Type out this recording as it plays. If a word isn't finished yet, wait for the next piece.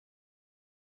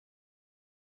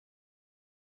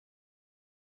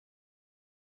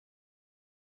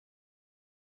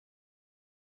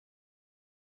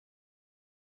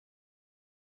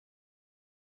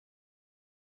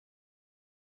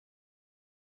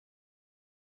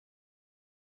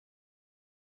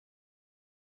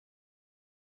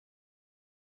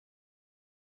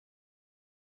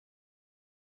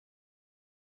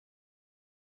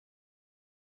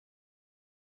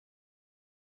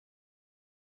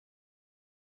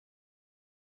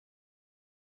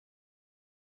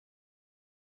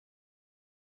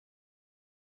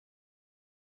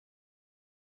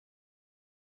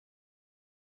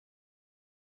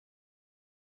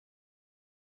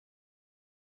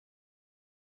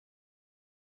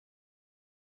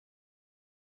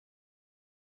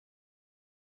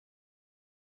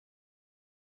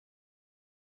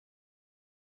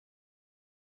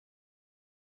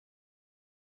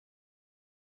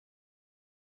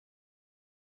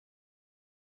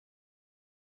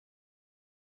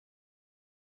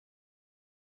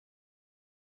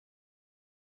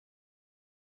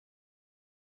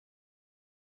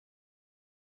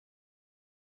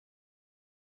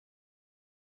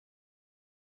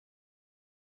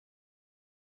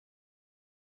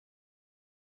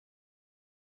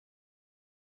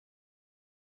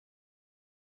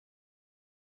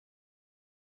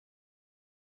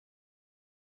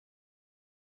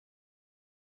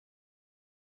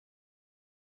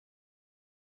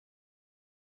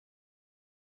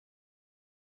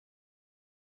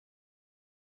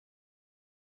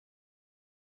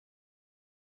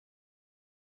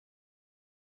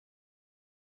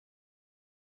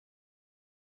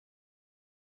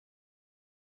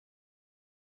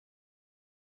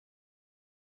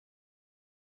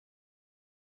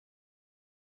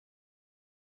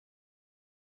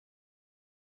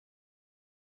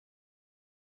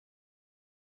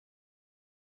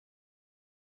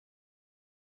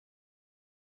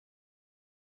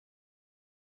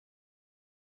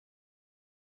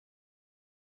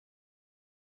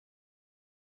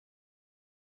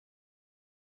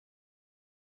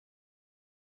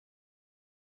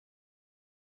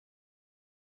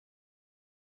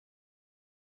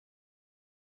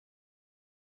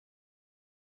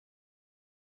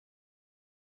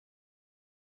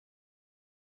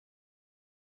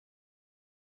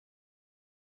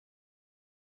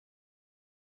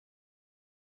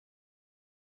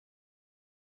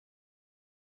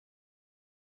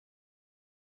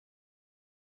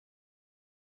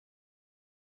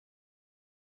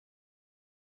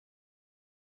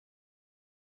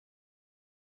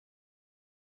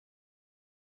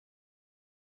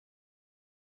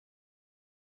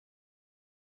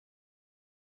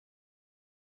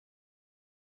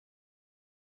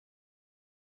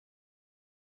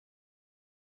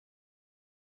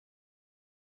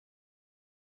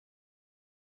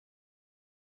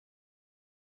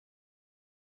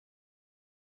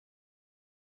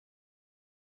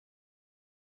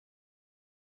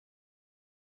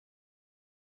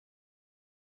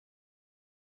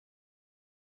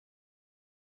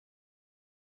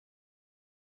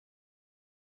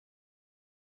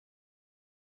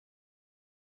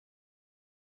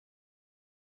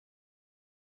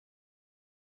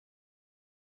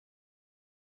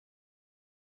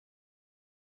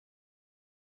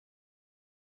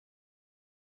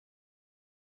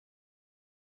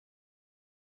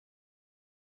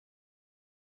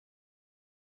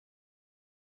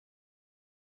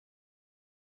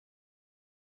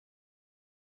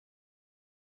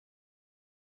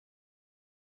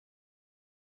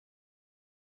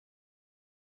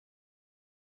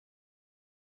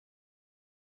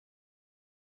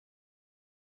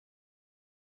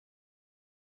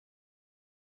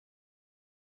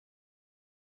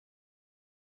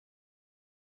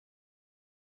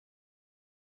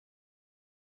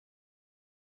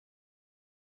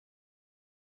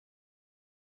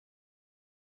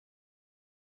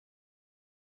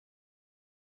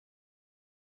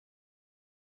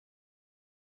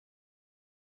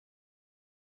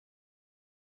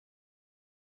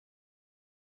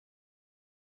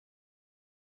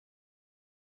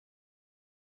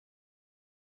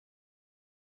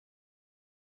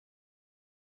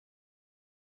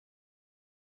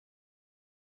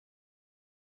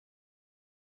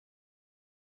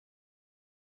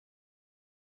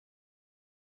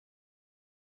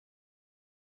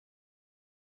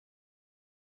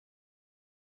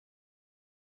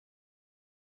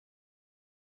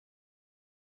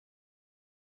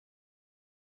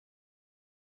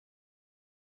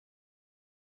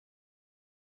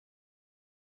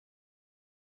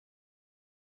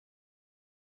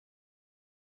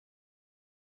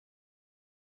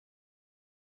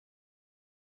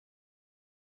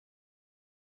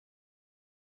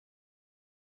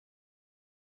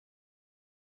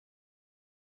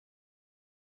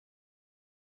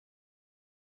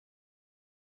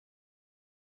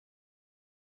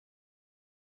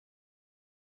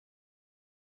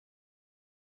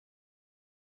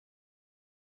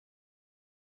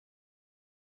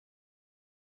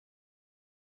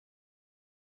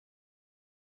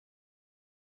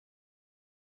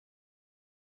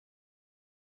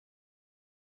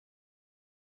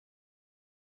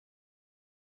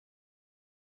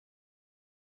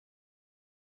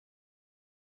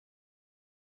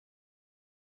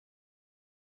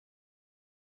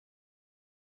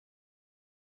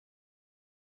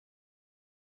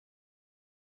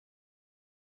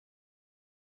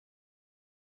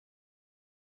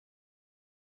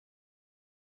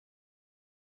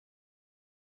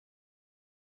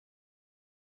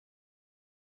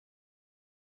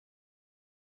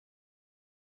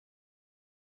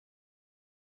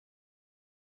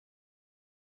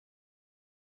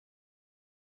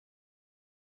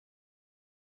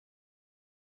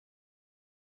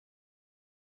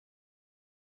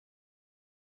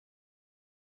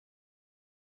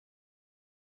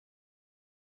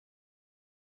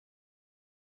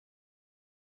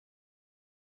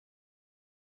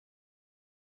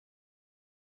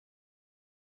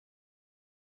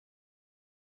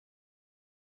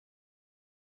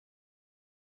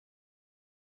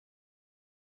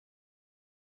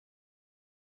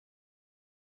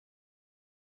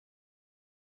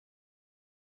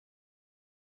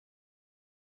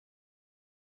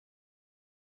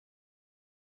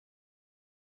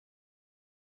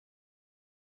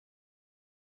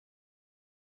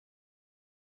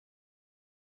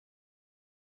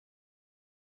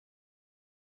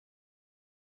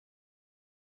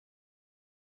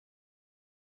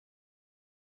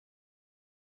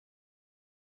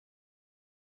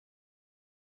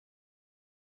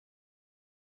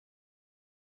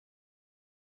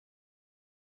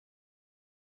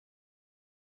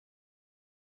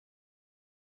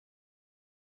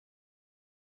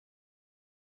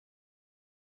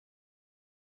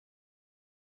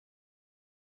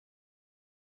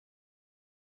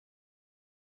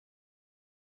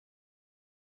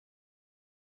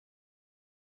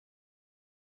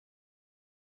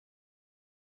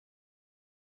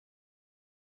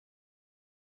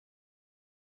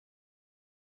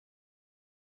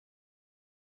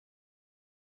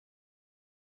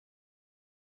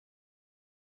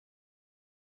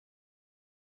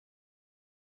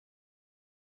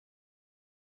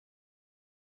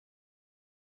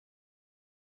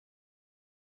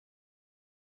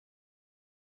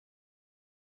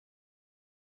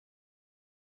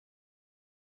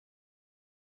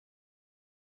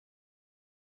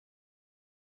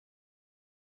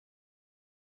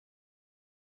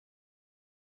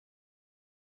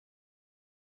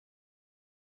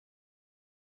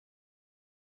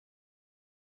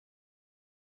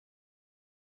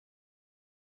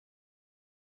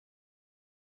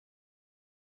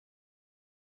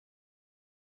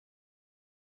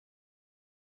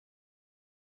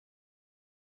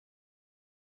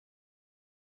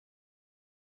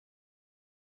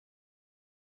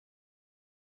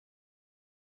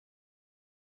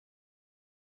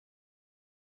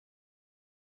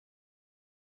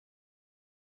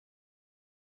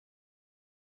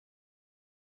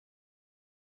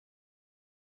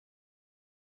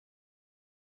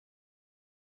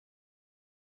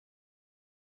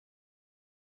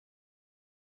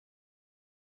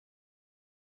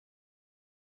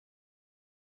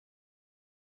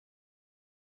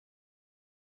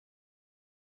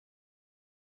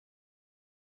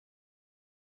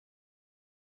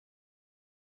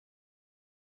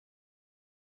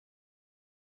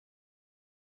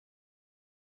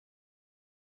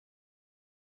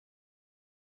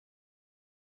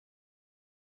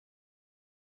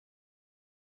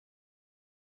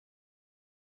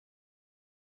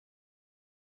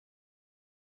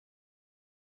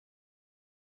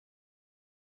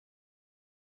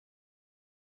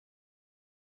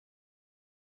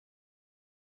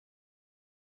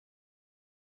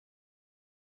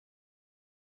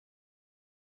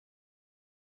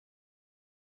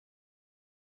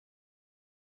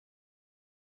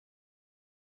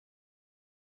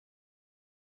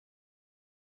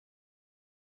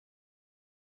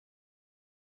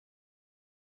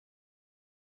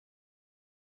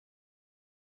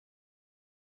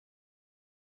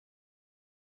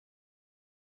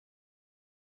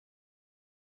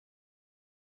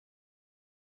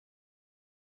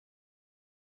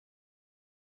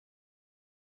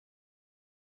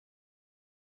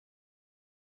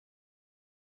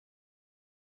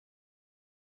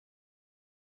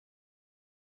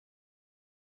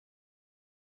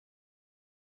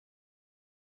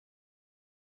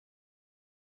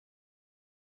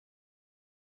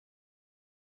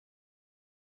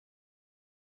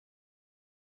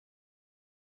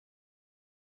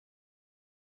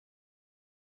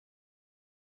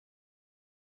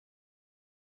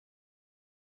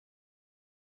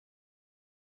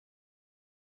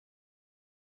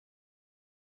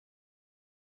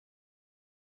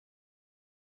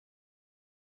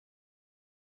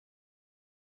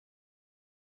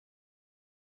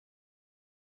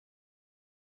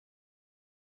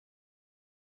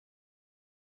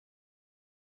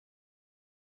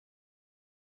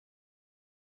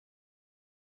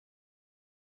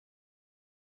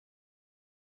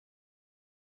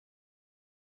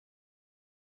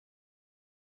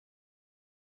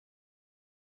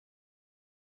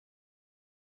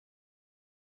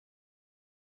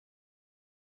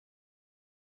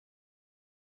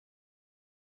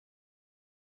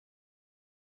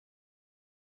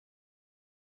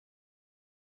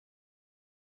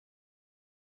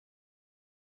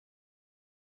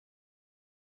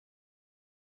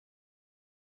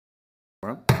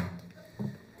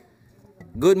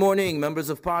Good morning, members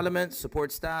of Parliament,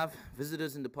 support staff,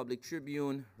 visitors in the public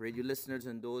tribune, radio listeners,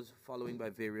 and those following by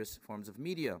various forms of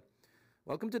media.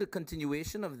 Welcome to the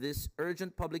continuation of this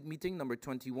urgent public meeting number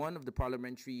 21 of the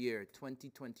parliamentary year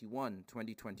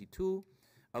 2021-2022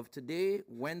 of today,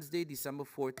 Wednesday, December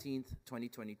 14th,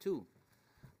 2022.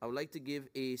 I would like to give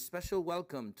a special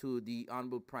welcome to the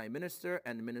Honorable Prime Minister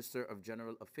and Minister of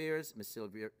General Affairs, Ms.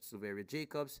 Sylvia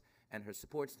Jacobs, and her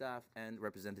support staff and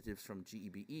representatives from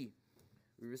GEBE.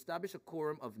 We've established a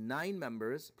quorum of 9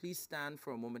 members. Please stand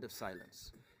for a moment of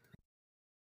silence.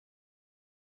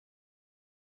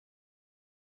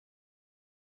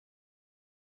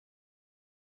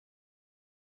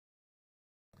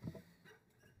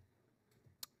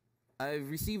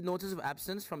 I've received notice of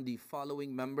absence from the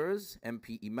following members: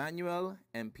 MP Emmanuel,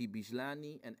 MP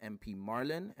Bijlani, and MP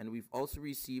Marlin. And we've also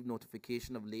received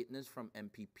notification of lateness from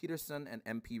MP Peterson and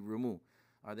MP Rumu.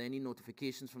 Are there any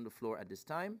notifications from the floor at this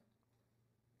time?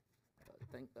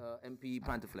 MP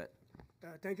Pantuflet.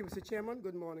 Thank you, Mr. Chairman.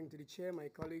 Good morning to the Chair, my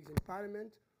colleagues in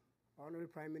Parliament, Honorable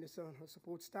Prime Minister and her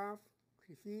support staff,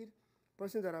 feed,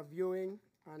 persons that are viewing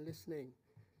and listening.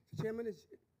 Mr. Chairman, it's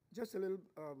just a little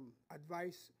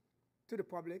advice to the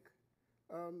public.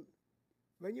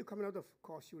 When you're coming out of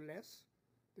Cost You Less,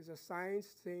 there's a sign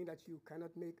saying that you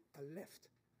cannot make a left.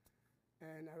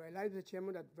 And I realize, Mr.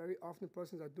 Chairman, that very often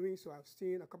persons are doing so. I've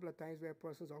seen a couple of times where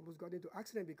persons almost got into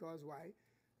accident because why?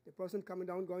 The person coming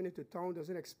down, going into town,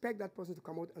 doesn't expect that person to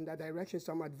come out in that direction.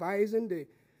 So I'm advising the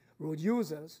road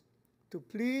users to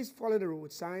please follow the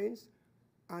road signs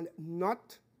and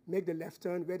not make the left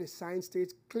turn where the sign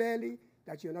states clearly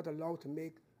that you're not allowed to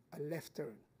make a left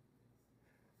turn.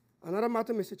 Another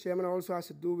matter, Mr. Chairman, also has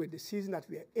to do with the season that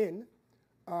we are in.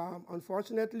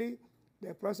 Unfortunately, there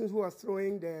are persons who are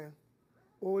throwing their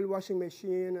old washing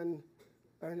machine and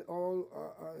all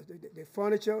the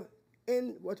furniture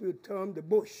in what we would term the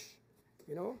bush,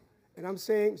 you know. And I'm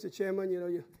saying, Mr. Chairman, you know,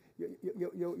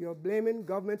 you're blaming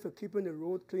government for keeping the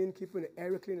road clean, keeping the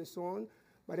area clean, and so on.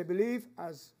 But I believe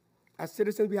as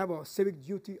citizens, we have a civic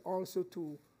duty also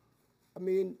to,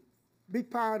 be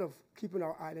part of keeping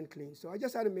our island clean. So I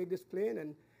just had to make this plain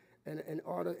and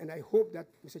order, and I hope that,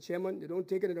 Mr. Chairman, they don't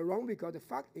take it in the wrong, because the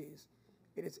fact is,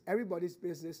 it is everybody's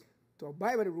business to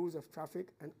abide by the rules of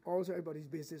traffic, and also everybody's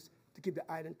business to keep the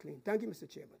island clean. Thank you, Mr.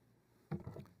 Chairman.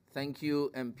 Thank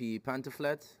you, MP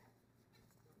Pantuflet.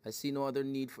 I see no other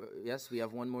need for... Yes, we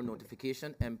have one more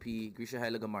notification. MP Grisha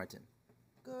Heilige-Martin.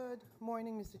 Good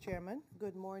morning, Mr. Chairman.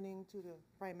 Good morning to the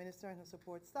Prime Minister and her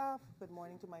support staff. Good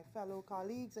morning to my fellow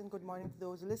colleagues, and good morning to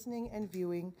those listening and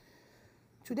viewing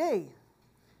today.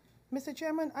 Mr.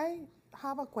 Chairman, I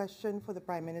have a question for the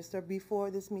Prime Minister before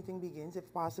this meeting begins,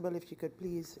 if possible, if she could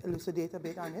please elucidate a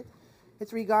bit on it.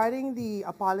 It's regarding the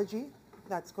apology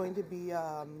that's going to be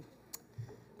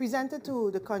presented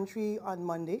to the country on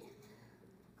Monday.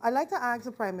 I'd like to ask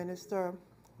the Prime Minister,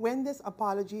 when this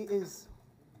apology is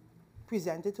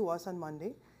presented to us on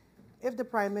Monday, if the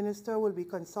Prime Minister will be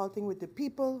consulting with the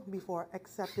people before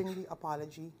accepting the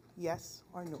apology, yes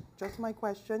or no. Just my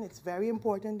question. It's very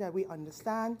important that we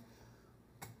understand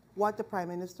what the Prime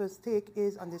Minister's take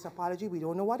is on this apology. We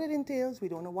don't know what it entails. We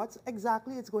don't know what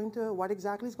exactly is going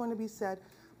to be said.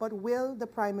 But will the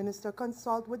Prime Minister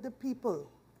consult with the people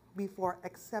before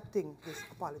accepting this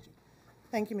apology?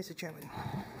 Thank you, Mr. Chairman.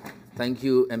 Thank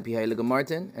you, MP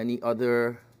Heilige-Martin. Any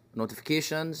other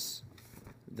notifications?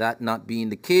 That not being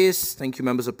the case, thank you,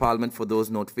 members of Parliament, for those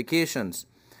notifications.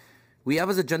 We have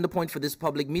as agenda point for this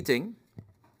public meeting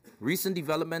recent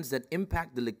developments that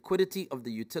impact the liquidity of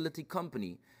the utility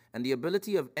company and the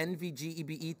ability of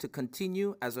NVGEBE to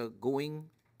continue as a going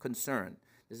concern.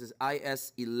 This is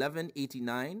IS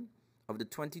 1189 of the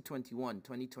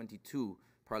 2021-2022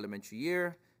 parliamentary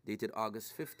year, dated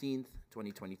August 15th,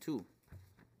 2022.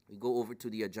 We go over to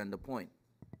the agenda point.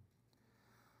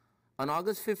 On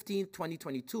August 15th,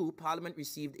 2022, Parliament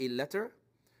received a letter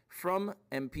from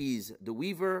MPs De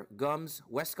Weaver, Gums,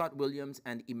 Westcott Williams,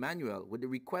 and Emmanuel with the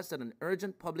request that an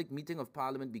urgent public meeting of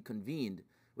Parliament be convened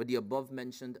with the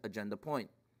above-mentioned agenda point.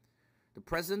 The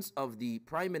presence of the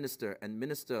Prime Minister and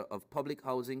Minister of Public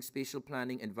Housing, Spatial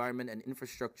Planning, Environment and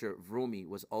Infrastructure, VROMI,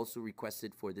 was also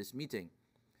requested for this meeting.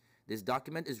 This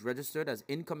document is registered as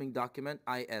incoming document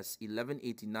IS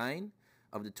 1189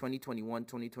 of the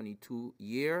 2021-2022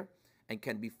 year and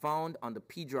can be found on the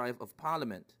P drive of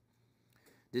Parliament.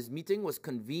 This meeting was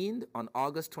convened on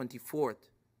August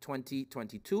 24th,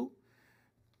 2022,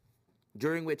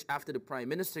 during which, after the Prime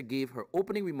Minister gave her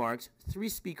opening remarks, 3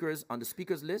 speakers on the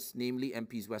speakers list, namely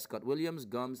MPs Westcott Williams,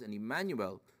 Gums, and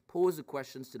Emmanuel, posed the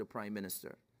questions to the Prime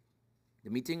Minister. The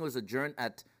meeting was adjourned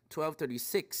at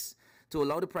 12:36. to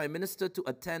allow the Prime Minister to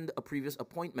attend a previous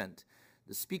appointment.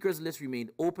 The speakers list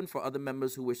remained open for other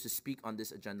members who wish to speak on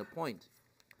this agenda point.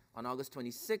 On August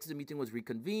 26, the meeting was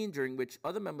reconvened, during which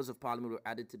other members of Parliament were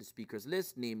added to the speakers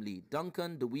list, namely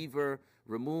Duncan, De Weaver,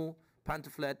 Rameau,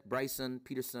 Pantoflet, Bryson,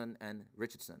 Peterson, and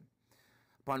Richardson.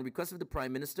 Upon request of the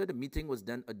Prime Minister, the meeting was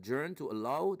then adjourned to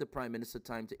allow the Prime Minister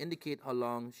time to indicate how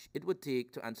long it would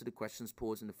take to answer the questions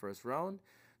posed in the first round.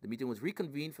 The meeting was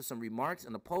reconvened for some remarks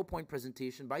and a PowerPoint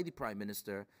presentation by the Prime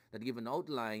Minister that gave an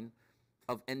outline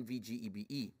of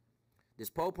NVGEBE. This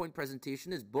PowerPoint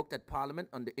presentation is booked at Parliament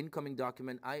under incoming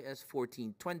document IS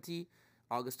 1420,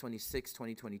 August 26,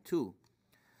 2022.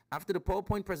 After the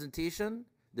PowerPoint presentation,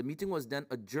 the meeting was then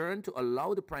adjourned to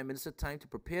allow the Prime Minister time to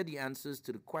prepare the answers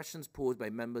to the questions posed by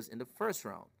members in the first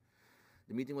round.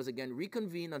 The meeting was again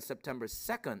reconvened on September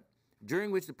 2nd,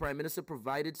 during which the Prime Minister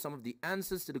provided some of the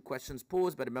answers to the questions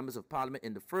posed by the members of Parliament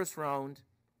in the first round,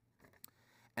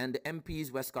 and the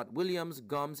MPs Westcott Williams,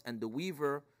 Gums, and De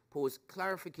Weaver posed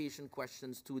clarification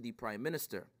questions to the Prime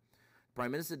Minister. The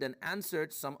Prime Minister then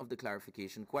answered some of the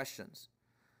clarification questions.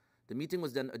 The meeting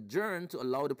was then adjourned to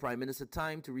allow the Prime Minister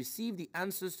time to receive the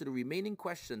answers to the remaining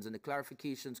questions and the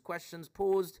clarifications questions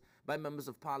posed by members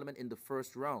of Parliament in the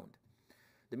first round.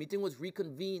 The meeting was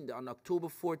reconvened on October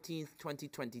 14,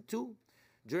 2022,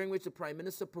 during which the Prime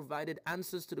Minister provided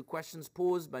answers to the questions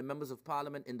posed by members of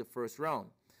Parliament in the first round,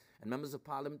 and members of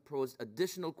Parliament posed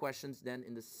additional questions then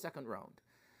in the second round.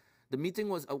 The meeting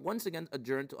was once again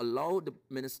adjourned to allow the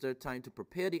Minister time to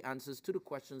prepare the answers to the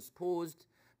questions posed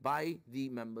by the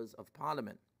members of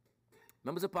Parliament.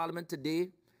 Members of Parliament, today,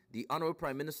 the Honourable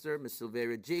Prime Minister, Ms.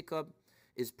 Sylvia Jacob,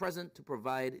 is present to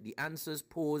provide the answers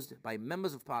posed by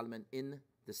members of Parliament in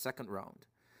the second round.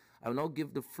 I will now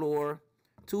give the floor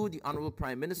to the Honourable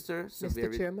Prime Minister, Sylvia.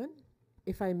 Mr. Chairman,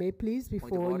 if I may please,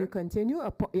 before you continue,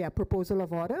 proposal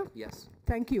of order. Yes.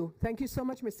 Thank you. Thank you so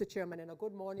much, Mr. Chairman, and a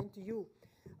good morning to you.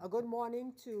 A good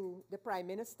morning to the Prime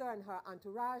Minister and her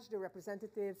entourage, the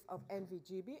representatives of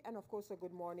NVGB, and of course a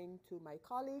good morning to my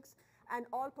colleagues and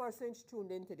all persons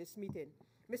tuned into this meeting.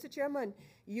 Mr. Chairman,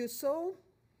 you so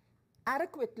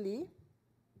adequately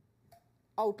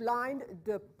outlined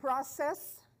the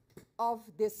process of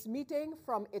this meeting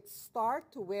from its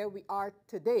start to where we are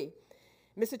today.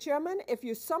 Mr. Chairman, if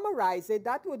you summarize it,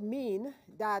 that would mean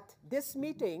that this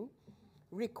meeting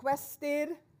requested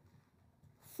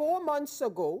 4 months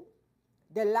ago,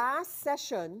 the last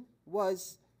session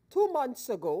was 2 months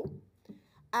ago,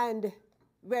 and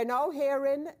we're now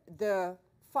hearing the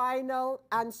final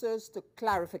answers to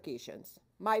clarifications.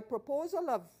 My proposal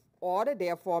of order,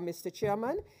 therefore, Mr.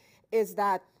 Chairman, is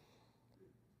that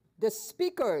the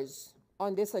speakers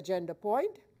on this agenda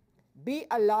point be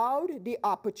allowed the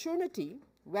opportunity,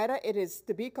 whether it is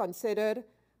to be considered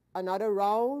another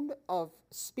round of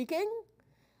speaking,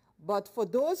 but for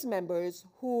those members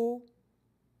who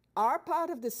are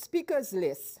part of the speakers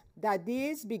list, that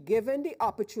these be given the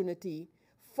opportunity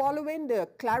following the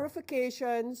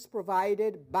clarifications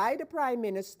provided by the Prime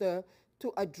Minister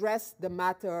to address the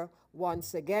matter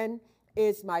once again,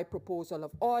 is my proposal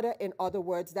of order. In other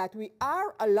words, that we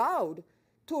are allowed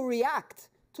to react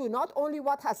to not only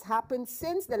what has happened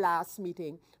since the last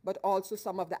meeting, but also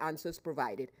some of the answers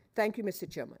provided. Thank you, Mr.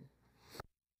 Chairman.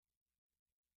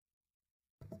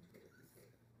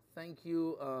 Thank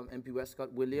you, MP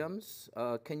Westcott Williams.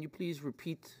 Can you please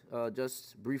repeat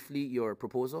just briefly your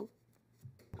proposal?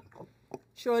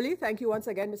 Surely. Thank you once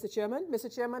again, Mr. Chairman.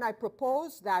 Mr. Chairman, I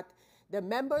propose that the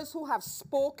members who have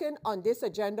spoken on this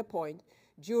agenda point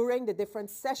during the different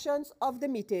sessions of the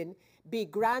meeting be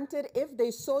granted, if they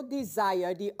so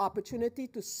desire, the opportunity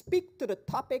to speak to the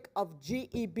topic of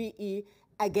GEBE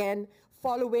again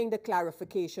following the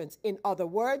clarifications. In other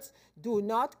words, do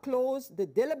not close the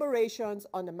deliberations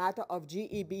on the matter of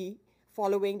GEB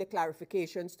following the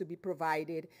clarifications to be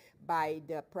provided by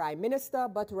the Prime Minister,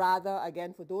 but rather,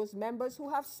 again, for those members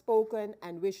who have spoken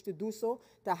and wish to do so,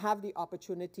 to have the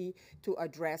opportunity to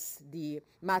address the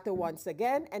matter once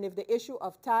again. And if the issue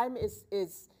of time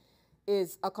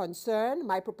is a concern,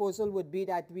 my proposal would be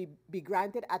that we be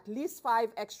granted at least 5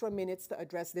 extra minutes to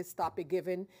address this topic,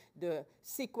 given the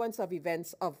sequence of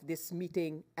events of this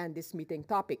meeting and this meeting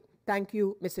topic. Thank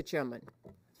you, Mr. Chairman.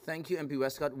 Thank you, MP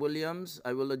Westcott Williams.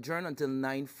 I will adjourn until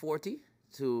 9:40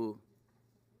 to...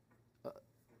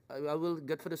 I will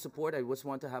get for the support. I just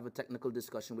want to have a technical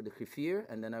discussion with the Griffier,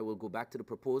 and then I will go back to the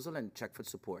proposal and check for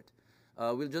support.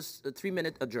 We'll just a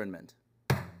 3-minute adjournment.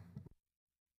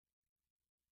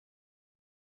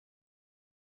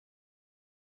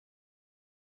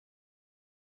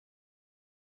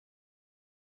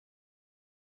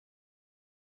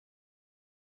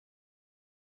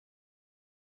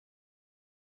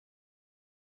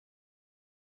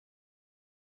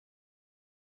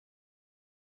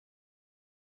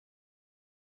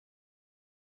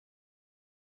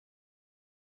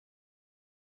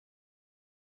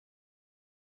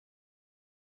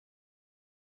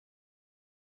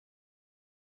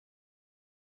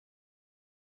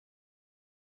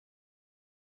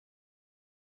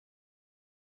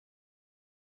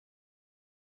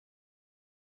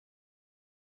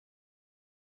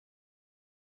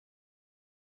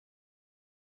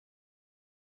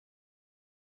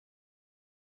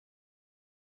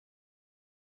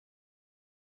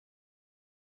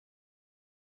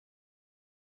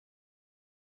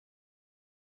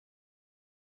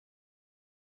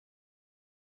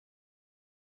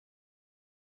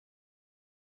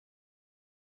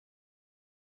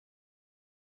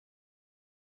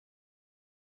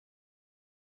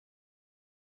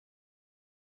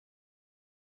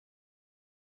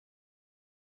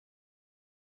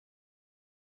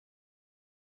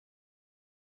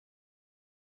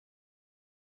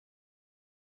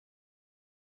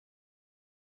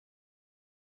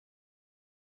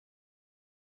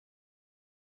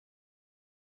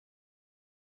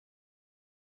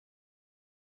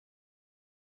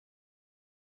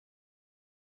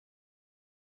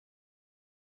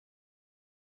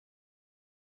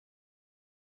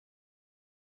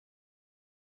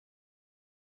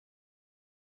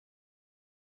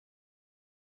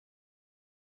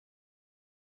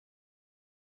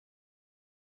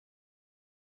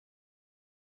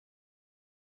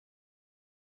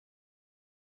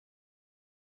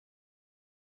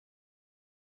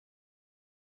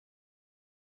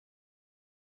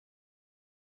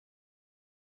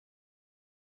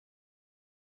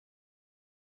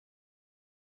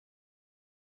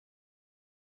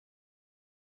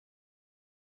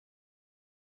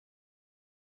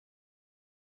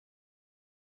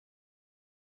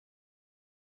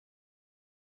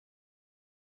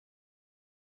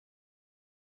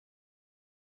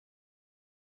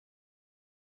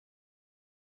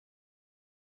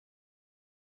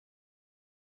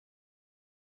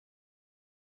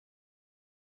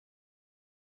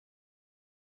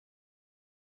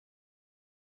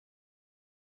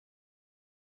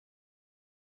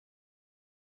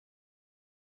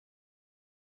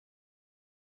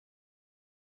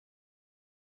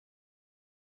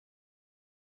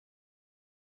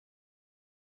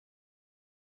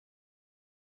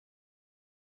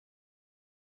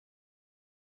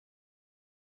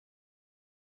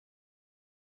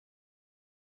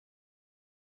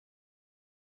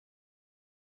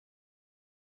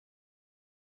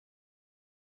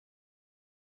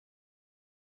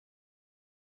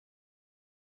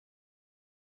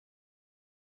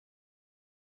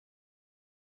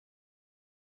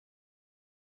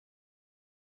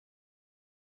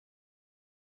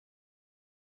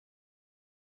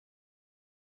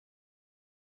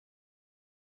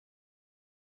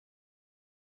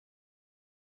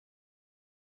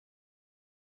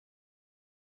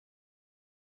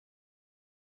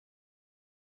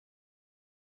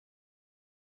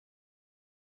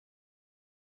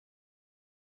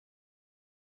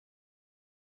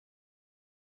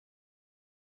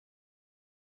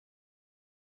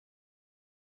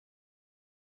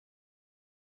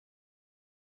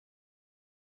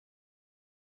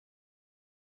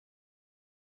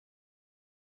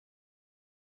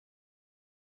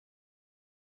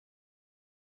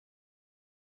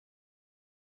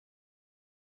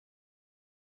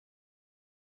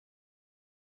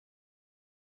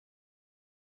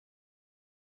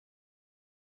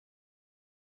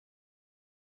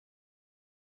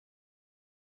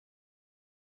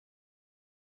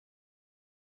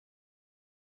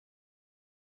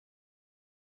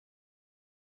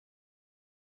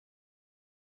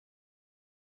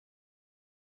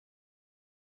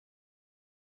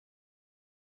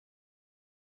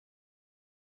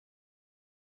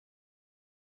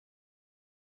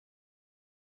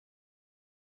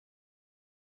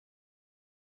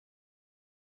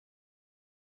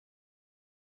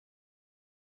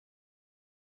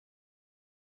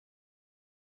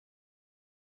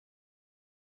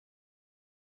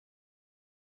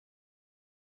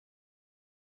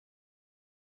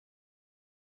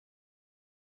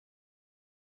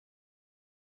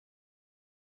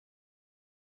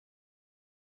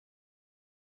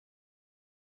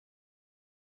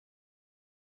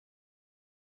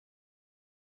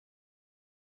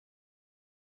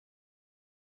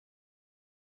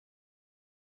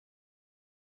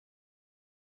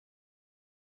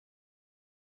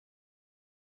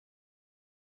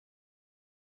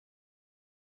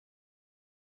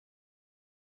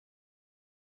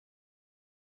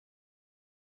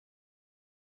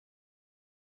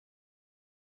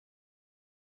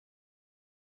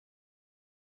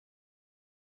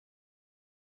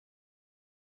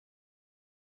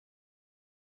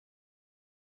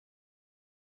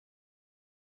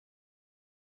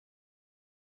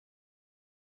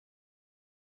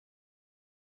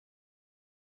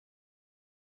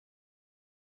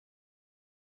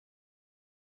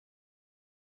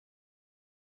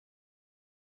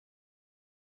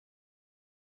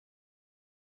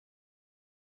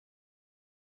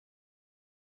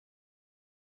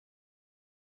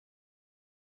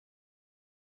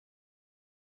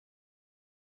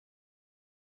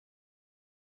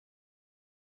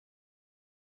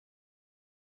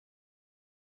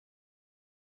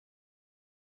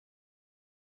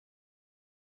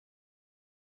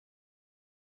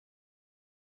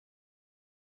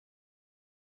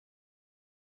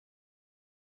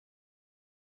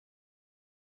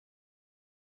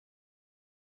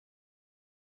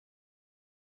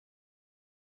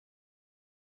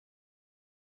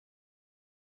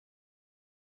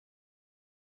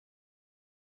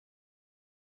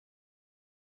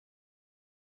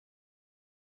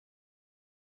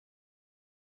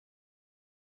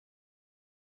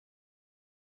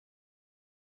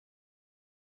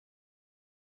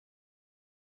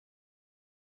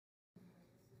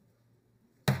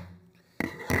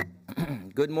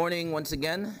 Good morning once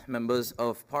again, members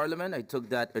of Parliament. I took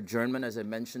that adjournment, as I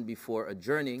mentioned before,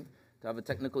 adjourning to have a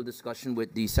technical discussion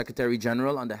with the Secretary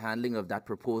General on the handling of that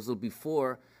proposal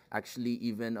before actually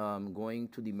even going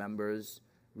to the members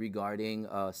regarding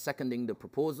seconding the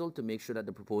proposal to make sure that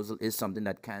the proposal is something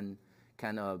that can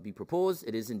be proposed.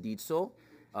 It is indeed so.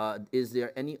 Is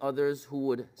there any others who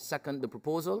would second the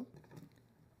proposal?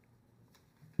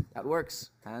 That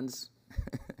works. Hands.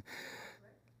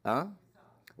 Huh?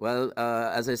 Well,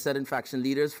 as I said in faction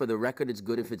leaders, for the record, it's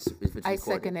good if it's recorded. I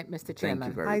second it, Mr. Chairman.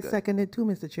 Thank you very I good. second it too,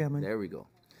 Mr. Chairman. There we go.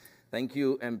 Thank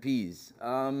you, MPs.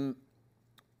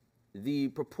 The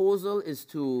proposal is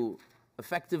to,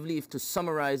 effectively, if to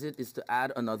summarize it, is to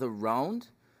add another round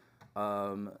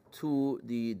to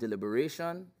the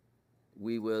deliberation.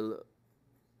 We will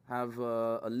have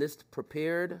a list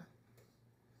prepared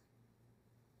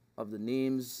of the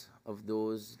names of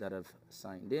those that have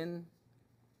signed in.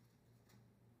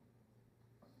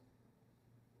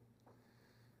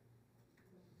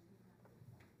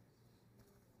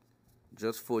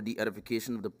 Just for the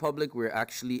edification of the public, we're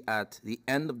actually at the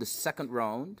end of the second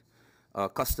round.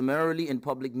 Customarily in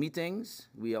public meetings,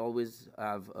 we always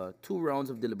have 2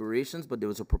 rounds of deliberations, but there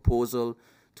was a proposal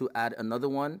to add another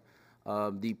one.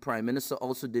 The Prime Minister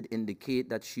also did indicate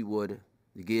that she would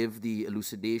give the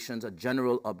elucidations, a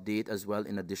general update as well,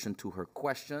 in addition to her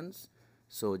questions.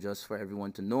 So just for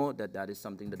everyone to know that that is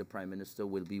something that the Prime Minister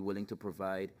will be willing to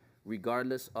provide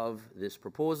regardless of this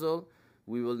proposal.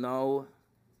 We will now...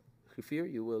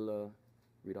 Khifir, you will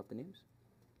read off the names.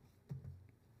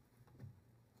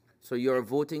 So you're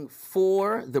voting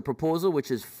for the proposal, which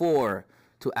is for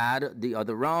to add the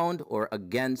other round, or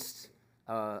against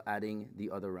adding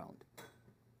the other round.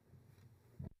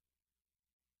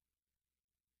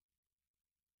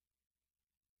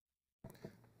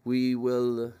 We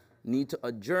will need to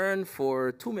adjourn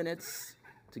for 2 minutes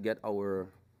to get our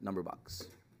number box.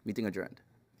 Meeting adjourned.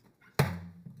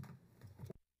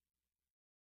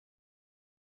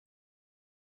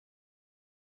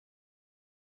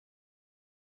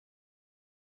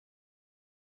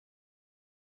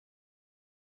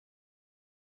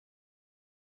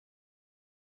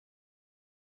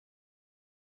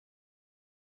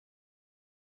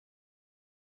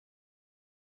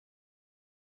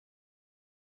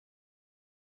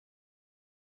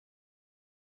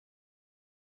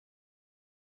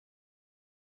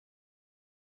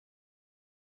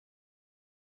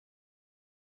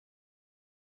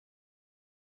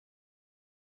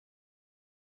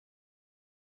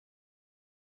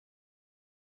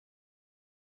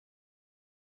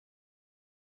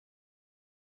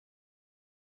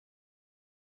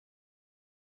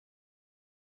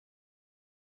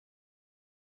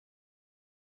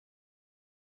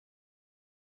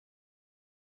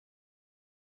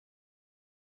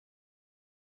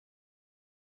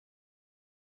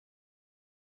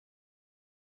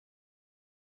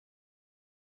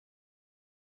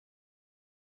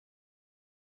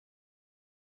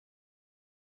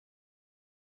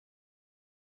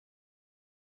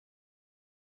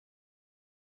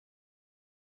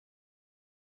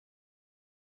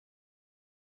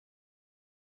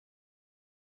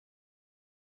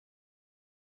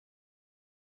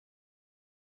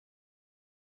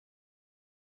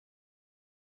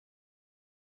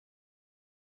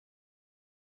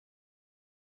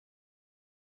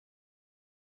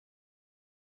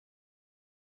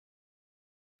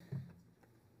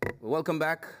 Welcome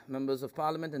back, members of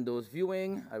Parliament and those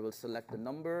viewing. I will select the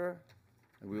number,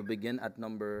 and we will begin at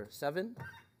number 7.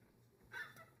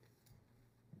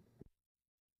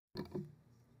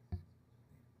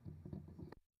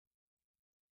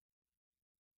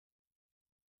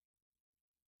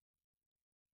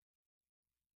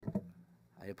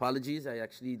 Apologies, I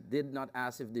actually did not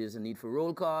ask if there's a need for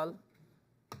roll call.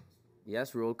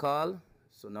 Yes, roll call.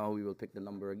 So now we will pick the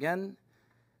number again.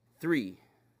 3.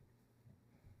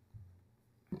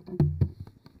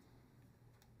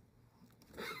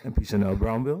 MP Chanel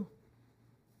Brownbill.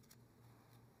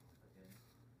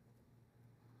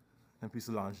 MP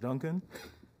Solange Duncan.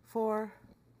 4.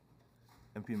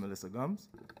 MP Melissa Gums.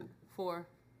 4.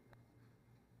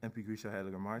 MP Grisha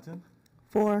Heiliger Martin.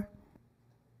 4.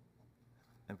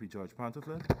 MP George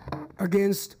Pontiflet.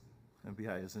 Against. MP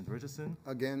Hyacinth Richardson.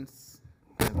 Against.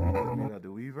 MP Camila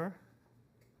DeWeaver.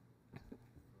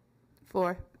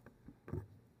 4.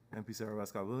 MP Sarah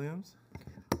Westcott Williams.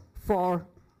 4.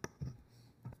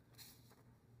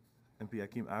 MP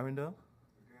Hakeem Arundel.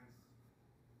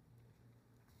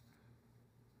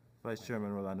 Vice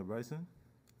Chairman Rolando Bryson.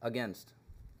 Against.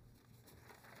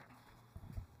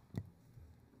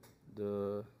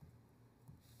 The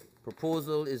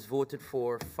Proposal is voted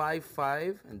for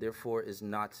 5-5 and therefore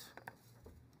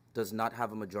does not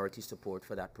have a majority support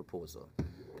for that proposal.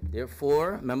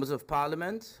 Therefore, members of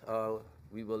parliament,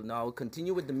 we will now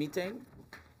continue with the meeting.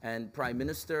 And Prime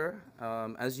Minister,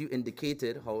 as you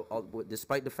indicated,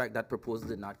 despite the fact that proposal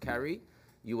did not carry,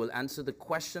 you will answer the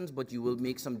questions, but you will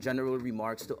make some general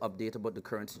remarks to update about the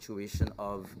current situation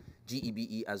of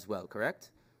GEBE as well,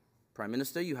 correct? Prime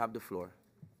Minister, you have the floor.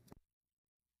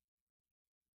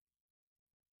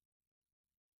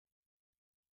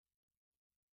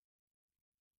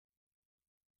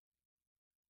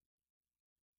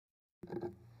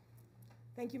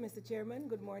 Thank you, Mr. Chairman.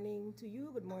 Good morning to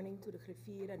you. Good morning to the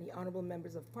Griffier and the honorable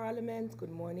members of Parliament. Good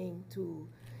morning to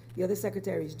the other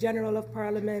Secretaries General of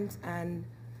Parliament and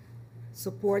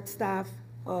support staff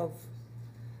of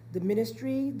the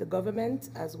ministry, the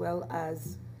government, as well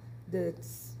as the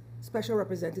Special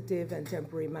Representative and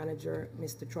Temporary Manager,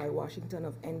 Mr. Troy Washington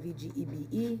of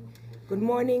NVGEBE. Good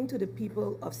morning to the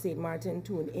people of St. Martin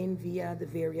tuned in via the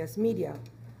various media.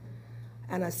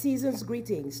 And a season's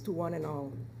greetings to one and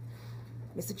all.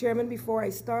 Mr. Chairman, before I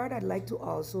start, I'd like to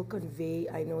also convey,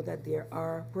 I know that there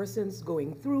are persons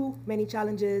going through many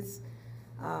challenges,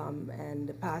 and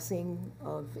the passing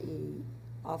of an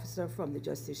officer from the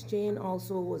justice chain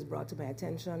also was brought to my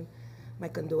attention. My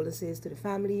condolences to the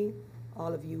family,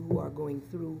 all of you who are going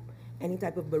through any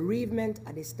type of bereavement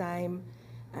at this time.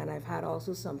 And I've had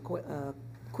also some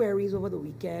queries over the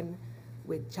weekend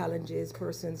with challenges,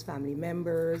 persons, family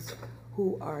members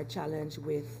who are challenged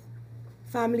with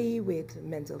family, with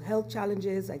mental health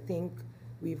challenges. I think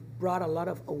we've brought a lot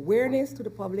of awareness to the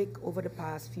public over the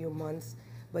past few months,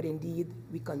 but indeed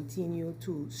we continue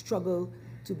to struggle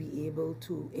to be able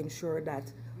to ensure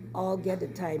that all get the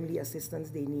timely assistance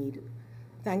they need.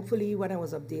 Thankfully, when I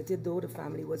was updated though, the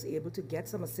family was able to get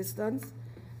some assistance,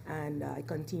 and I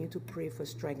continue to pray for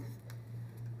strength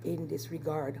in this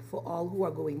regard for all who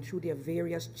are going through their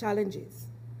various challenges.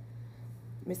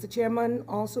 Mr. Chairman,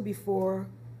 also before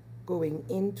going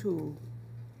into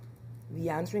the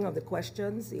answering of the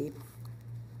questions, a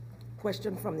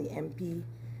question from the MP,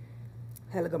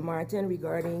 Helga Martin,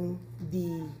 regarding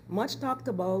the much talked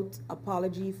about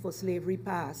apology for slavery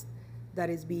past that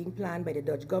is being planned by the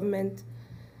Dutch government.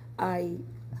 I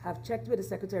have checked with the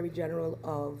Secretary General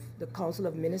of the Council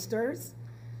of Ministers.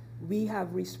 We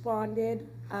have responded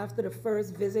after the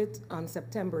first visit on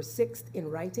September 6th in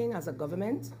writing as a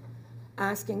government,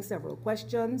 asking several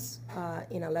questions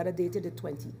in a letter dated the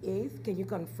 28th. Can you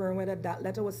confirm whether that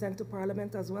letter was sent to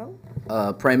Parliament as well?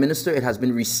 Prime Minister, it has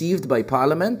been received by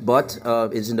Parliament, but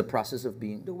is in the process of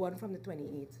being... The one from the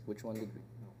 28th. Which one did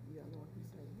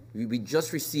we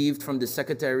just received from the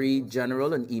Secretary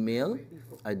General an email.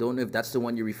 I don't know if that's the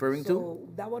one you're referring to. So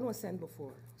that one was sent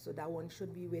before. So that one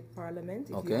should be with Parliament.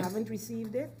 If you haven't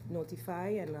received it, notify,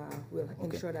 and we'll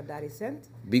ensure that that is sent.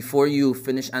 Before you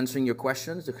finish answering your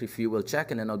questions, the Griffier will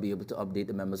check, and then I'll be able to update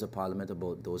the members of Parliament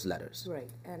about those letters. Right,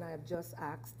 and I have just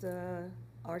asked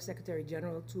our Secretary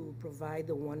General to provide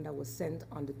the one that was sent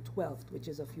on the 12th, which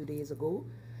is a few days ago.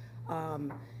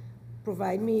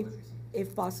 Provide me,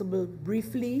 if possible,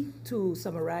 briefly to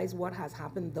summarize what has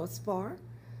happened thus far.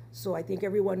 So I think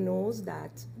everyone knows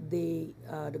that the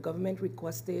government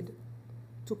requested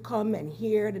to come and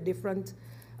hear the different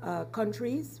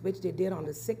countries, which they did on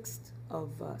the 6th of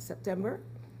September.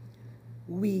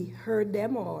 We heard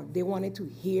them, or they wanted to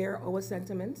hear our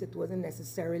sentiments. It wasn't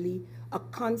necessarily a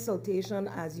consultation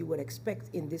as you would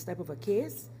expect in this type of a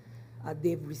case.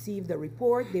 They've received the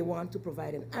report. They want to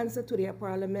provide an answer to their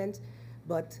parliament,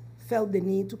 but felt the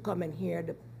need to come and hear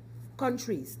the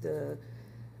countries, the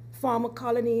former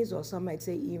colonies, or some might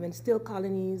say even still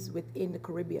colonies within the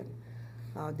Caribbean.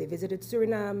 They visited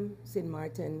Suriname, St.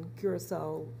 Martin,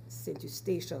 Curacao, St.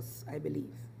 Eustatius, I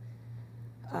believe.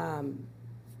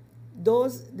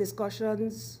 Those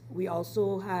discussions, we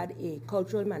also had a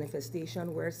cultural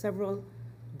manifestation where several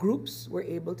groups were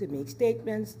able to make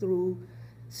statements through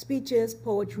speeches,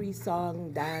 poetry,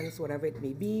 song, dance, whatever it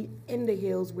may be, in the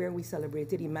hills where we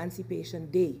celebrated Emancipation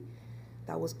Day.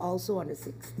 That was also on the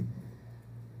 6th.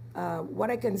 What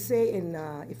I can say,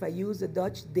 if I use the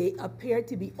Dutch, they appear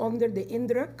to be under the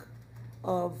indruk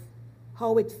of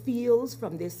how it feels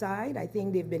from this side. I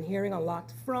think they've been hearing a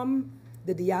lot from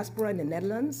the diaspora in the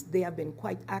Netherlands. They have been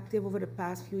quite active over the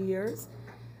past few years.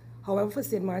 However, for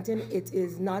St. Martin, it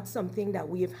is not something that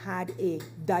we have had a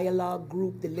dialogue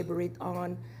group deliberate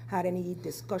on, had any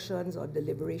discussions or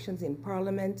deliberations in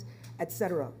Parliament,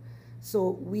 etc.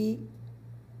 So we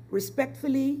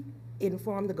respectfully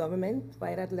informed the government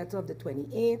by that letter of the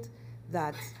 28th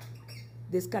that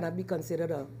this cannot be considered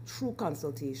a true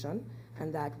consultation,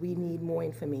 and that we need more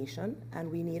information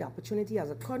and we need opportunity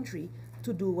as a country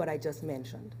to do what I just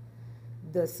mentioned.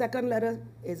 The second letter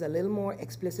is a little more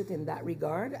explicit in that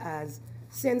regard, as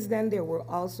since then there were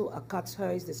also a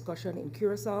Cuts-House discussion in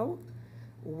Curacao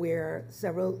where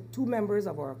two members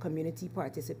of our community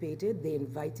participated. They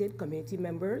invited community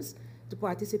members to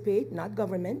participate, not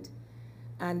government,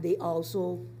 and they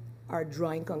also are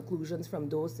drawing conclusions from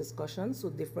those discussions. So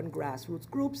different grassroots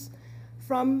groups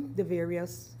from the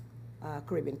various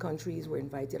Caribbean countries were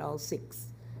invited. All 6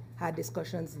 had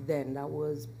discussions then. That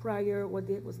was prior, what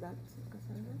date was that?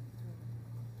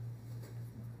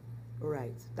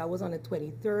 Right, that was on the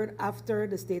 23rd, after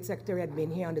the State Secretary had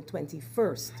been here on the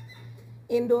 21st.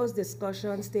 In those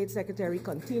discussions, State Secretary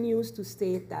continues to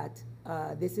state that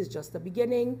this is just the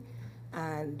beginning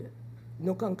and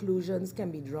no conclusions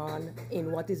can be drawn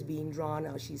in what is being drawn.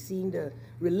 She's seeing the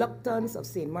reluctance of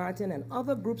St. Martin and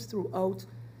other groups throughout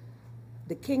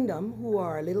the kingdom who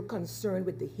are a little concerned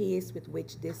with the haste with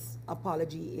which this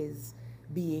apology is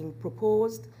being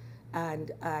proposed.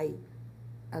 And I,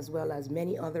 as well as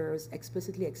many others,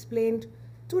 explicitly explained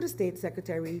to the State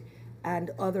Secretary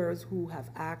and others who have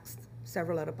asked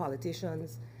several other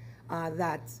politicians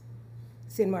that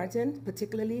St. Martin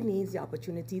particularly needs the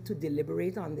opportunity to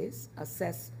deliberate on this,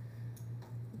 assess,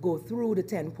 go through the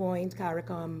 10-point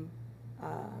CARICOM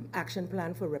action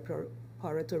plan for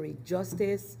reparatory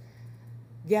justice,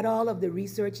 get all of the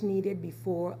research needed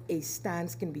before a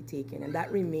stance can be taken. And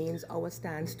that remains our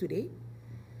stance today.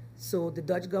 So the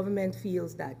Dutch government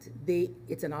feels that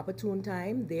it's an opportune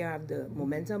time. They have the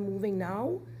momentum moving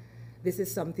now. This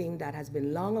is something that has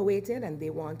been long awaited, and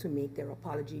they want to make their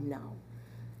apology now.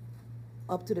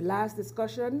 Up to the last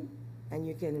discussion, and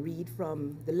you can read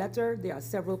from the letter, there are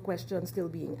several questions still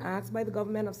being asked by the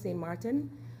government of St. Martin.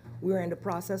 We're in the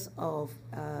process of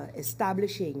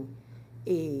establishing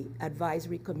an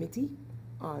advisory committee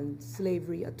on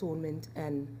slavery, atonement,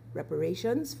 and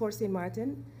reparations for St.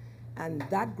 Martin. And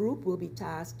that group will be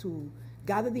tasked to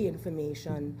gather the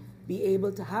information, be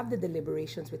able to have the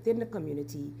deliberations within the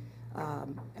community,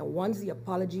 and once the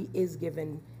apology is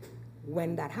given,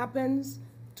 when that happens,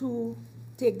 to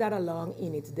take that along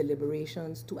in its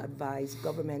deliberations to advise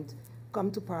government,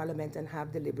 come to Parliament and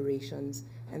have deliberations,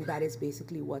 and that is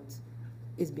basically what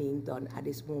is being done at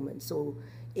this moment. So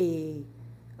the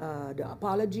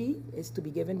apology is to be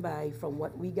given by, from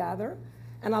what we gather,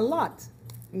 and a lot,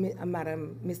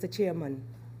 Madam, Mr. Chairman,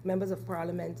 members of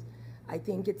Parliament, I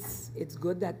think it's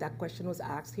good that that question was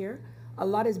asked here. A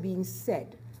lot is being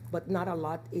said, but not a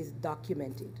lot is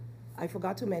documented. I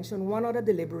forgot to mention one other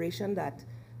deliberation that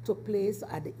took place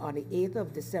on the 8th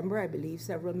of December. I believe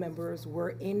several members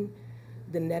were in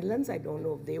the Netherlands. I don't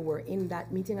know if they were in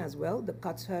that meeting as well, the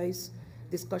Cuts-House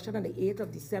discussion on the 8th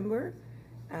of December.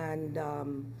 And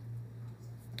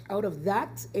out of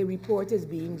that, a report is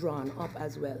being drawn up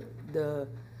as well. The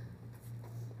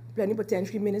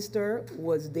plenipotentiary minister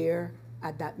was there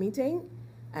at that meeting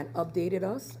and updated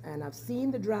us, and I've seen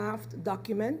the draft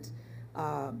document,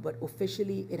 but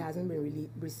officially it hasn't been really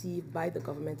received by the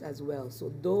government as well.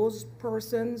 So those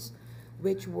persons,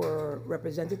 which were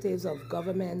representatives of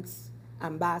governments,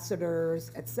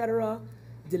 ambassadors, etc.,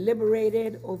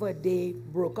 deliberated over a day,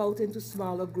 broke out into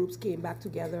smaller groups, came back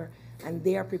together, and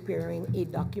they are preparing a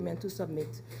document to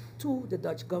submit to the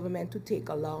Dutch government to take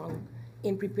along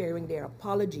in preparing their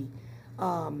apology.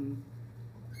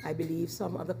 I believe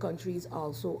some other countries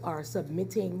also are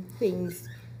submitting things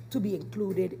to be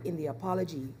included in the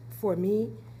apology. For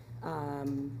me,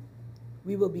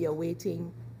 we will be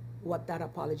awaiting what that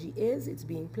apology is. It's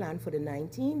being planned for the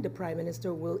 19th. The Prime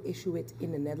Minister will issue it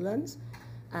in the Netherlands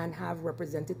and have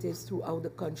representatives throughout the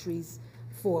countries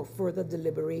for further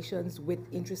deliberations with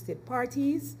interested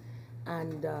parties.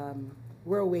 And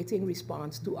we're awaiting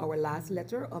response to our last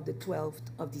letter of the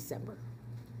 12th of December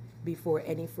before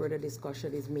any further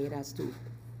discussion is made as to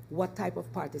what type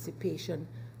of participation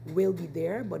will be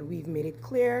there. But we've made it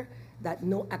clear that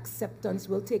no acceptance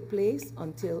will take place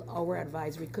until our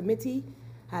advisory committee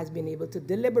has been able to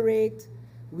deliberate.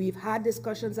 We've had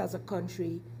discussions as a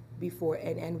country before,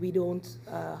 and we don't,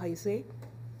 how you say?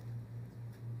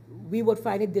 We would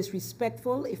find it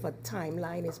disrespectful if a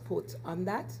timeline is put on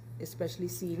that, especially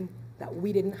seeing that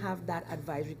we didn't have that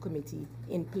advisory committee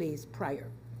in place prior.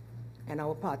 And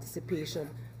our participation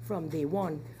from day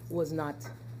one was not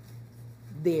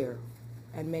there,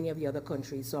 and many of the other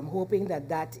countries. So I'm hoping that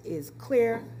that is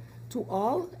clear to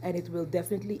all, and it will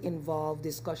definitely involve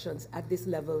discussions at this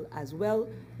level as well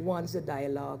once the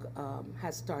dialogue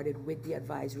has started with the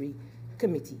advisory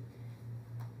committee.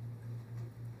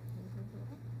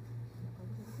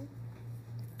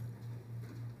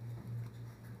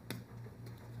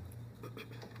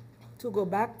 to go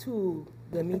back to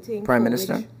the meeting. Prime for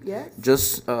Minister? which- yes?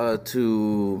 Just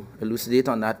to elucidate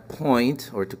on that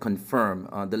point, or to confirm,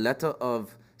 the letter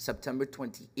of September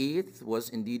 28th was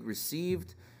indeed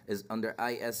received, is under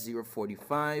IS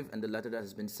 045, and the letter that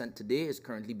has been sent today is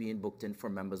currently being booked in for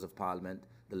members of Parliament,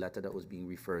 the letter that was being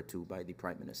referred to by the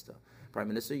Prime Minister. Prime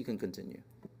Minister, you can continue.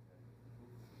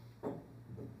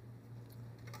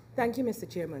 Thank you, Mr.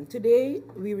 Chairman. Today,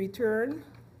 we return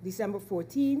December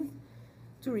 14th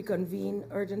to reconvene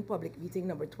urgent public meeting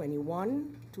number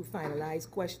 21 to finalize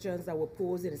questions that were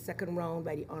posed in the second round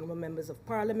by the honorable members of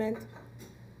Parliament,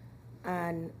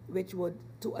 and which would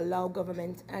to allow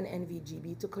government and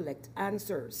NVGB to collect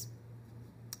answers.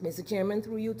 Mr. Chairman,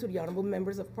 through you to the honorable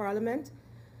members of Parliament,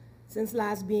 since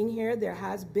last being here, there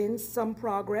has been some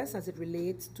progress as it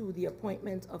relates to the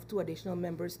appointment of 2 additional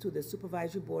members to the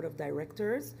Supervisory Board of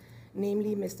Directors,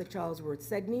 namely Mr. Charles Worth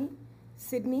Sidney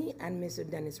and Mr.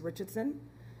 Dennis Richardson.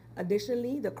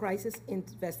 Additionally, the crisis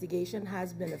investigation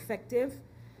has been effective,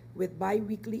 with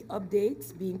bi-weekly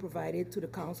updates being provided to the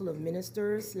Council of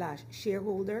Ministers /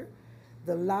 shareholder.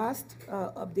 The last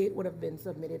update would have been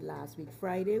submitted last week,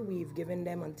 Friday. We've given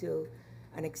them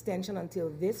an extension until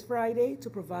this Friday to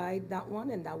provide that one,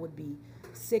 and that would be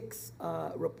 6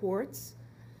 reports.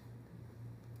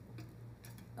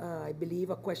 I believe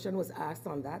a question was asked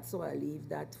on that, so I leave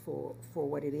that for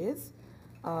what it is.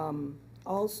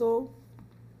 Also,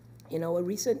 in our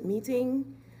recent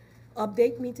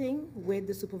update meeting with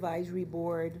the Supervisory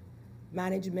Board,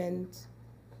 management,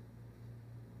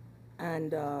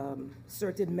 and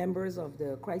certain members of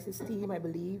the crisis team, I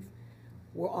believe,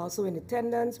 were also in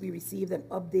attendance. We received an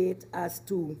update as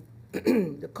to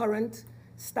the current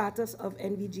status of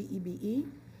NVGEBE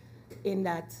in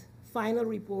that final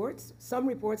reports. Some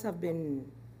reports have been,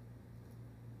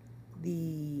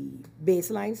 the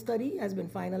baseline study has been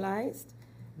finalized.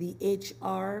 The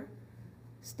HR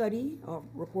study or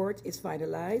report is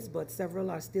finalized, but several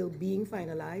are still being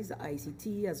finalized. The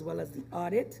ICT as well as the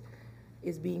audit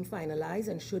is being finalized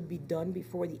and should be done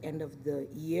before the end of the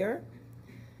year.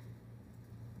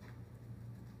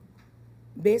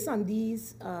 Based on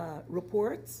these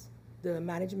reports, the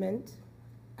management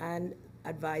and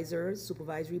advisors,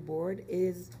 supervisory board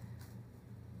is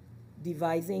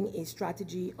devising a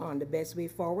strategy on the best way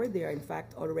forward. They are in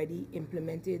fact already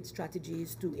implemented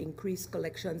strategies to increase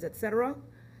collections, etc.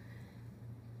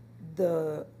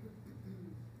 The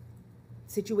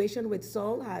situation with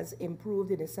Sol has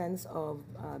improved in the sense of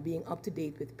being up to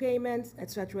date with payments,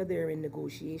 etc. They're in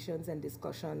negotiations and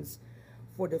discussions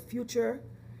for the future.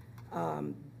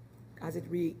 As it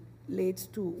relates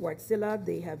to Wartsila,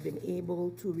 they have been able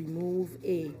to remove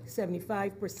a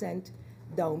 75%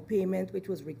 down payment, which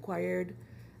was required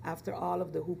after all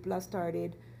of the hoopla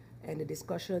started and the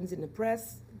discussions in the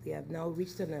press. They have now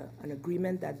reached an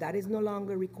agreement that that is no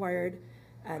longer required,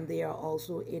 and they are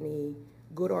also in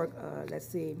a good, let's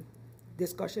say,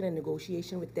 discussion and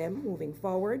negotiation with them moving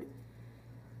forward.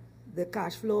 The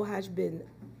cash flow has been,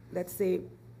 let's say,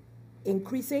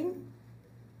 increasing.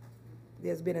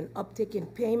 There's been an uptick in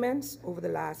payments over the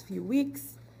last few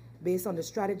weeks based on the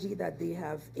strategy that they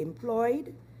have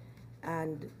employed.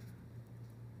 And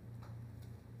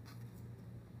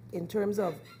in terms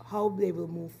of how they will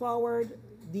move forward,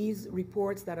 these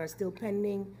reports that are still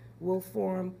pending will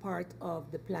form part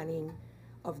of the planning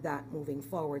of that moving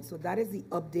forward. So that is the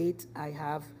update I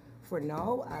have for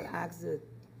now. I'll ask the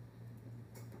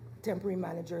temporary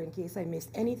manager, in case I missed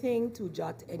anything, to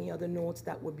jot any other notes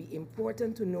that would be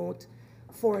important to note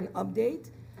for an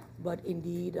update. But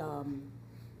indeed,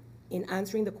 in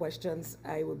answering the questions,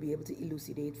 I will be able to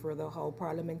elucidate further how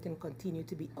Parliament can continue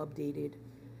to be updated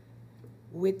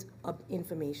with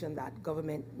information that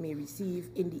government may receive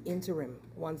in the interim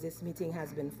once this meeting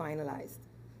has been finalized.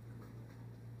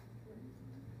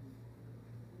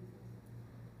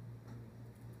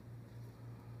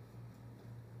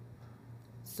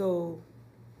 So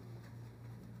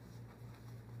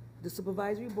the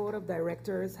Supervisory Board of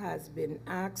Directors has been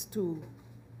asked to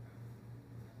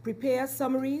prepare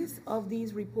summaries of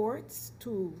these reports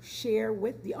to share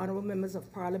with the honorable members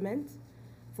of Parliament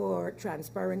for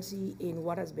transparency in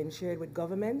what has been shared with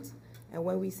government. And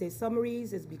when we say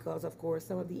summaries, it's because, of course,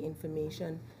 some of the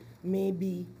information may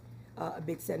be a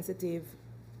bit sensitive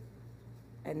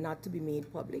and not to be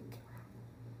made public.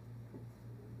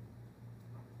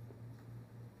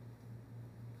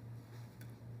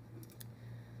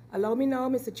 Allow me now,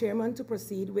 Mr. Chairman, to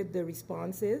proceed with the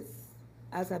responses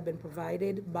as have been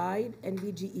provided by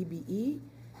NVGEBE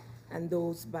and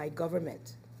those by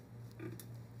government.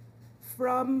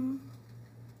 From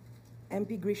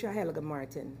MP Grisha Helga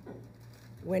Martin,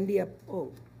 Wendy,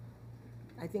 oh,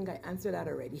 I think I answered that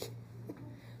already.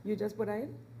 You just put that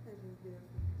in?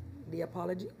 The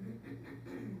apology?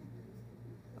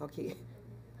 Okay.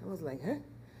 I was like, huh?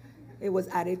 It was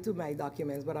added to my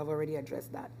documents, but I've already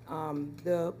addressed that.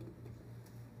 The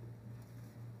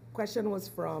question was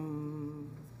from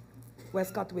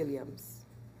Westcott Williams.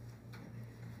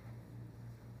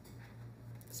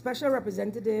 Special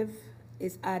representative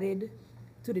is added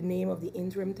to the name of the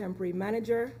interim temporary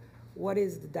manager. What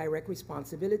is the direct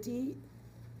responsibility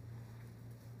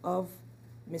of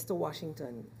Mr.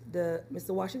 Washington?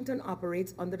 Mr. Washington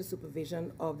operates under the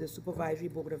supervision of the Supervisory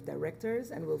Board of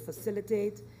Directors and will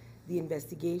facilitate the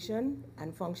investigation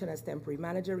and function as temporary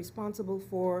manager responsible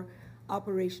for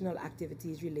operational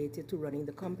activities related to running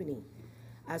the company.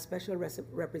 As special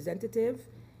representative,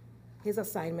 his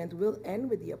assignment will end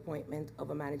with the appointment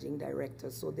of a managing director.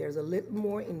 So there's a little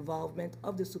more involvement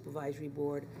of the supervisory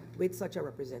board with such a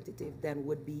representative than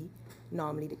would be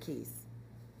normally the case.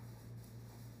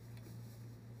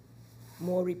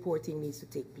 More reporting needs to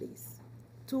take place.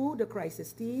 2, the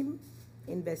crisis team,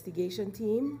 investigation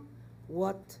team.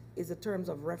 What is the terms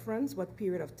of reference? What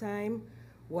period of time?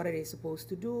 What are they supposed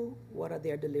to do? What are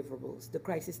their deliverables? The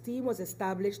crisis team was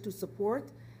established to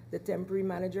support the temporary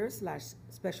manager /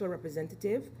 special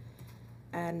representative,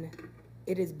 and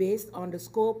it is based on the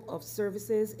scope of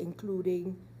services,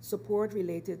 including support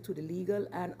related to the legal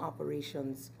and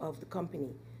operations of the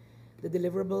company. The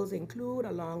deliverables include,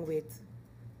 along with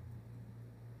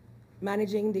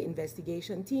managing the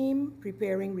investigation team,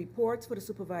 preparing reports for the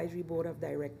Supervisory Board of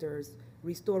Directors,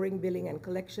 restoring billing and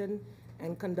collection,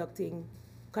 and conducting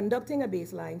a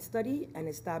baseline study and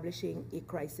establishing a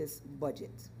crisis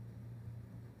budget.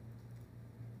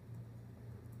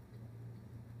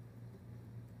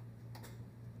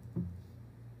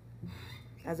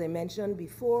 As I mentioned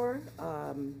before,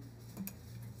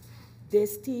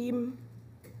 this team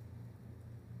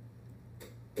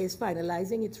is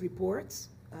finalizing its reports,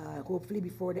 hopefully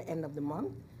before the end of the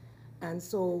month. And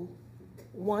so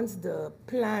once the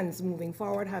plans moving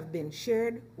forward have been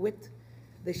shared with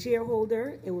the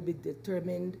shareholder, it will be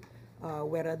determined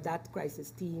whether that crisis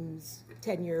team's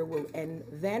tenure will end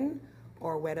then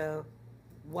or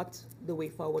what the way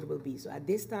forward will be. So at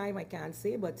this time, I can't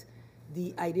say, but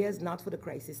the idea is not for the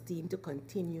crisis team to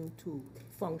continue to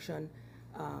function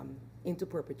into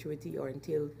perpetuity or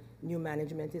until new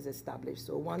management is established.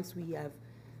 So once we have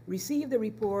received the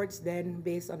reports, then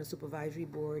based on the Supervisory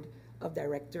Board of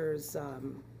Directors'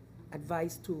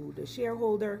 advice to the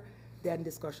shareholder, then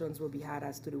discussions will be had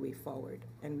as to the way forward,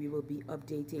 and we will be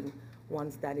updating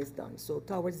once that is done. So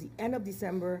towards the end of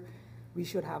December, we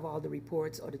should have all the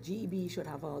reports, or the GEB should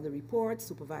have all the reports,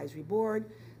 Supervisory Board.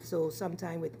 So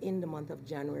sometime within the month of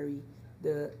January,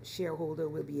 the shareholder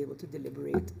will be able to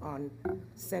deliberate on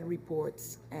said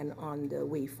reports and on the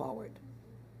way forward.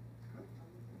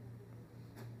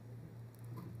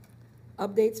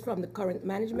 Updates from the current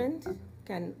management.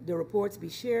 Can the reports be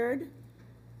shared?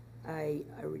 I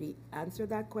already answered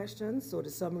that question, so the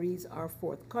summaries are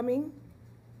forthcoming.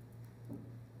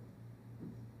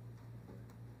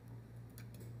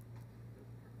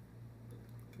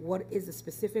 What is the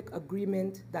specific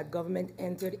agreement that government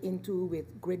entered into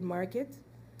with Grid Market?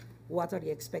 What are the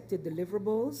expected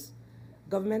deliverables?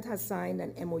 Government has signed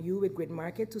an MOU with Grid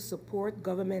Market to support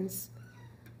governments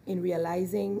in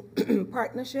realizing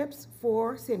partnerships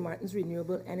for St. Martin's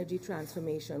Renewable Energy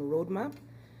Transformation Roadmap.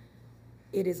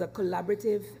 It is a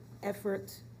collaborative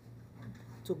effort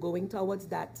to going towards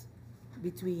that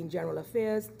between General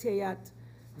Affairs, TEAT,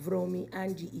 VROMI,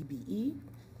 and GEBE.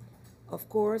 Of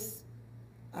course,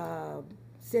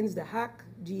 since the hack,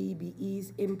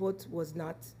 GEBE's input was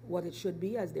not what it should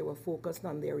be, as they were focused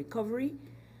on their recovery.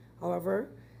 However,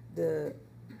 the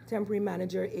temporary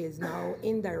manager is now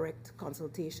in direct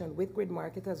consultation with Grid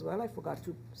Market as well. I forgot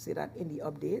to say that in the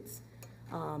updates,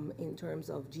 in terms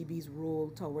of GB's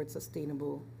role towards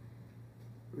sustainable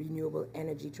renewable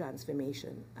energy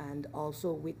transformation, and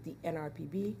also with the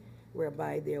NRPB,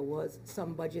 whereby there was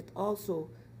some budget also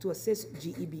to assist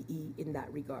GEBE in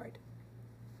that regard.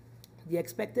 The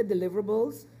expected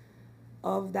deliverables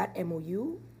of that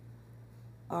MOU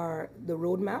are the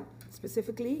roadmap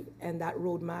specifically, and that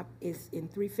roadmap is in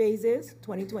 3 phases: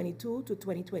 2022 to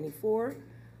 2024,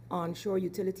 onshore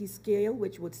utility scale,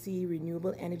 which would see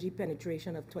renewable energy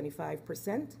penetration of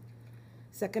 25%.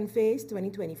 Second phase,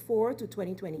 2024 to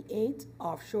 2028,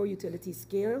 offshore utility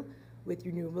scale with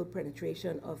renewable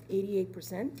penetration of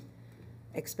 88%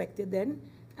 expected then,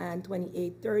 and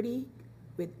 28-30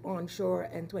 with onshore,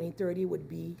 and 2030 would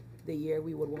be the year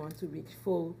we would want to reach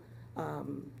full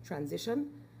transition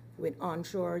with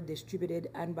onshore, distributed,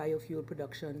 and biofuel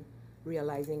production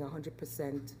realizing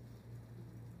 100%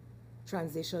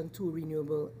 transition to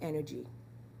renewable energy.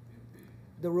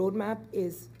 The roadmap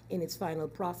is in its final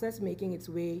process, making its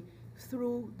way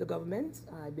through the government.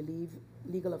 I believe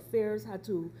Legal Affairs had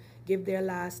to give their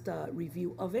last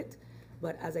review of it.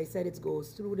 But as I said, it goes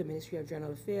through the Ministry of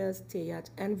General Affairs, TEAT,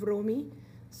 and VROMI.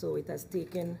 So it has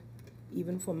taken,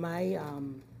 even for my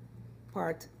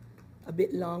part, a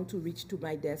bit long to reach to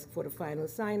my desk for the final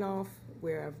sign-off,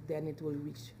 where then it will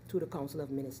reach to the Council of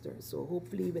Ministers. So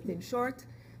hopefully within short,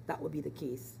 that will be the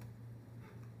case.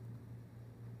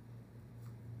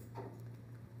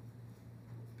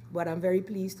 But I'm very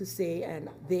pleased to say, and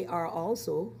they are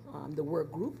also the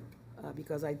work group,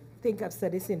 because I think I've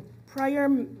said this in prior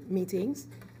meetings,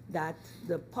 that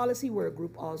the policy work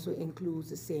group also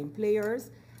includes the same players,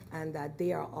 and that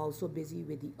they are also busy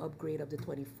with the upgrade of the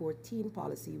 2014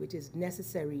 policy, which is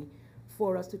necessary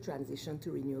for us to transition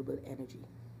to renewable energy.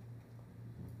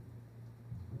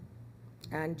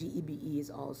 And GEBE is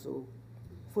also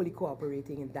fully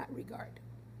cooperating in that regard.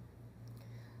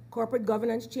 Corporate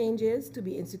governance changes to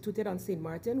be instituted on St.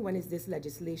 Martin. When is this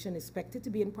legislation expected to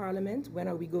be in Parliament? When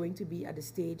are we going to be at the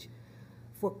stage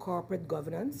for corporate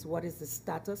governance? What is the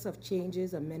status of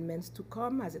changes, amendments to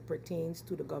come as it pertains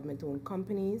to the government-owned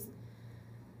companies?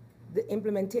 The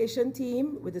implementation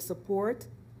team, with the support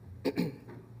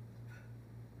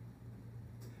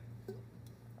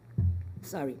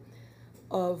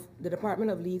of the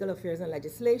Department of Legal Affairs and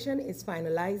Legislation, is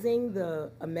finalizing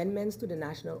the amendments to the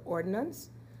National Ordinance.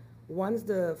 Once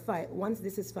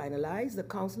this is finalized, the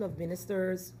Council of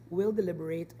Ministers will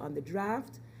deliberate on the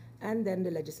draft, and then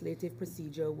the legislative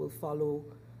procedure will follow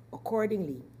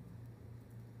accordingly.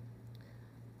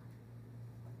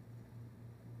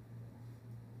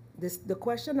 The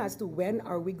question as to when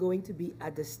are we going to be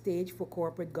at the stage for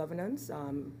corporate governance,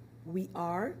 we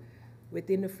are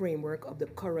within the framework of the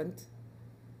current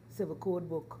Civil Code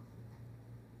book.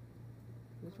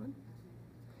 Which one?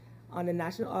 On the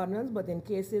National Ordinance, but in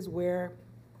cases where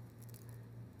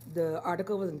the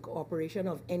article of incorporation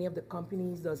of any of the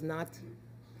companies does not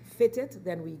fit it,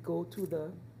 then we go to the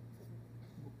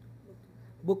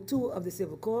Book 2 of the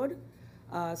Civil Code.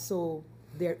 So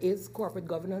there is corporate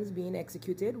governance being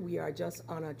executed. We are just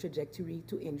on a trajectory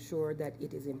to ensure that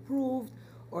it is improved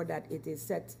or that it is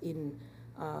set in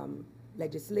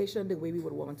legislation the way we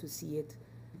would want to see it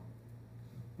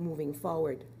moving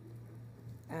forward.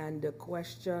 And the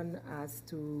question as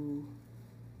to,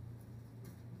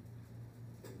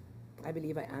 I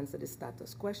believe I answered the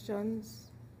status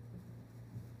questions.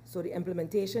 So the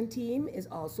implementation team is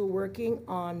also working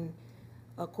on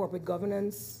a corporate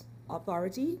governance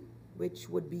authority, which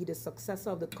would be the successor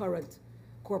of the current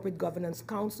Corporate Governance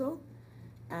Council,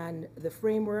 and the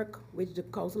framework which the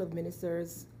Council of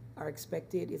Ministers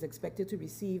is expected to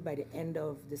receive by the end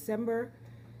of December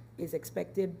is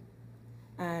expected.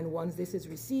 And once this is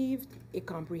received, a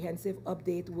comprehensive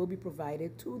update will be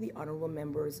provided to the honorable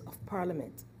members of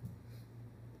Parliament.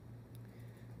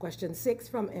 Question 6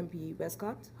 from MP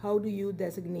Westcott. How do you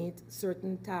designate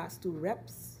certain tasks to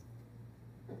reps?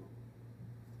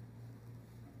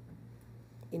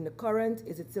 In the current,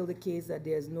 is it still the case that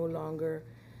there's no longer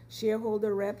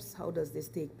shareholder reps? How does this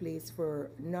take place for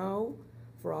now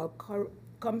for all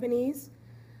companies?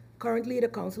 Currently, the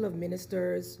Council of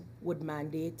Ministers would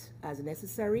mandate as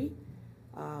necessary.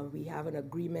 We have an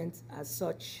agreement as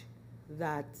such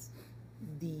that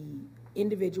the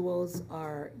individuals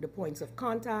are the points of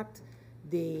contact.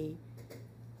 They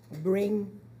bring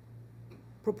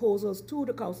proposals to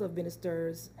the Council of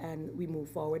Ministers, and we move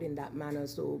forward in that manner.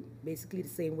 So basically the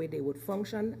same way they would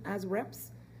function as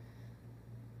reps.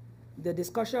 The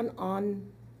discussion on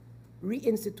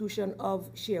reinstitution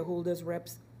of shareholders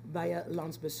reps via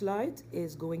Landsbesluit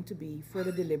is going to be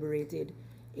further deliberated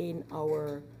in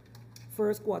our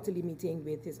first quarterly meeting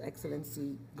with His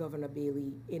Excellency Governor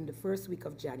Bailey in the first week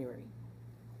of January.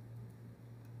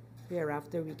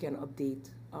 Thereafter, we can update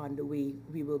on the way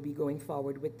we will be going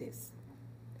forward with this.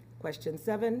 Question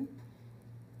 7,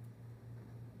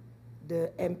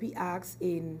 the MP asks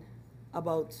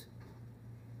about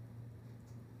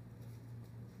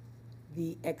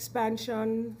the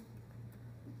expansion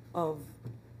of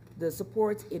the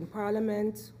support in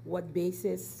Parliament, what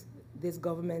basis this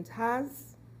government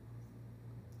has.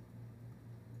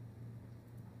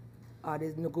 Are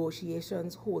these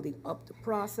negotiations holding up the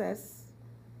process?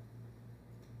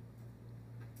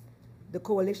 The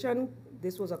coalition,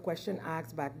 this was a question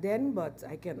asked back then, but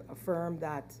I can affirm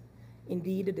that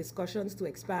indeed the discussions to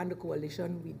expand the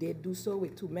coalition, we did do so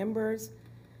with 2 members.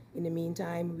 In the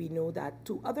meantime, we know that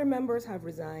 2 other members have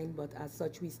resigned, but as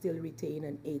such, we still retain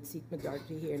an 8-seat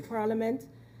majority here in Parliament,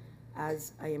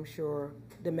 as I am sure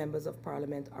the members of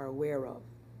Parliament are aware of.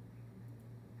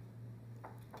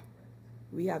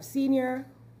 We have senior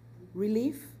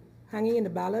relief hanging in the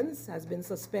balance, has been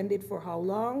suspended for how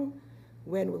long?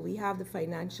 When will we have the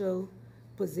financial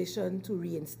position to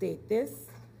reinstate this?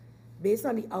 Based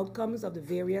on the outcomes of the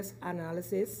various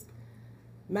analysis,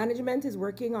 management is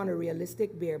working on a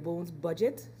realistic bare bones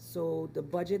budget. So the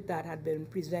budget that had been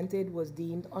presented was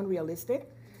deemed unrealistic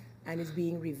and is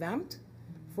being revamped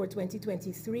for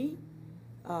 2023,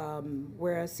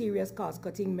 where serious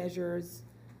cost-cutting measures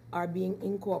are being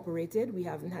incorporated. We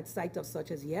haven't had sight of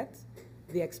such as yet.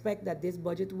 They expect that this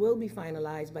budget will be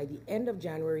finalized by the end of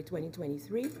January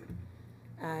 2023.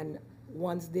 And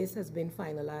once this has been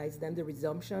finalized, then the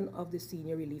resumption of the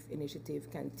Senior Relief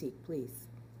Initiative can take place.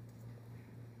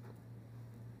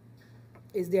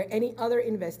 Is there any other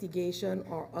investigation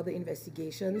or other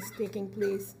investigations taking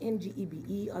place in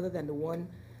GEBE other than the one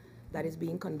that is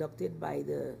being conducted by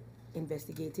the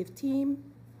investigative team?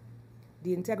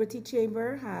 The Integrity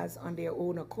Chamber has, on their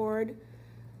own accord,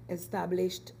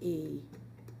 established an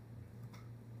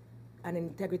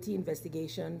integrity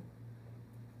investigation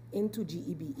into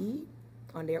GEBE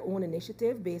on their own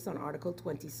initiative based on Article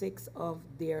 26 of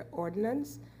their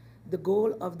ordinance. The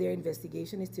goal of their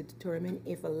investigation is to determine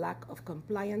if a lack of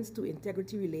compliance to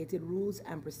integrity-related rules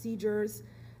and procedures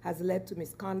has led to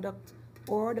misconduct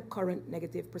or the current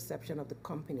negative perception of the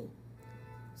company.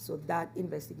 So that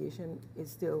investigation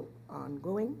is still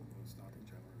ongoing. It will start in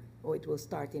January. Or it will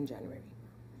start in January.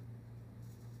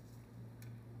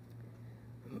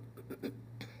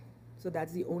 So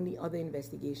that's the only other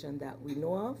investigation that we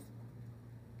know of.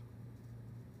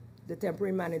 The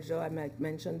temporary manager I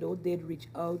mentioned, though, did reach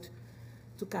out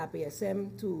to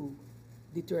CAPASM to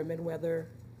determine whether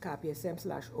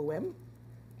CAPASM/OM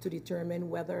to determine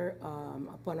whether,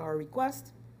 upon our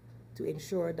request, to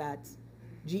ensure that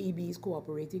GEB is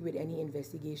cooperating with any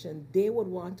investigation they would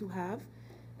want to have.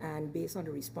 And based on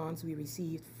the response we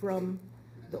received from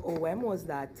the OM was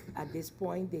that at this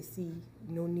point they see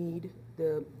no need,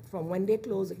 from when they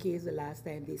closed the case the last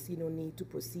time, they see no need to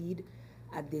proceed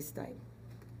at this time.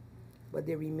 But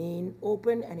they remain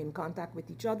open and in contact with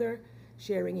each other,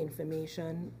 sharing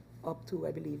information up to,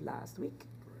 I believe, last week.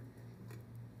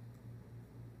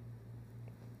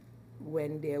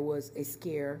 When there was a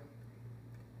scare,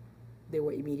 they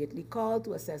were immediately called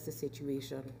to assess the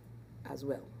situation as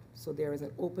well. So there is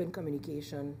an open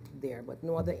communication there, but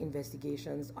no other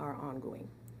investigations are ongoing.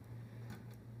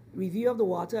 Review of the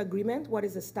water agreement. What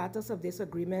is the status of this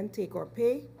agreement? Take or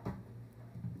pay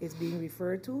is being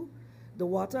referred to. The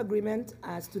water agreement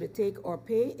as to the take or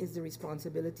pay is the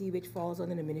responsibility which falls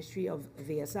under the Ministry of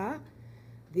VSA.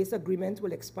 This agreement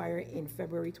will expire in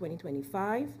February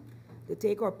 2025. The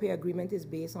take or pay agreement is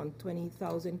based on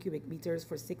 20,000 cubic meters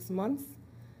for 6 months,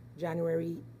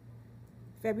 January,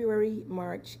 February,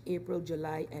 March, April,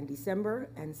 July, and December,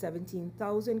 and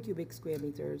 17,000 cubic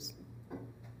meters,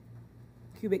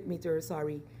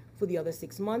 for the other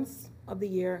 6 months of the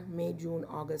year, May, June,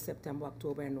 August, September,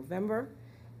 October, and November.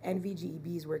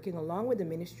 NVGEB is working along with the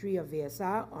Ministry of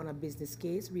VSA on a business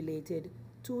case related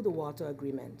to the water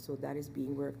agreement. So that is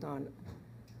being worked on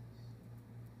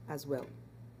as well.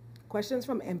 Questions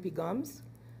from MP Gums.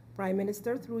 Prime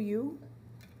Minister, through you,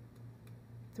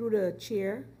 through the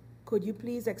chair, could you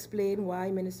please explain why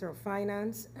Minister of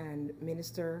Finance and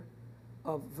Minister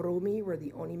of VROMI were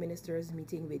the only ministers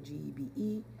meeting with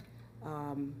GEBE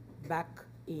back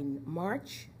in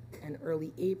March and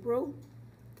early April?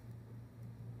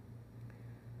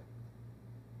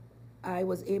 I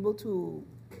was able to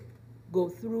go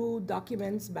through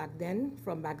documents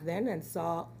from back then and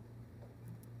saw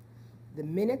the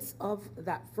minutes of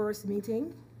that first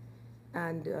meeting,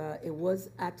 and it was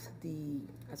at the,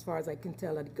 as far as I can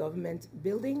tell, at the government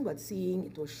building, but seeing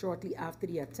it was shortly after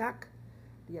the attack.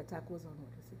 The attack was on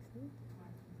what, the 16th?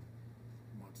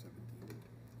 March 17th.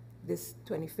 This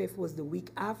 25th was the week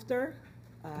after.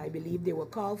 I believe they were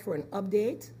called for an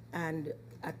update, and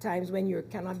at times when you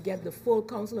cannot get the full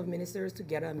Council of Ministers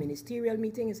together, a ministerial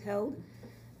meeting is held,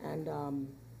 and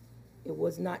it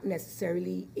was not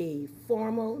necessarily a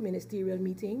formal ministerial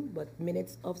meeting, but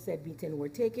minutes of said meeting were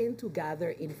taken to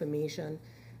gather information,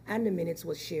 and the minutes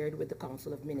was shared with the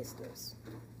Council of Ministers.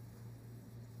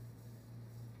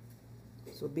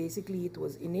 So basically it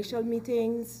was initial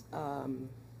meetings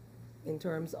in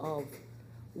terms of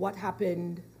what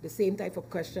happened, the same type of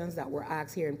questions that were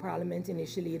asked here in Parliament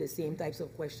initially, the same types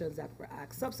of questions that were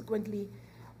asked subsequently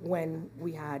when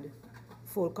we had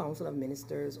full Council of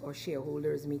Ministers or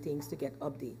shareholders meetings to get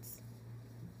updates.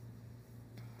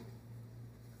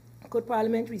 Could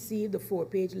Parliament receive the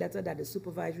 4-page letter that the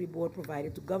Supervisory Board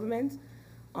provided to government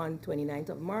on 29th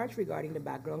of March regarding the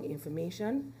background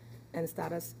information and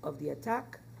status of the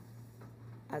attack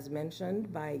as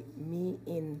mentioned by me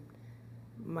in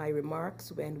my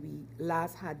remarks when we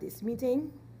last had this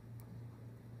meeting.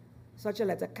 Such a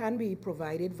letter can be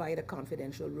provided via the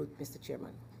confidential route, Mr.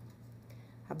 Chairman.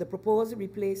 Have the proposed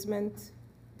replacement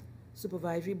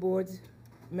supervisory board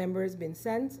members been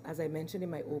sent? As I mentioned in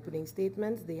my opening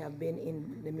statement, they have been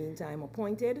in the meantime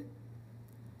appointed.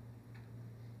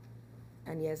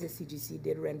 And yes, the CGC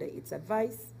did render its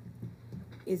advice.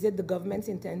 Is it the government's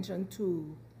intention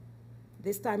to,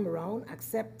 this time around,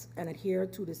 accept and adhere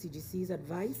to the CGC's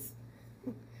advice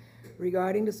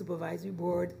regarding the supervisory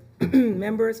board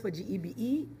members for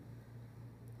GEBE?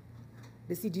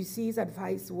 The CGC's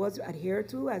advice was adhered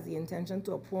to, as the intention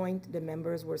to appoint the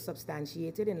members were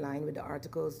substantiated in line with the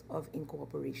Articles of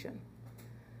Incorporation.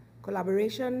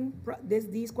 Collaboration,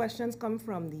 these questions come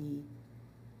from the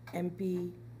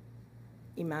MP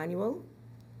Emmanuel,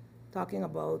 talking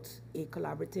about a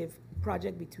collaborative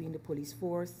project between the police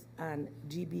force and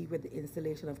GB with the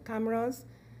installation of cameras.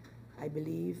 I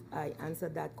believe I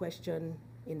answered that question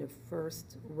in the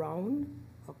first round,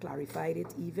 or clarified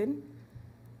it even.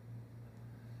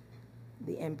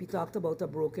 The MP talked about a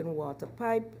broken water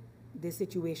pipe. This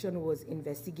situation was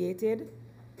investigated.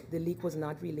 The leak was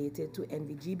not related to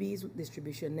NVGB's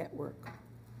distribution network.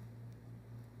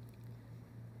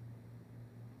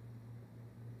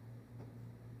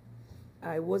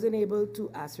 I wasn't able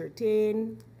to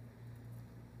ascertain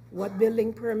what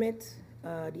building permit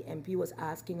the MP was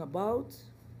asking about.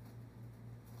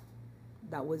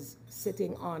 That was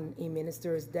sitting on a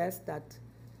minister's desk that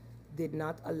did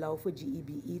not allow for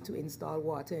GEBE to install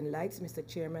water and lights. Mr.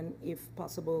 Chairman, if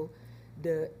possible,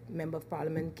 the Member of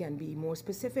Parliament can be more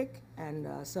specific and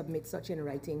submit such in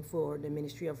writing for the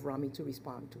Ministry of ROMI to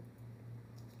respond to.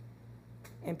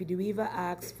 MP DeWeaver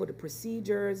asks for the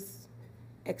procedures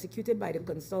executed by the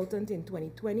consultant in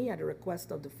 2020 at the request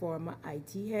of the former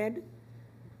IT head.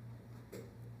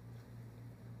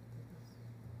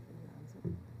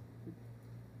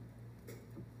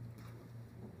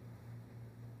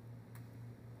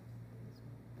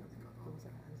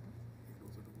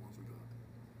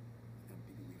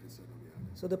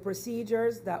 So the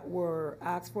procedures that were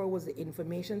asked for was the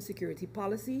information security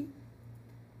policy,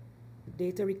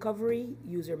 data recovery,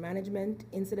 user management,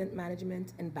 incident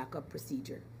management, and backup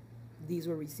procedure. These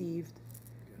were received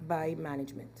by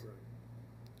management.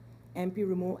 MP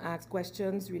Remo asked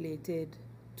questions related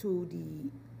to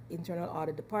the Internal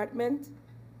Audit Department.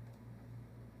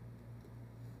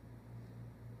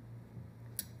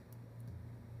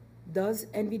 Does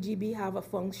NVGB have a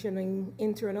functioning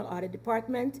internal audit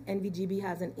department? NVGB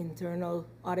has an internal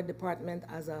audit department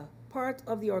as a part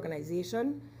of the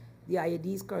organization. The IAD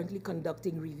is currently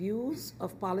conducting reviews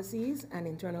of policies and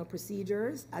internal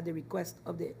procedures at the request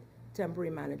of the temporary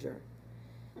manager.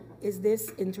 Is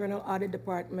this internal audit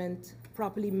department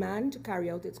properly manned to carry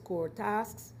out its core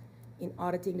tasks in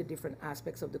auditing the different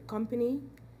aspects of the company?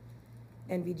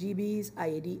 NVGB's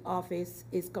IAD office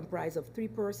is comprised of 3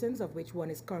 persons, of which one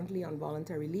is currently on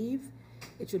voluntary leave.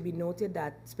 It should be noted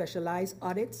that specialized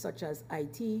audits, such as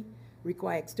IT,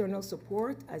 require external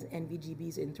support, as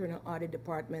NVGB's internal audit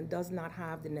department does not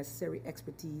have the necessary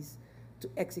expertise to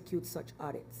execute such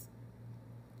audits.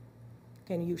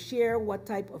 Can you share what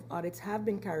type of audits have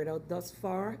been carried out thus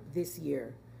far this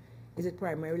year? Is it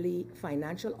primarily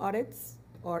financial audits,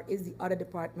 or is the audit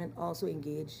department also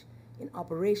engaged in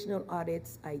operational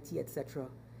audits, IT, etc.?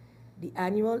 The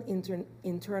annual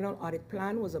internal audit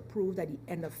plan was approved at the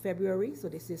end of February, so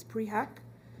this is pre-hack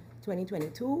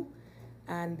 2022,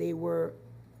 and the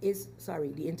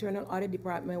internal audit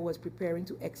department was preparing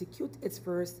to execute its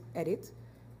first edit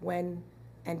when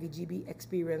NVGB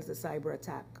experienced a cyber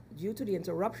attack. Due to the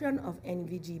interruption of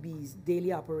NVGB's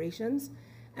daily operations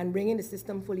and bringing the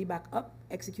system fully back up,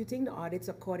 executing the audits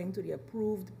according to the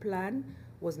approved plan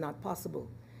was not possible.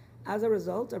 As a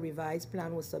result, a revised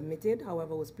plan was submitted,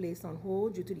 however, was placed on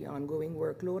hold due to the ongoing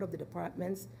workload of the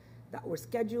departments that were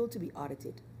scheduled to be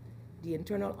audited. The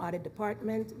Internal Audit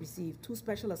Department received 2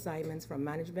 special assignments from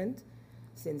management.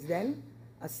 Since then,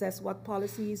 assess what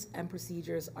policies and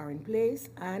procedures are in place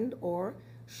and or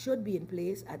should be in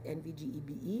place at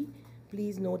NVGEBE.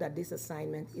 Please know that this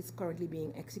assignment is currently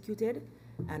being executed.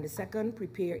 And the second,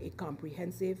 prepare a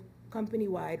comprehensive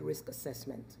company-wide risk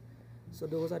assessment. So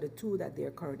those are the 2 that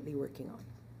they're currently working on.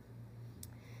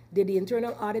 Did the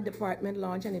Internal Audit Department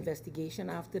launch an investigation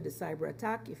after the cyber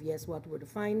attack? If yes, what were the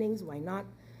findings? Why not?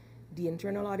 The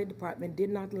Internal Audit Department did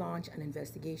not launch an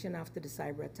investigation after the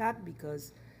cyber attack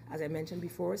because, as I mentioned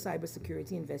before,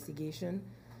 cybersecurity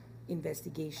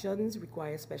investigations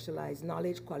require specialized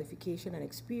knowledge, qualification, and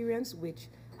experience, which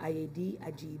IAD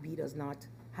at GEB does not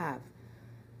have.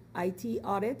 IT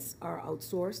audits are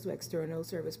outsourced to external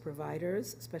service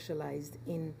providers specialized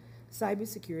in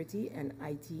cybersecurity and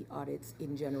IT audits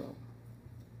in general.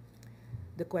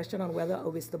 The question on whether a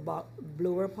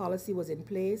whistleblower policy was in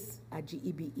place at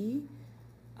GEBE,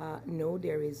 no,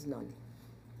 there is none.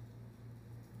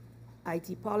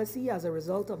 IT policy, as a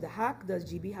result of the hack, does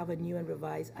GB have a new and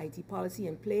revised IT policy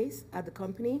in place at the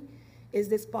company? Is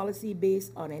this policy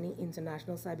based on any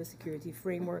international cybersecurity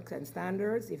frameworks and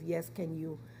standards? If yes, can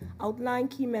you outline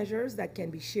key measures that can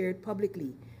be shared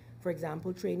publicly? For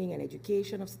example, training and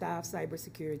education of staff,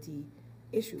 cybersecurity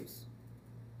issues.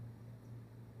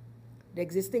 The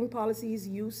existing policies,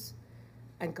 use,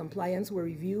 and compliance were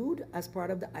reviewed as part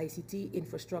of the ICT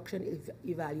infrastructure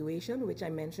evaluation, which I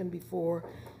mentioned before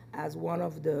as one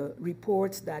of the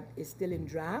reports that is still in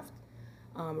draft.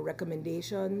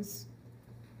 Recommendations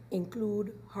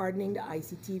include hardening the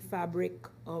ICT fabric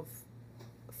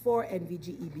for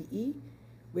NVGEBE,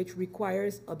 which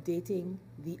requires updating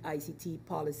the ICT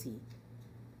policy.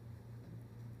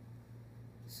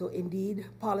 So indeed,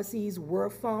 policies were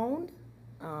found.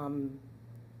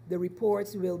 The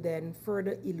reports will then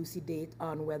further elucidate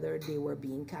on whether they were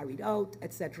being carried out,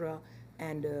 etc.,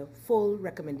 and full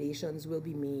recommendations will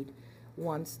be made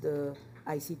once the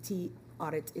ICT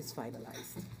audit is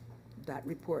finalized. That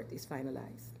report is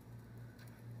finalized.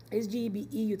 Is GEBE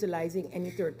utilizing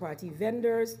any third-party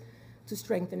vendors to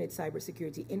strengthen its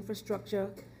cybersecurity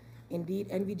infrastructure? Indeed,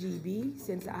 NVGEB,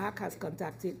 since the hack, has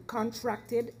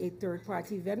contracted a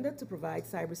third-party vendor to provide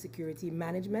cybersecurity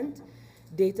management,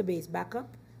 database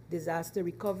backup, disaster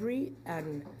recovery,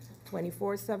 and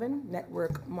 24/7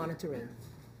 network monitoring.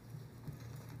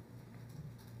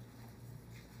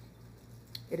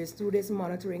 It is through this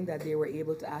monitoring that they were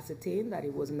able to ascertain that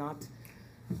it was not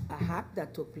a hack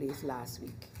that took place last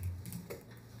week.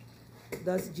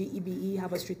 Does GEBE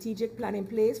have a strategic plan in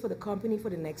place for the company for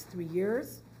the next 3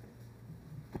 years?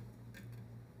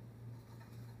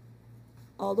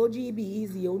 Although GEBE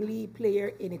is the only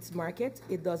player in its market,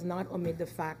 it does not omit the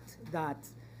fact that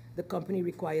the company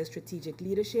requires strategic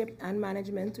leadership and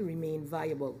management to remain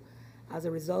viable. As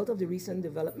a result of the recent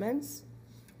developments,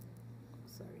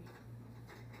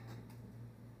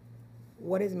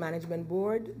 what is management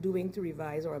board doing to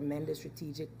revise or amend the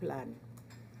strategic plan?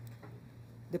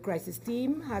 The crisis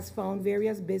team has found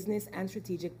various business and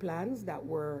strategic plans that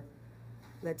were,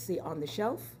 let's say, on the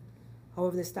shelf.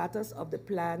 However, the status of the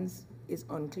plans is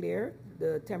unclear.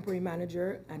 The temporary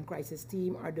manager and crisis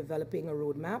team are developing a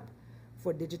roadmap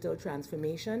for digital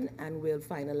transformation and will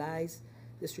finalize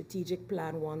the strategic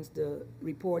plan once the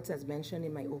reports, as mentioned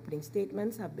in my opening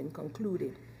statements, have been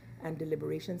concluded and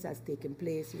deliberations has taken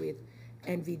place with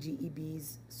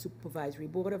NVGEB's Supervisory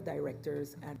Board of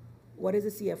Directors. And what is the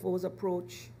CFO's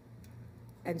approach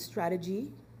and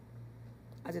strategy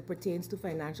as it pertains to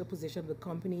financial position of the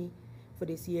company for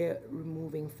this year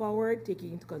moving forward,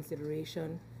 taking into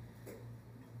consideration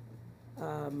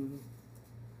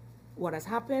what has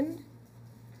happened?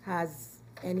 Has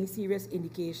the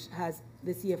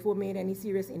CFO made any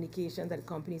serious indication that the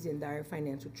company is in dire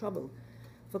financial trouble?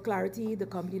 For clarity, the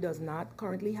company does not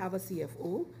currently have a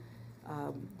CFO.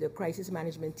 The crisis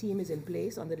management team is in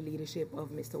place under the leadership of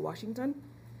Mr. Washington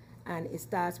and is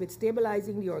tasked with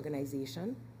stabilizing the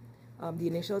organization. The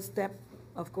initial step,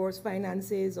 of course,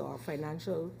 finances or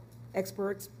financial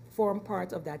experts form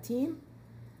part of that team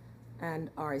and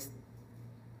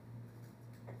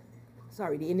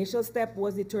the initial step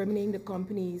was determining the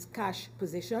company's cash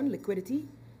position, liquidity,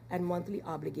 and monthly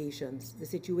obligations. The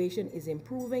situation is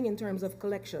improving in terms of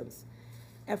collections.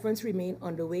 Efforts remain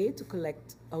underway to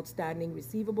collect outstanding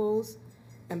receivables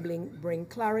and bring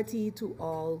clarity to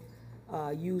all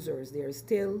users. There is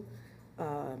still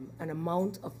an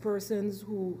amount of persons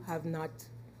who have not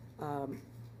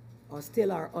or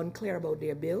still are unclear about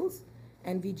their bills.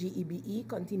 NVGEBE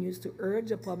continues to urge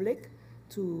the public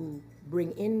to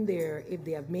bring in if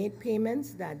they have made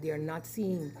payments that they are not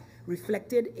seeing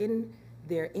reflected in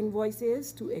their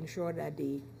invoices, to ensure that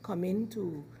they come in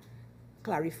to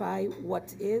clarify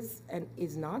what is and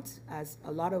is not, as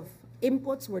a lot of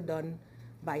inputs were done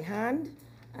by hand,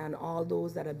 and all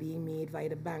those that are being made via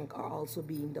the bank are also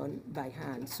being done by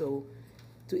hand. So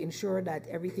to ensure that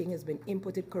everything has been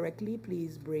inputted correctly,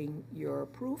 please bring your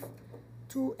proof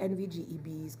to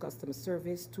NVGEB's customer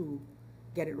service to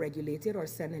get it regulated, or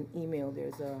send an email.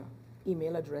 There's an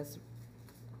email address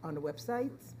on the website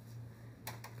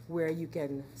where you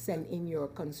can send in your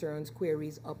concerns,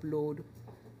 queries, upload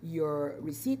your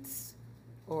receipts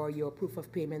or your proof of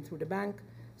payment through the bank,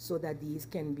 so that these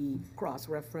can be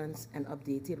cross-referenced and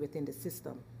updated within the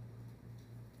system.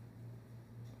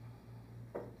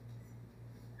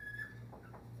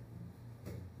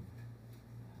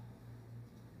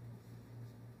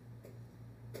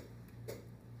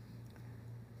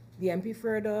 The MP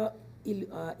further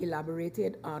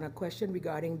elaborated on a question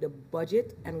regarding the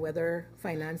budget and whether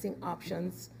financing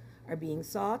options are being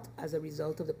sought as a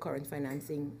result of the current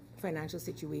financial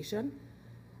situation.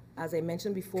 As I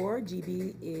mentioned before,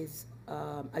 GB is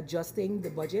adjusting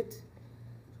the budget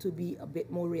to be a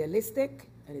bit more realistic,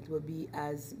 and it will be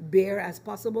as bare as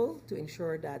possible to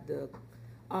ensure that the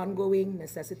ongoing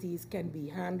necessities can be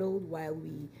handled while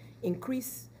we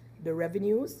increase the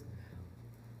revenues.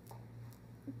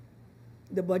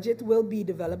 The budget will be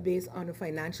developed based on a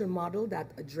financial model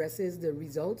that addresses the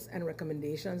results and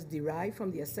recommendations derived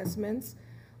from the assessments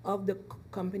of the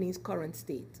company's current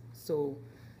state. So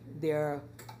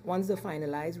once the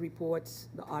finalized reports,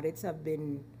 the audits have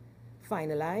been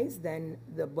finalized, then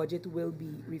the budget will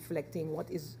be reflecting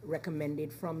what is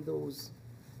recommended from those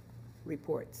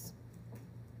reports.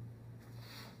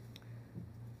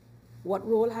 What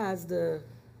role has the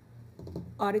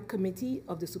Audit Committee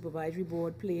of the Supervisory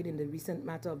Board played in the recent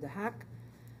matter of the hack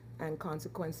and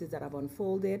consequences that have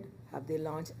unfolded? Have they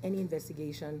launched any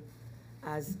investigation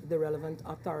as the relevant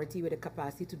authority with the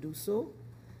capacity to do so?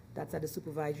 That's at the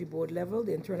Supervisory Board level.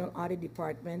 The Internal Audit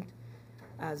Department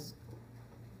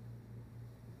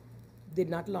did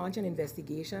not launch an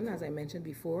investigation, as I mentioned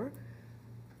before.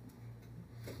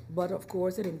 But of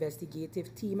course, an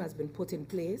investigative team has been put in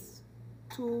place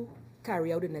to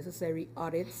carry out the necessary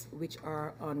audits which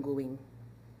are ongoing.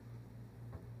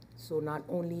 So not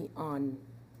only on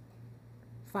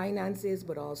finances,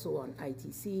 but also on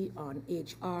ITC, on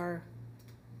HR,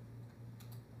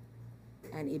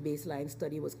 and a baseline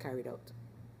study was carried out.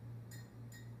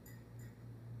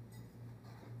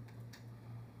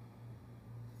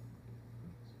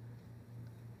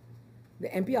 The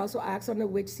MP also asks under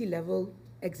which C-level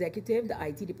executive the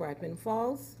IT department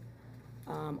falls.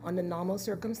 Under normal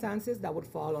circumstances, that would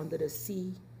fall under the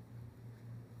CFO.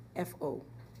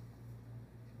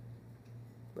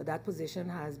 But that position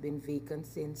has been vacant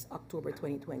since October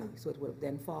 2020, so it would have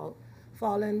then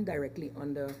fallen directly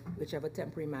under whichever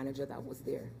temporary manager that was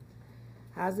there.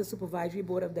 Has the Supervisory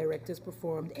Board of Directors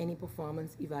performed any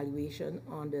performance evaluation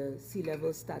on the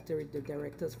C-level statutory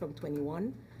directors from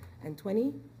 21 and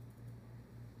 20?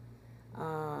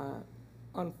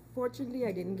 Unfortunately,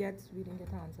 we didn't get an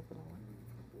answer for that one.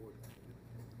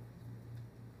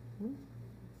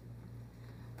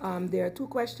 There are two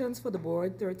questions for the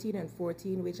board, 13 and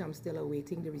 14, which I'm still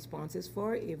awaiting the responses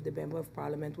for. If the Member of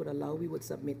Parliament would allow, we would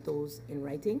submit those in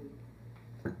writing.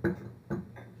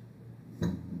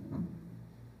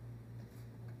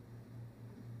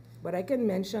 But I can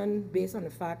mention, based on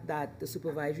the fact that the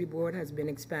Supervisory Board has been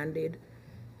expanded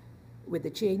with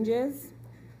the changes,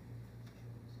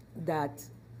 that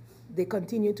they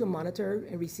continue to monitor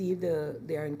and receive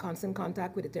they are in constant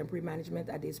contact with the temporary management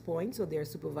at this point, so their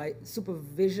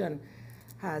supervision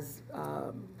has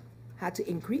had to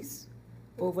increase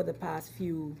over the past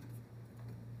few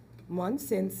months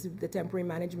since the temporary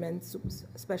management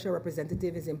special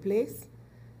representative is in place.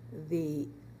 They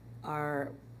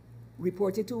are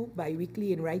reported to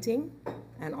bi-weekly in writing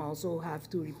and also have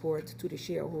to report to the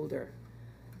shareholder.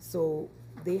 So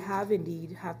they have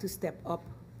indeed had to step up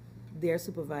their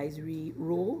supervisory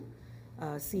role,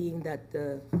 seeing that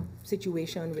the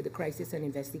situation with the crisis and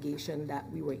investigation that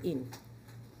we were in.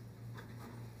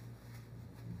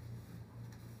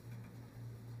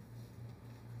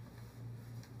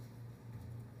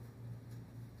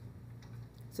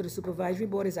 So the Supervisory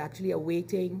Board is actually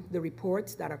awaiting the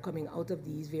reports that are coming out of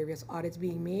these various audits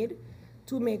being made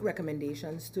to make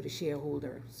recommendations to the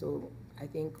shareholder. So I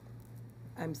think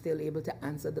I'm still able to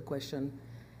answer the question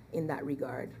in that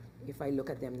regard, if I look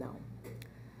at them now.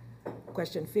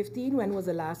 Question 15, when was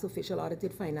the last official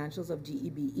audited financials of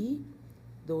GEBE?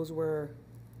 Those were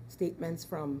statements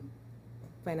from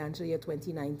financial year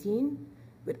 2019.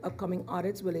 With upcoming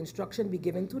audits, will instruction be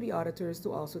given to the auditors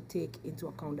to also take into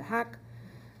account the hack?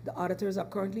 The auditors are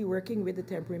currently working with the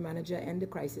temporary manager and the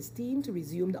crisis team to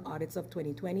resume the audits of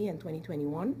 2020 and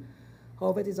 2021.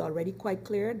 However, it is already quite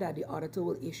clear that the auditor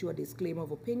will issue a disclaimer of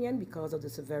opinion because of the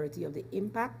severity of the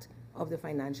impact of the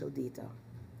financial data.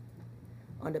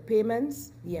 On the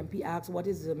payments, the MP asks, what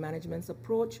is the management's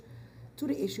approach to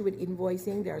the issue with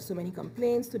invoicing? There are so many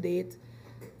complaints to date.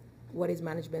 What is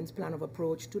management's plan of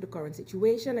approach to the current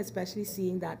situation, especially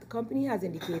seeing that the company has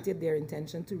indicated their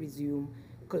intention to resume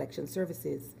collection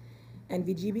services? And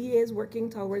VGBA is working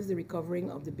towards the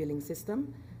recovering of the billing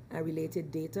system and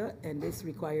related data, and this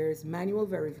requires manual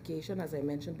verification, as I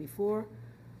mentioned before,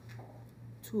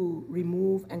 to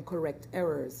remove and correct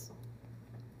errors.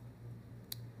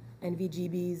 And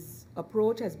VGB's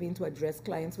approach has been to address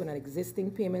clients with an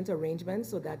existing payment arrangement,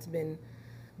 so that's been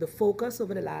the focus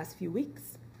over the last few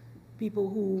weeks. people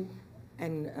who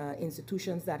and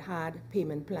institutions that had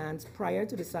payment plans prior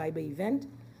to the cyber event.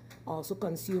 Also,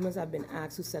 consumers have been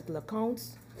asked to settle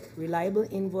accounts. Reliable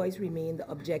invoice remain the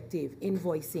objective.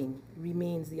 Invoicing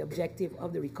remains the objective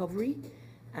of the recovery.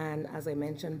 And as I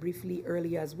mentioned briefly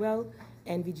earlier as well,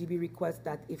 NVGB requests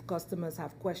that if customers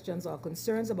have questions or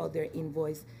concerns about their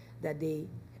invoice, that they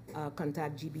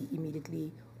contact GB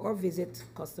immediately or visit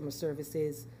customer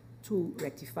services to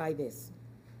rectify this.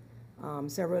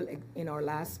 Several in our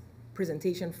last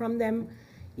presentation from them,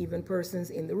 even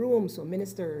persons in the room, so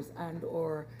ministers and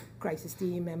or crisis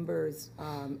team members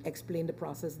explain the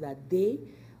process that they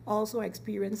also are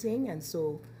experiencing, and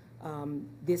so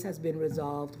this has been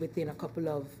resolved within a couple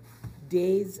of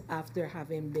days after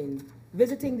having been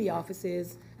visiting the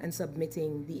offices and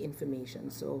submitting the information.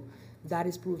 So that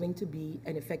is proving to be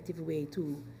an effective way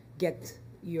to get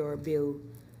your bill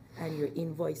and your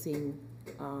invoicing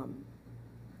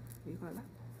what do you call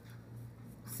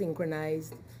that?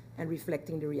 Synchronized and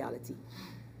reflecting the reality.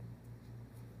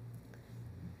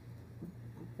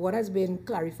 What has been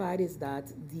clarified is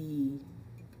that the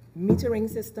metering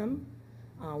system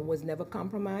was never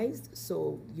compromised,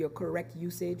 so your correct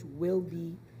usage will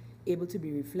be able to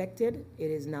be reflected. It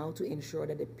is now to ensure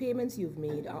that the payments you've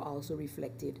made are also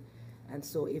reflected. And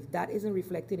so if that isn't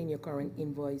reflected in your current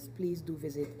invoice, please do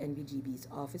visit NVGB's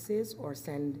offices or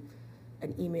send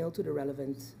an email to the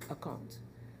relevant account.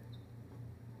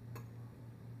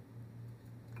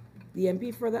 The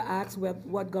MP further asks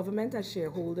what government as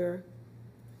shareholder,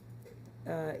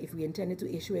 if we intended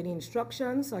to issue any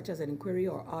instructions such as an inquiry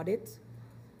or audit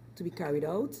to be carried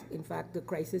out. In fact, the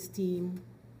crisis team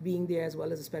being there as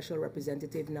well as a special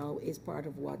representative now is part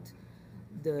of what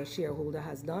the shareholder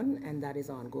has done, and that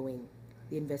is ongoing.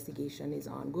 The investigation is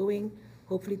ongoing,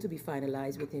 hopefully to be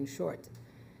finalized within short.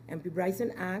 MP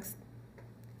Bryson asked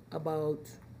about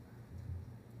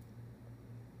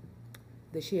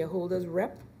the shareholders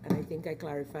rep, and I think I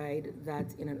clarified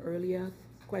that in an earlier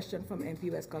question from MP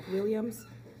Westcott Williams.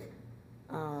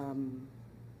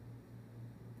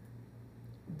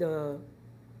 The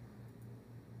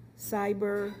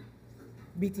cyber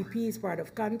BTP is part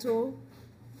of Canto.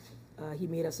 He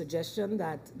made a suggestion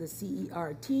that the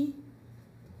CERT,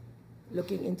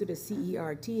 looking into the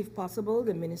CERT if possible,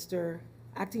 the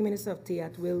acting minister of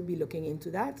TEAT will be looking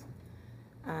into that.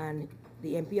 And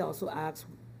the MP also asks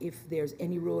if there's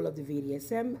any role of the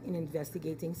VDSM in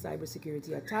investigating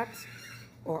cybersecurity attacks,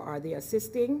 or are they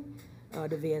assisting?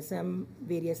 The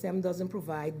VDSM doesn't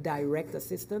provide direct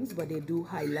assistance, but they do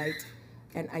highlight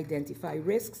and identify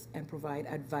risks and provide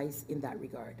advice in that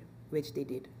regard, which they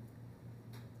did.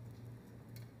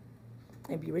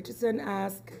 MP Richardson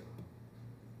asked,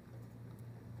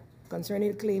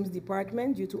 concerning the claims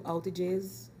department due to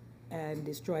outages and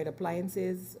destroyed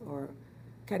appliances, or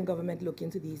can government look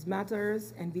into these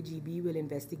matters? NVGB will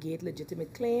investigate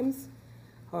legitimate claims.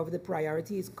 However, the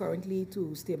priority is currently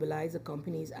to stabilize the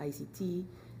company's ICT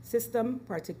system,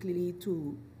 particularly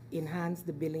to enhance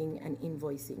the billing and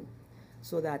invoicing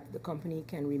so that the company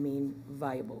can remain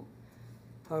viable.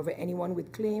 However, anyone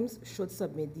with claims should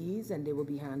submit these and they will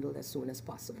be handled as soon as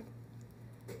possible.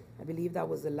 I believe that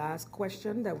was the last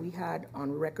question that we had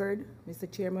on record,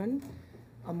 Mr. Chairman.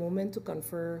 A moment to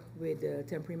confer with the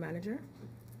temporary manager.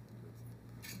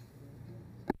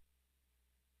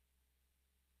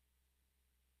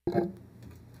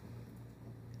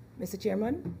 Mr.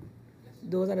 Chairman,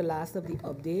 those are the last of the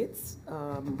updates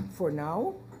for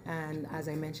now. And as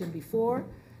I mentioned before,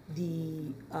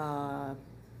 the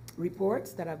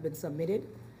reports that have been submitted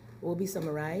will be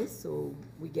summarized. So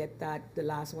we get the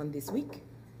last one this week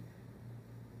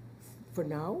for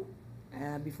now,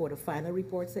 before the final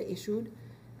reports are issued.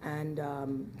 And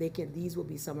these will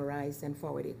be summarized and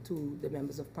forwarded to the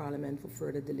members of Parliament for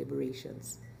further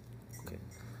deliberations. Okay.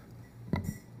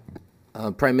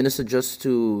 Prime Minister, just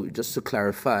to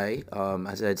clarify,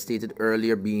 as I had stated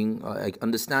earlier, I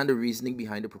understand the reasoning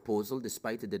behind the proposal,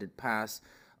 despite it didn't pass.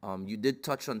 You did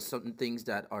touch on certain things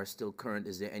that are still current.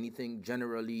 Is there anything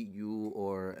generally you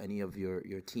or any of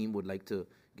your team would like to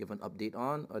give an update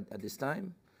on at this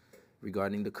time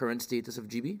regarding the current status of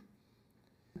GB?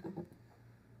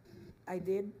 I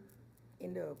did,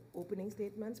 in the opening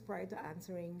statements prior to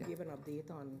answering, give an update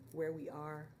on where we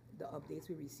are, the updates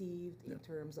we received in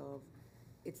terms of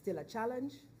it's still a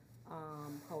challenge.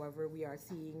 However, we are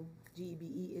seeing,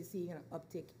 GEBE is seeing an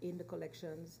uptick in the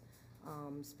collections.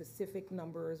 Specific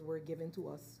numbers were given to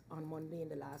us on Monday in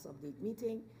the last update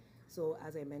meeting. So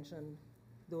as I mentioned,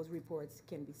 those reports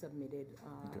can be submitted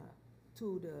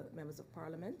to the members of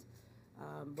Parliament.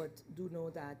 But do know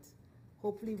that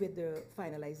hopefully with the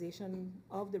finalization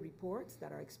of the reports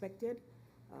that are expected,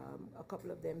 a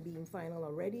couple of them being final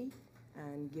already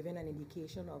and giving an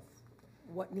indication of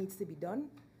what needs to be done.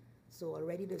 So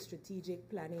already the strategic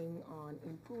planning on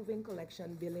improving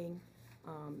collection billing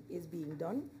is being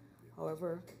done.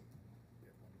 However,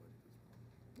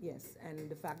 yes, and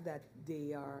the fact that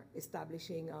they are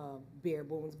establishing a bare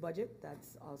bones budget,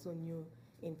 that's also new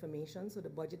information. So the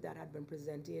budget that had been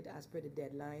presented as per the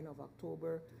deadline of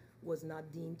October was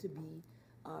not deemed to be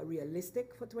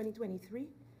realistic for 2023.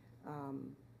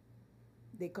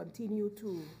 They continue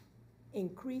to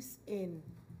increase in,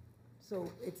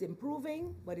 so it's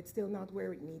improving, but it's still not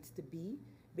where it needs to be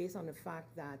based on the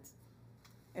fact that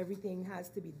everything has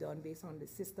to be done based on the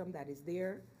system that is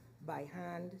there by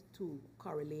hand to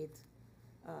correlate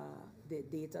the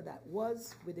data that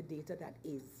was with the data that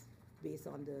is based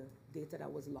on the data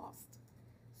that was lost.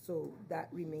 So that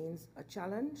remains a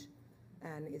challenge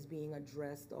and is being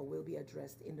addressed or will be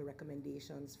addressed in the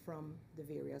recommendations from the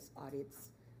various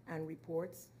audits and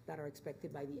reports that are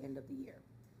expected by the end of the year.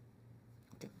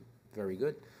 Okay, very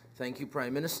good. Thank you,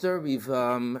 Prime Minister. We've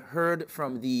heard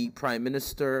from the Prime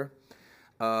Minister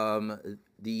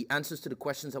the answers to the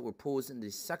questions that were posed in the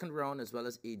second round, as well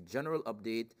as a general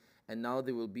update. And now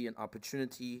there will be an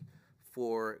opportunity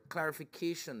for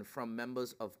clarification from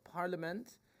members of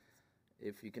Parliament.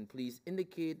 If you can please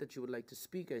indicate that you would like to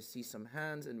speak. I see some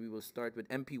hands, and we will start with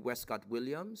MP Westcott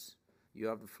Williams. You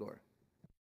have the floor.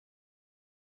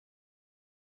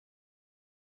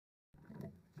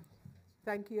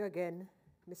 Thank you again,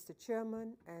 Mr.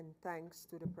 Chairman, and thanks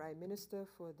to the Prime Minister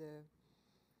for the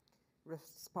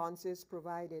responses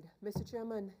provided. Mr.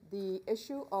 Chairman, the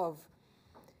issue of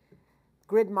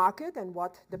grid market and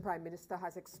what the Prime Minister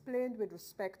has explained with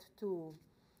respect to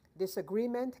this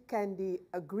agreement, can the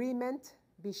agreement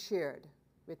be shared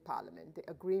with Parliament? The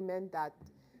agreement that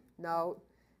now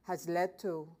has led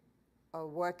to a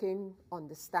working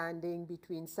understanding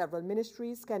between several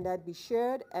ministries, can that be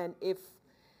shared? And if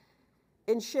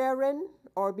in sharing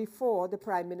or before, the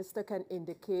Prime Minister can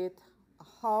indicate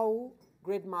how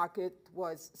grid market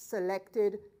was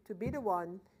selected to be the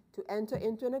one to enter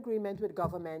into an agreement with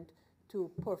government to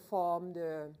perform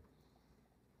the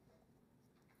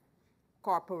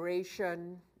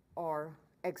corporation, or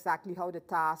exactly how the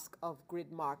task of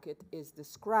grid market is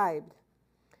described.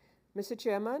 Mr.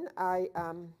 Chairman, I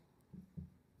am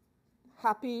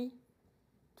happy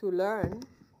to learn,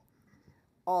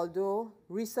 although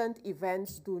recent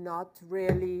events do not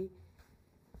really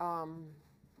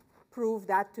prove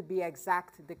that to be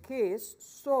exact the case,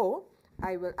 so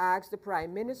I will ask the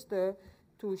Prime Minister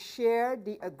to share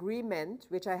the agreement,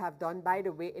 which I have done, by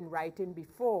the way, in writing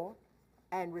before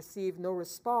and received no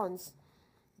response.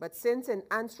 But since in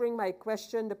answering my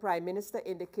question, the Prime Minister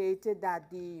indicated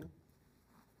that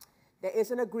there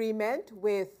is an agreement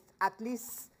with at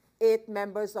least 8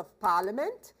 members of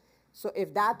Parliament. So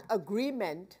if that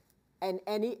agreement and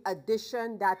any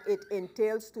addition that it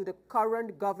entails to the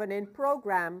current governing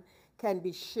program can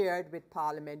be shared with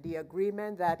Parliament. The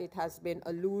agreement that it has been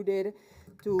alluded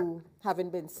to having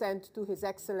been sent to His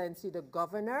Excellency the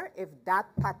Governor, if that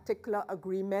particular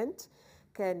agreement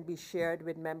can be shared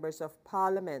with members of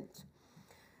Parliament.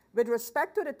 With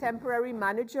respect to the temporary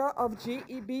manager of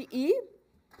GEBE,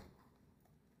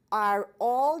 are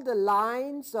all the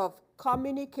lines of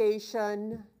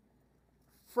communication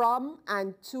from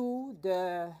and to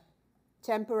the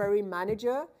temporary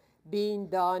manager being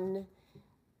done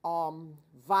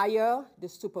via the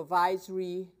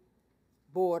supervisory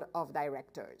board of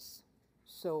directors?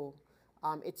 So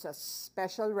it's a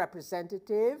special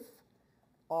representative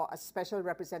or a special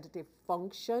representative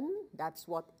function. That's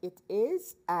what it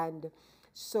is. And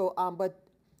so, but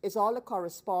is all the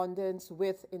correspondence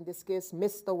with, in this case,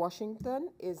 Mr. Washington,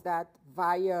 is that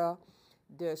via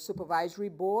the supervisory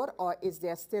board, or is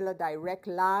there still a direct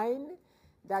line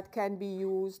that can be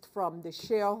used from the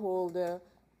shareholder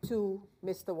to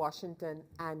Mr. Washington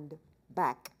and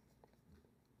back?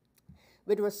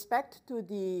 With respect to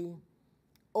the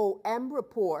OM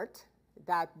report,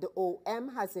 that the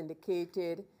OM has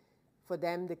indicated for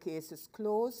them the case is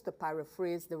closed, to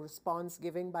paraphrase the response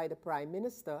given by the Prime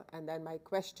Minister. And then my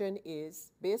question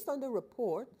is, based on the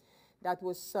report that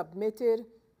was submitted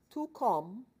to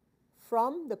COM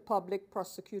from the Public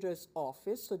Prosecutor's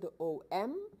Office, so the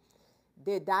OM,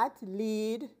 did that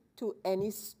lead to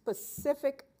any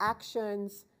specific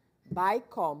actions by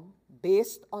COM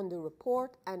based on the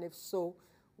report? And if so,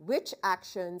 which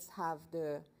actions have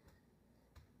the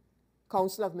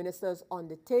Council of Ministers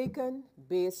undertaken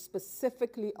based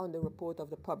specifically on the report of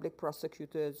the Public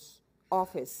Prosecutor's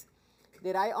Office?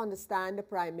 Did I understand the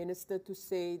Prime Minister to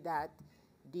say that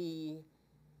the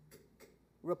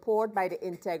report by the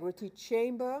Integrity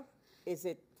Chamber is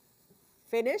it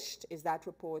finished? Is that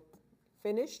report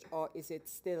finished, or is it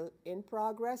still in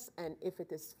progress? And if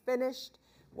it is finished,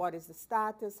 what is the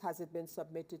status? Has it been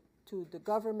submitted to the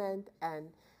government? And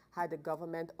had the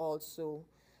government also,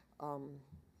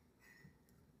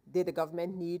 did the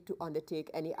government need to undertake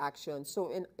any action?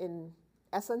 So in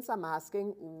essence, I'm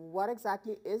asking, what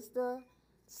exactly is the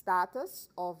status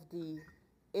of the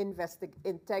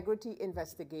integrity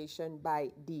investigation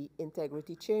by the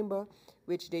Integrity Chamber,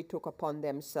 which they took upon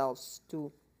themselves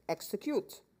to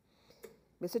execute?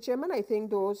 Mr. Chairman, I think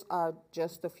those are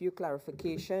just a few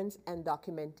clarifications and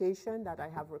documentation that I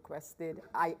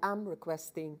am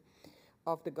requesting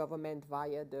of the government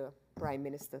via the Prime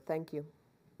Minister. Thank you.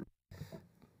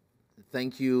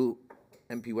 Thank you,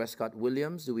 MP Westcott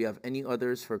Williams. Do we have any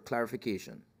others for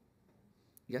clarification?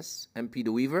 Yes, MP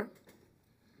De Weaver.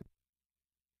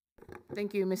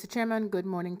 Thank you, Mr. Chairman. Good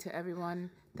morning to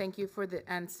everyone. Thank you for the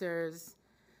answers,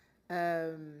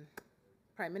 Prime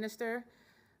Minister.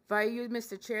 Via you,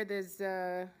 Mr. Chair, there's,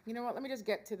 you know what, let me just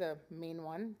get to the main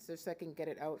one so I can get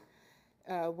it out.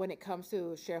 When it comes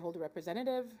to shareholder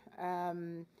representative,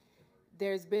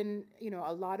 there's been, you know,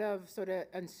 a lot of sort of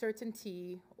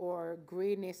uncertainty or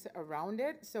grayness around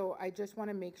it. So I just want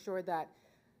to make sure that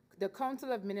the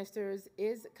Council of Ministers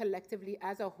is collectively,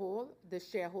 as a whole, the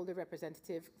shareholder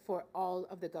representative for all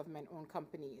of the government-owned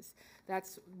companies.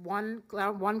 That's one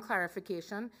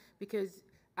clarification, because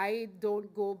I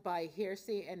don't go by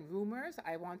hearsay and rumors.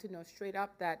 I want to know straight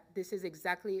up that this is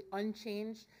exactly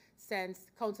unchanged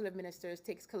since Council of Ministers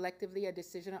takes collectively a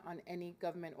decision on any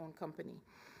government-owned company.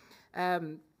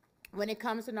 When it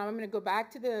comes to, now I'm going to go back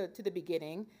to the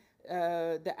beginning.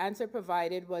 The answer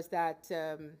provided was that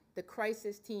the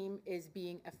crisis team is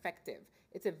being effective.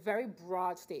 It's a very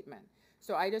broad statement.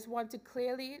 So I just want to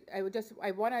clearly,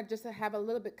 I want to just have a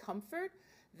little bit comfort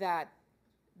that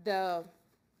the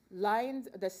lines,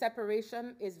 the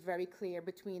separation is very clear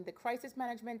between the crisis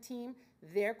management team,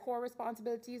 their core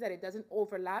responsibilities, that it doesn't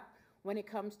overlap when it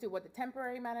comes to what the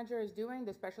temporary manager is doing,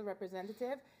 the special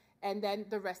representative, and then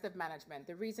the rest of management.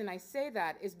 The reason I say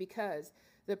that is because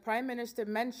the Prime Minister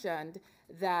mentioned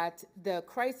that the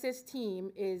crisis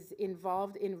team is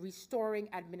involved in restoring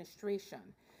administration.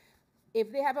 If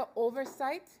they have an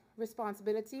oversight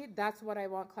responsibility, that's what I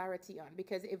want clarity on,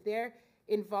 because if they're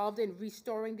involved in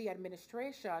restoring the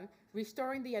administration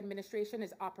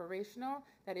is operational.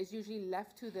 That is usually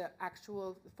left to the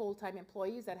actual full-time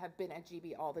employees that have been at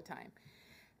GB all the time.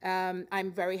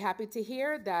 I'm very happy to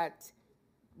hear that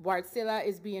Wardsilla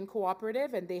is being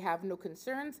cooperative and they have no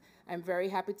concerns. I'm very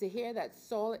happy to hear that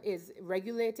Sol is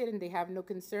regulated and they have no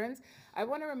concerns. I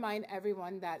want to remind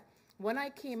everyone that when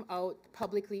I came out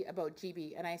publicly about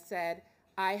GB and I said,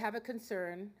 I have a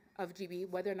concern of GB,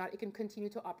 whether or not it can continue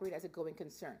to operate as a going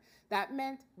concern. That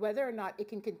meant whether or not it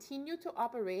can continue to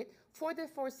operate for the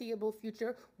foreseeable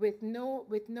future with no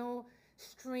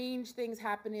strange things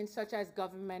happening, such as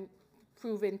government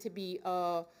proven to be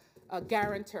a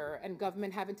guarantor and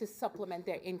government having to supplement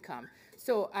their income.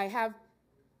 So I have,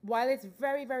 while it's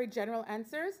very, very general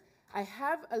answers, I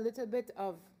have a little bit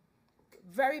of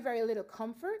very, very little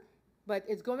comfort, but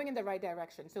it's going in the right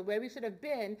direction. So where we should have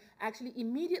been actually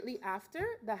immediately after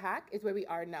the hack is where we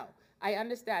are now. I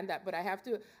understand that, but I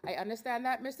understand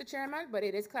that, Mr. Chairman, but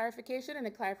it is clarification, and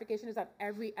the clarification is on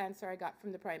every answer I got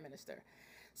from the Prime Minister.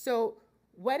 So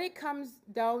when it comes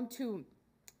down to,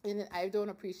 and I don't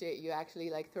appreciate you actually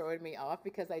like throwing me off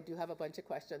because I do have a bunch of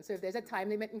questions. So if there's a time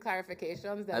limit in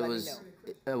clarifications, then let me know.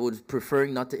 I was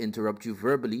preferring not to interrupt you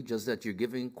verbally, just that you're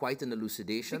giving quite an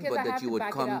elucidation, Because but that you would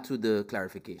come to the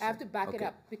clarification. I have to back it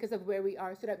up because of where we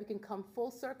are so that we can come full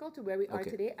circle to where we are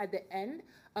today at the end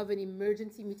of an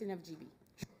emergency meeting of GB.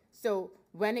 So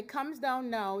when it comes down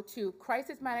now to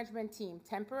crisis management team,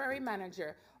 temporary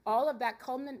manager, all of that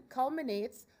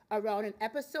culminates around an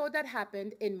episode that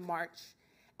happened in March.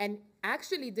 And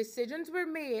actually, decisions were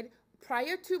made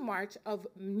prior to March of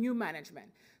new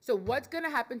management. So what's going to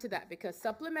happen to that? Because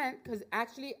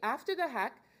actually, after the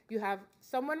hack, you have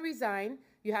someone resign,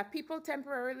 you have people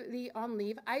temporarily on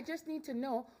leave. I just need to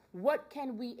know what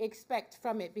can we expect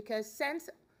from it? Because since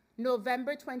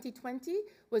November 2020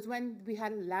 was when we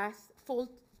had last full-time,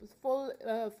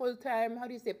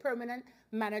 permanent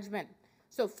management.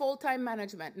 So full-time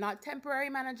management, not temporary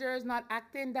managers, not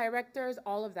acting directors,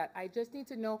 all of that. I just need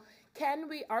to know,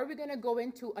 are we going to go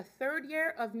into a third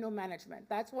year of no management?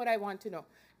 That's what I want to know,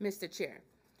 Mr. Chair.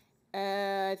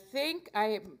 I think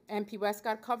MP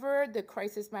Westcott covered the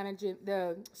crisis management,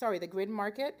 the grid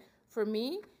market. For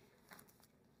me,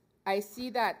 I see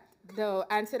that the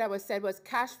answer that was said was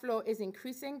cash flow is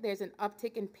increasing. There's an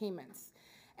uptick in payments.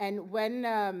 And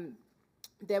when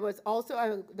there was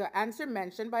also the answer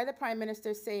mentioned by the Prime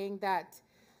Minister saying that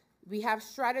we have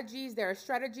strategies, there are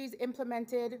strategies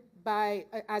implemented by,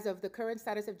 as of the current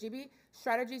status of GB,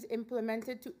 strategies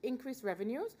implemented to increase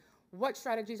revenues. What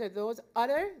strategies are those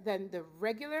other than the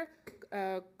regular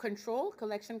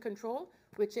collection control,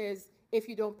 which is if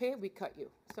you don't pay, we cut you.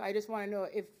 So I just want to know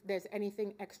if there's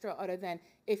anything extra other than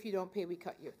if you don't pay, we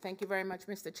cut you. Thank you very much,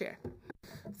 Mr. Chair.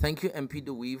 Thank you, MP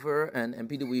De Wever. And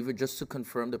MP De Wever, just to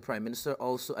confirm, the Prime Minister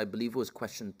also, I believe it was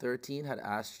question 13, had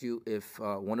asked you if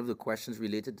one of the questions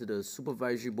related to the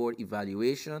Supervisory Board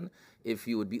evaluation, if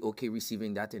you would be okay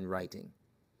receiving that in writing.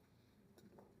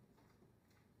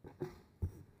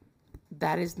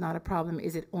 That is not a problem.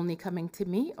 Is it only coming to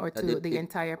me or to the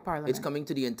entire Parliament? It's coming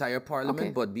to the entire Parliament,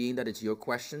 Okay. but being that it's your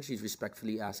question, she's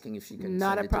respectfully asking if she can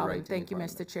Not send a it to problem. writing Thank in you,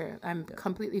 Parliament. Mr. Chair. I'm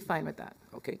completely fine with that.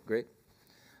 Okay, great.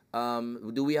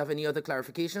 Do we have any other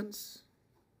clarifications?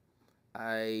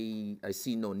 I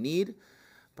see no need.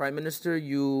 Prime Minister,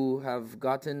 you have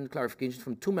gotten clarification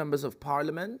from 2 members of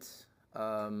Parliament.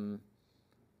 How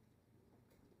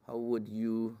would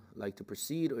you like to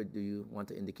proceed, or do you want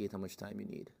to indicate how much time you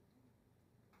need?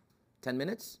 10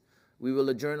 minutes? We will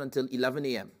adjourn until 11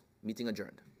 a.m. Meeting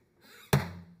adjourned.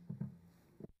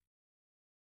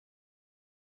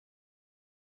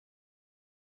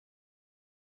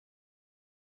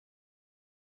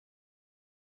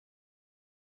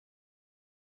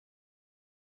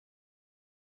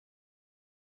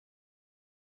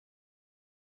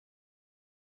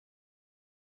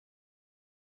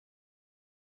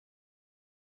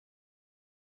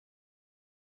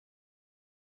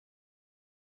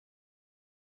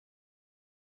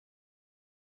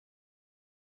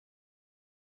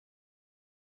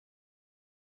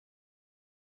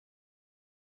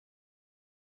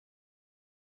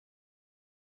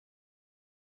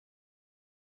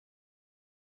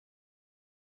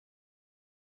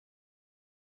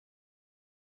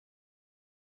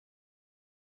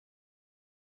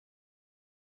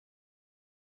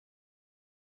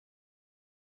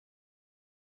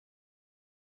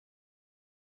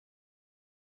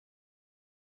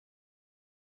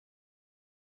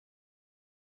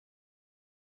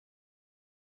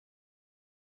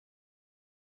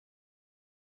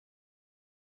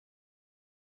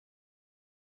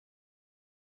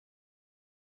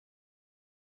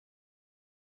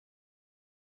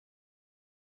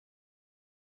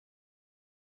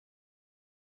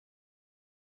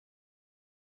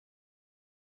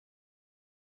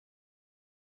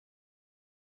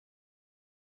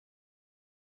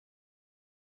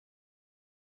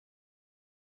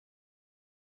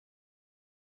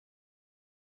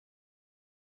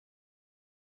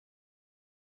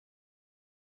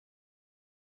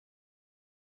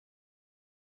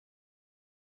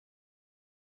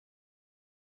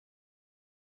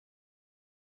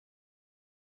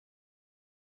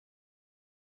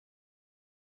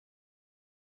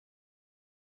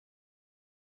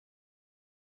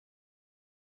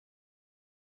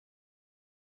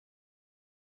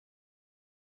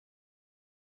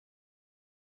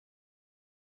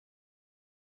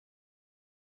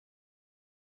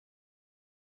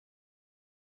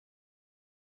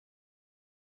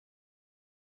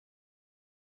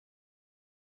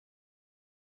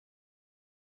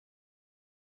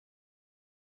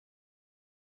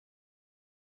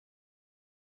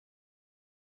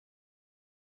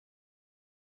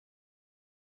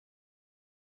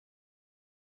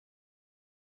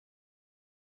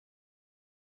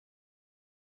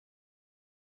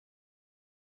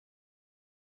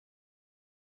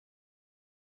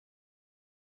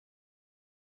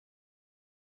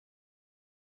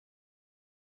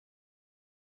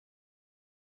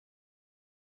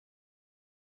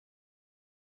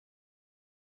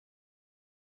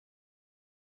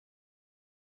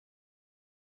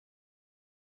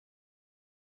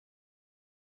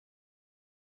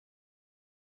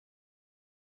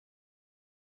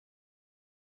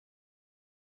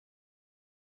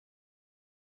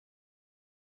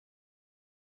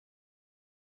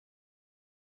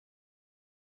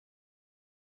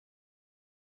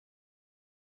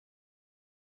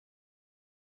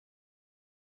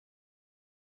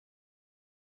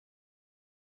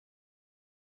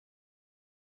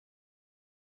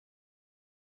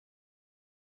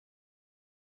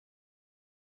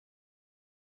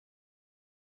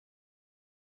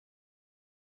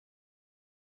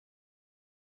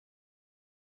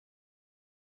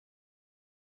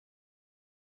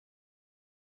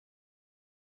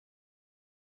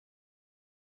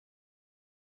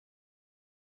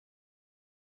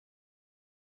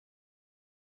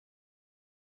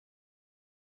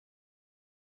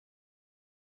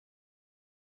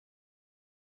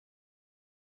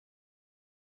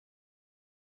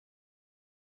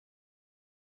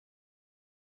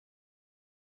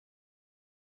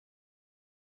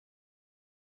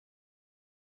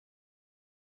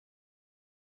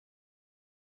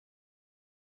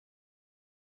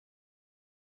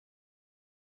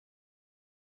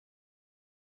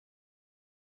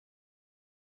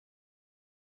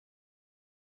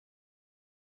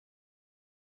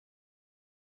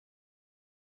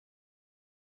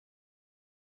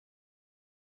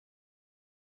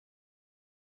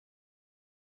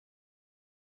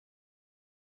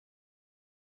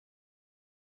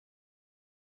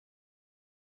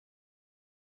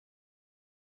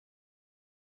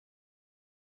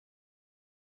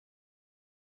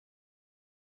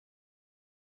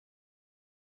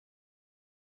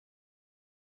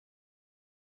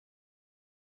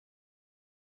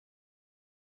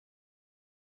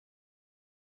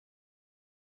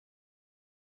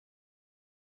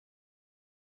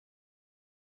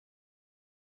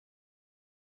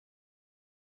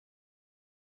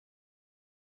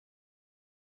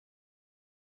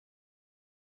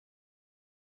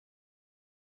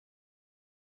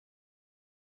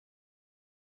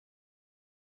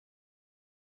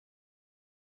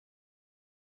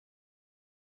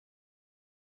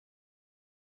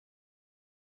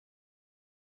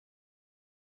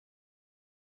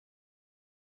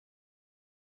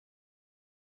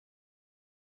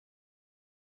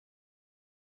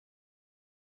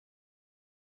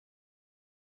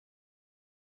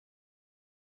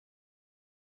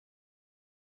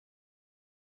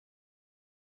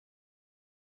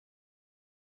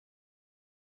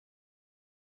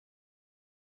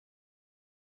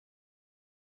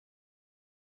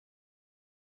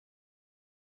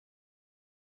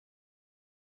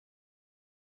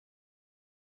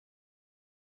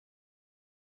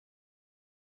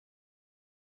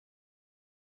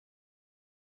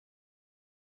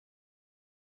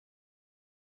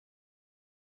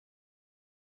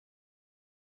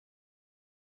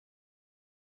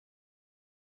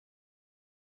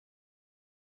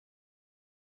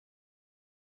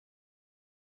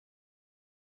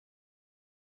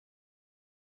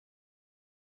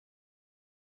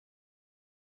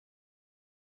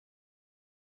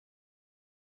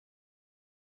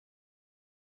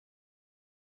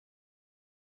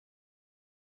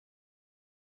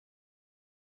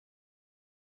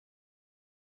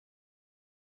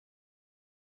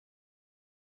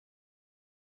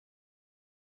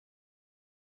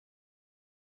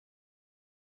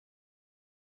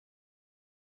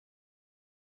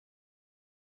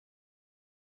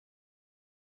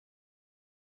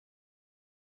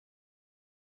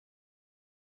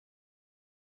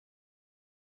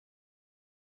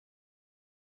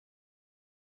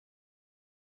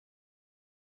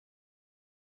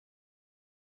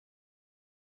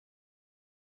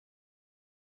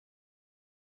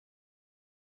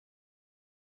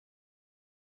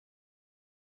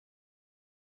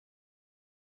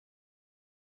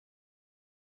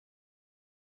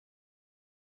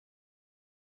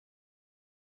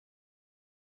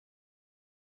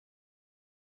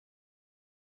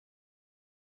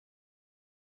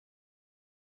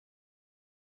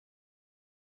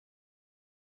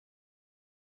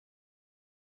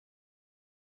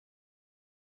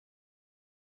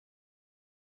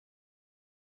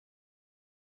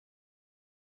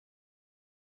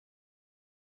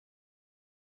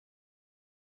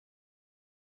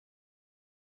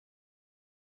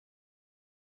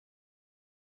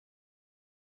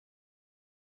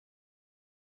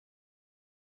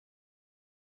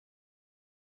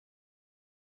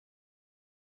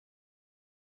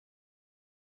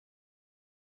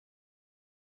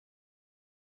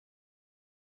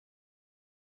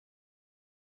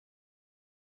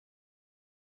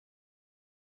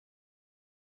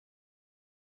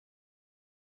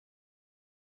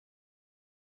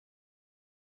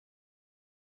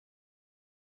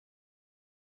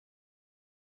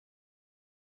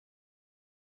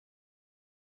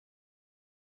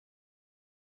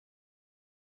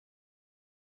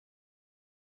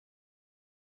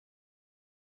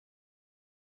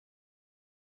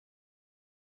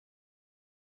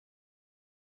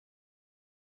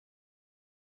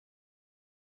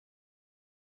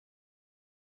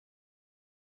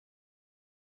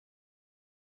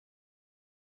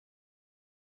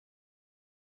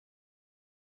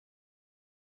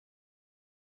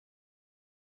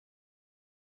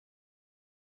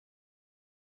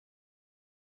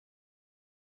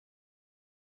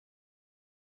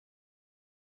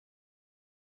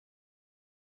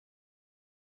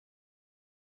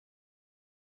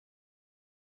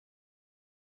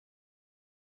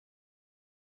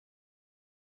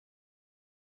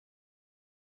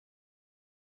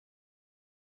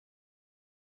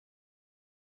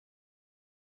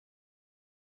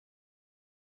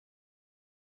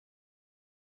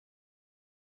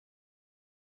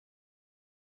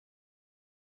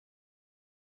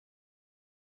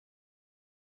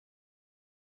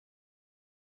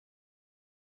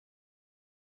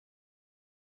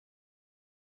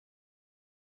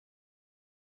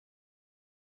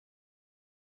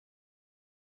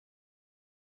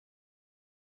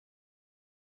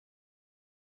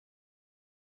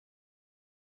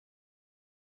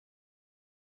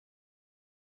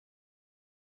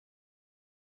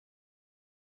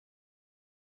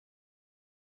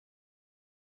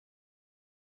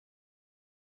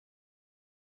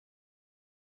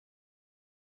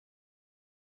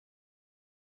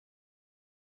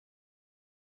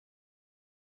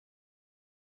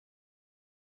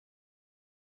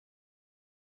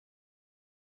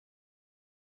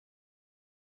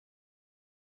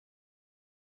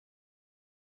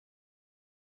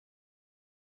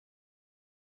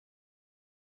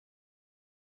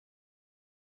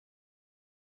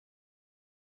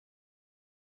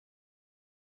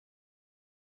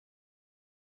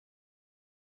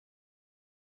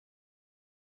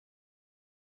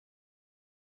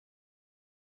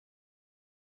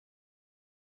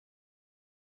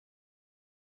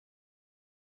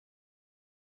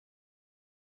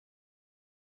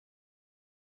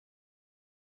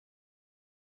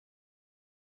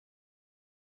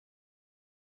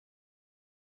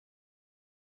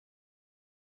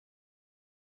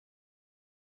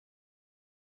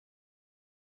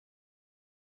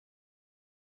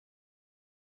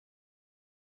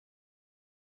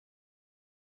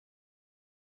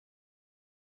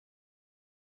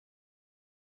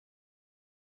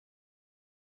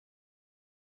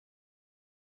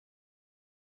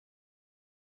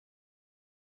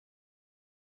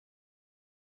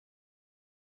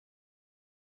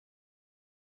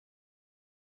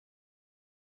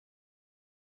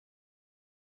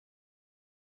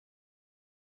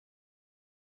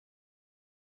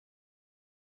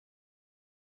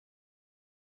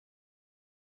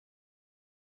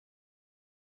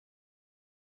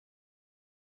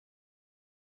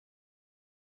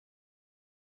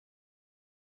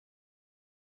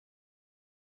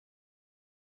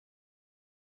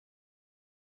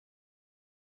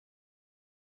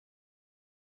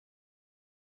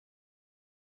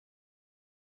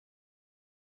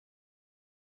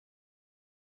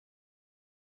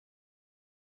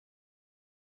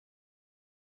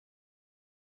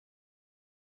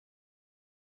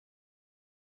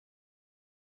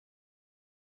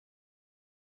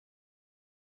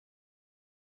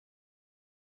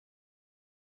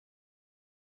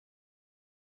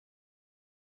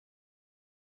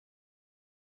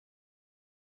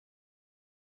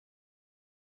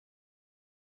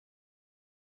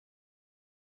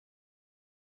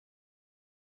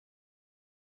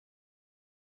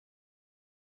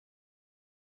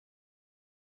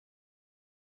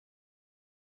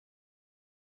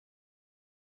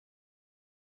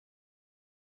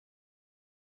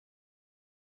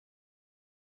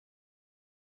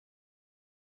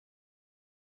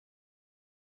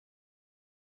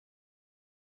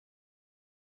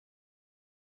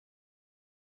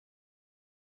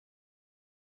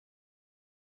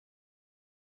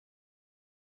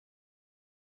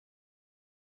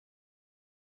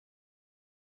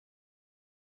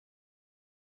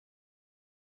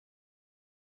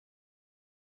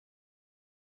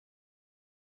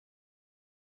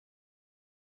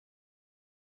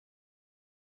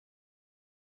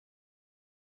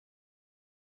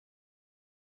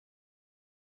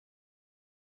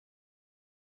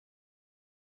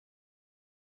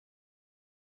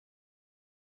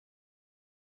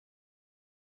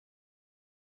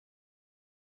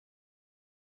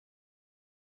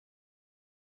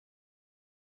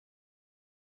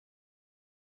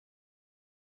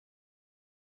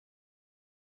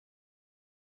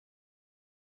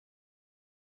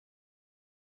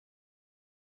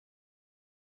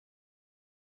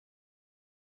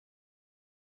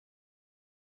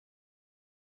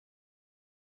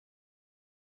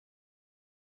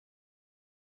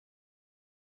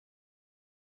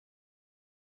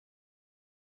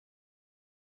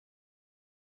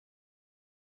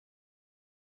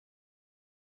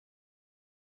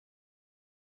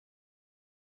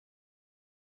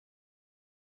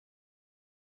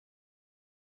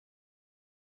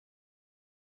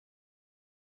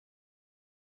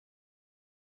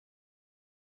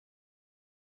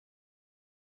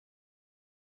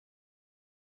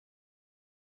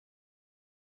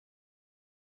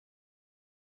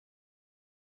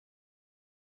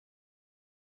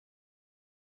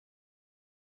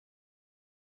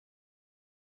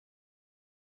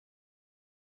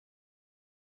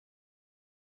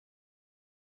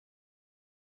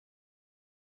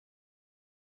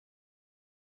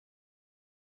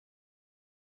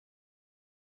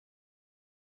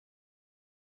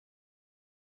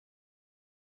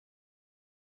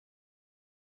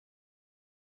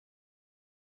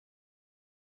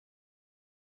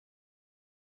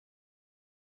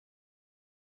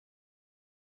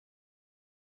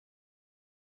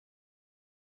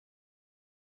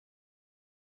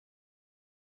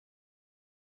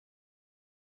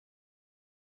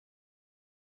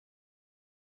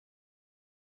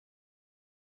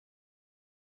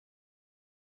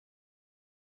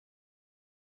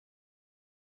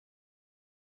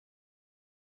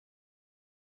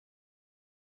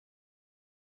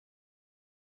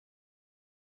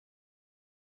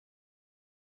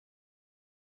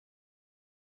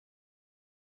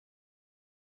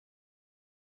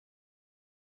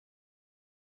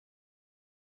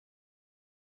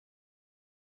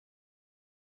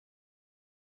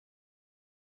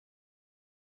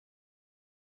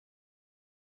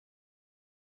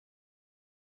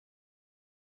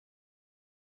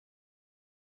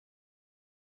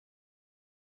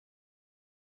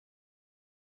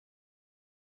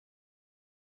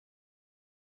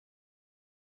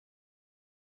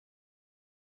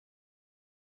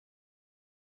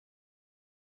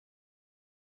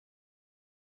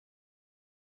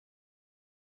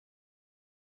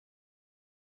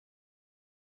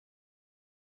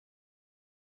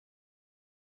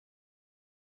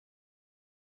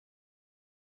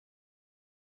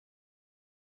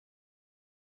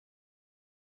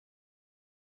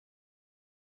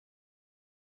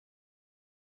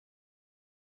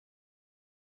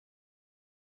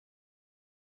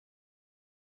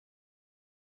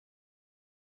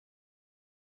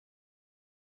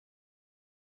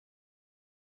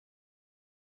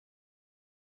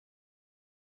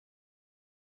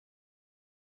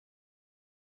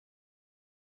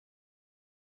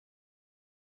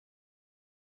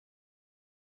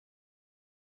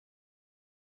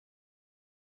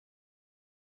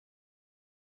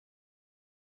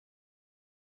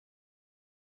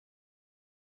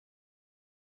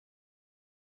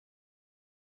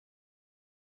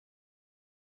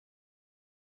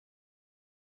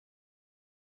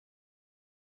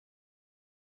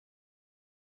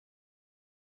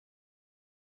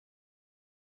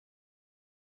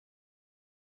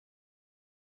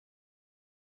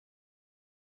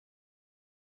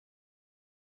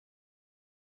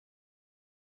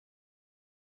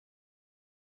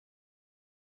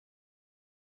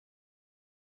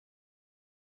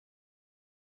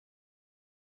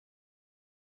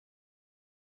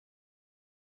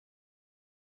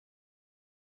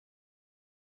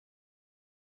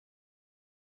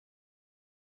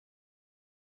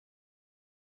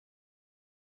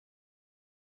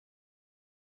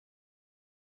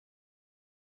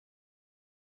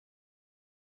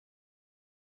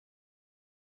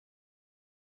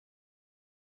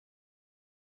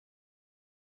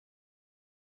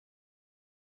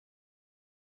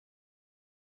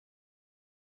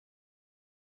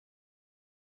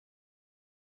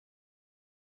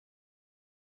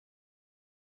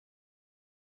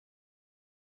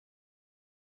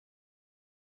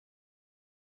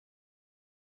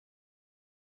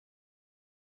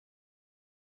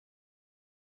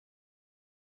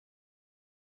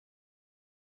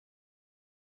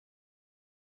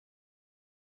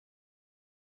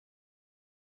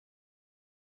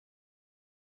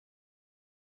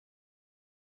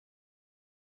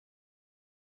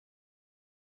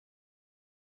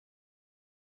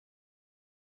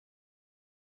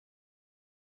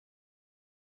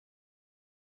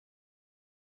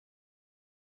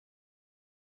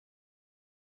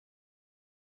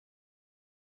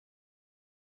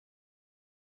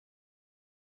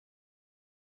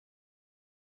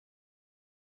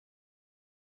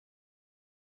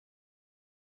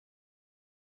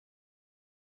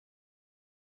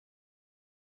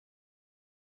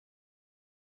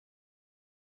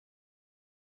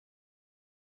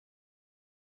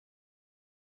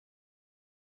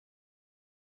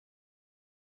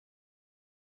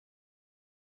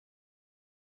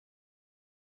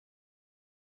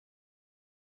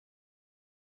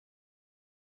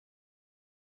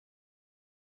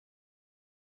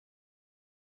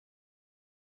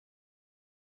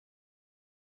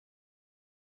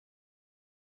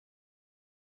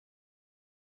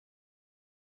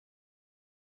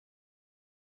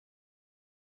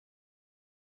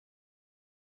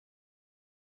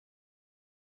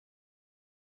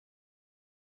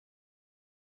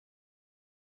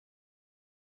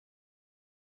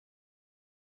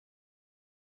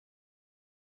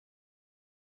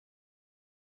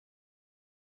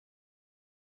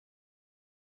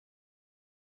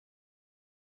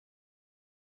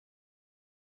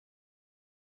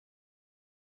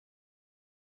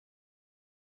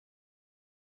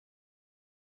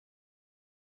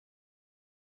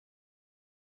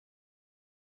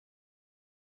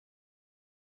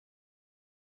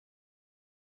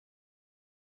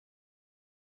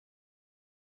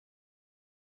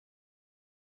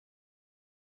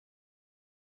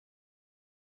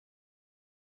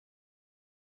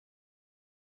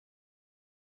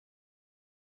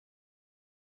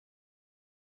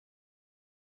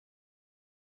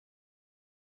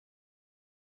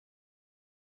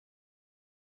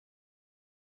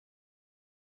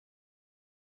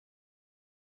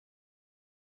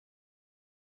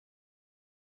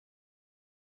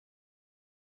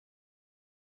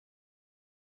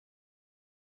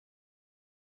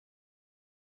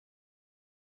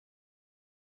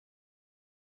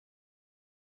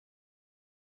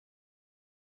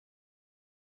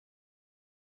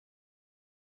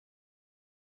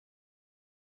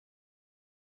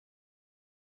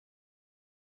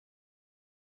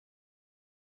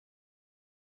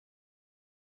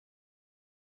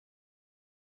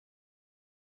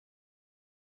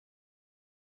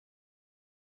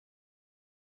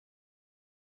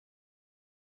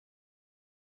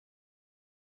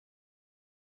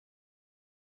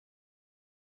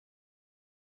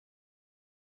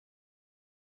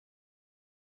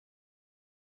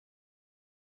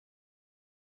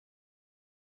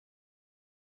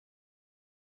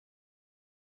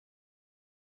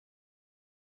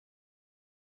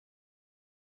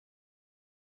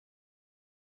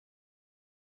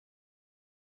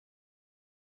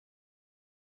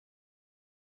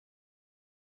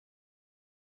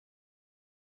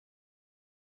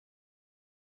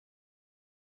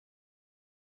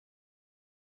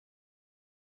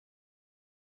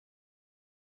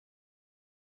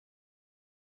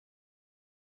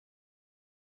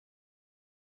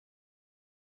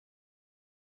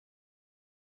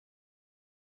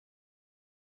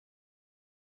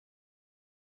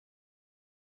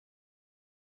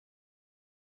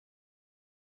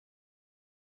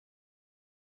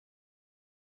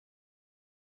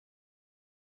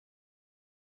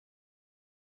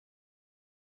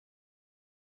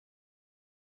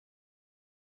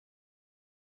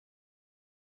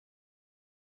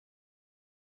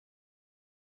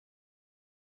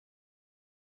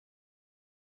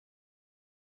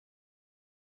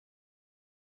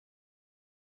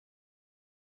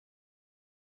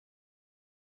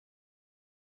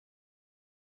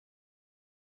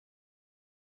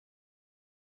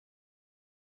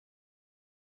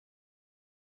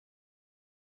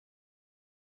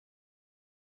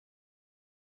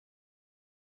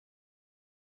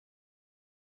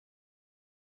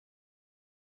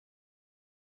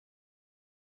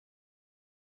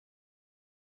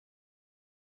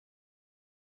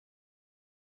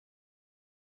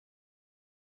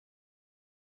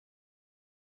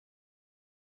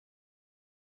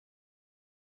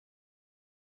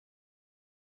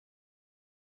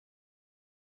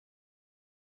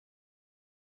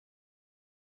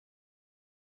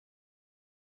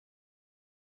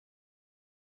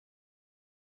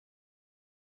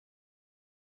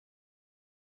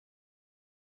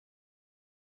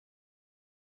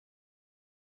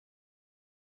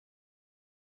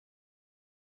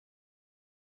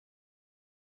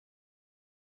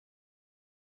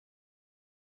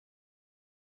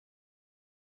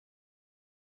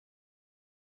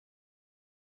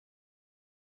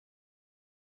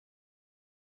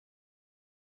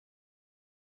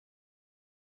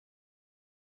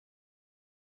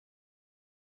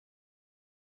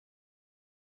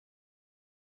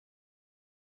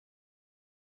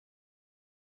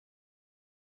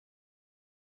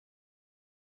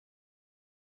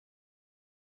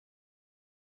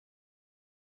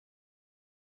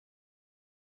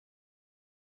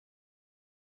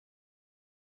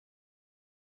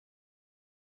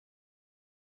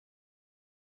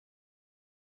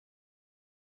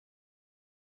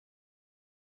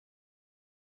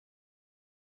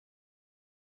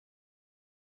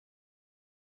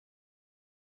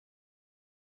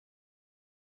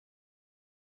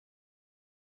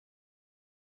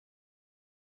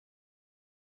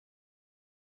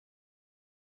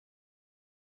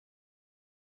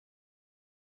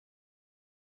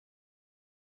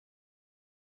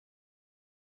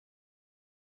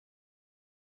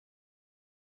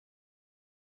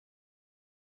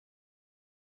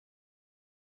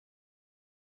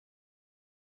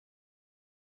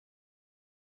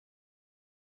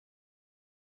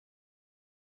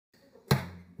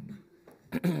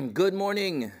 Good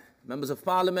morning, members of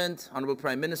Parliament, Honorable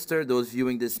Prime Minister, those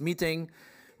viewing this meeting.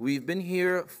 We've been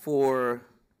here for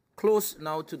close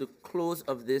now to the close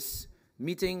of this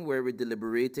meeting where we're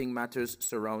deliberating matters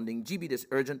surrounding GB, this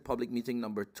urgent public meeting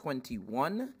number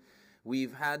 21.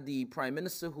 We've had the Prime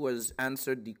Minister who has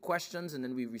answered the questions, and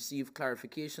then we've received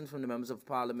clarifications from the members of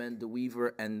Parliament, De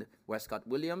Weaver and Westcott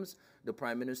Williams. The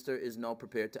Prime Minister is now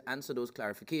prepared to answer those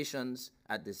clarifications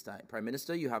at this time. Prime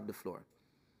Minister, you have the floor.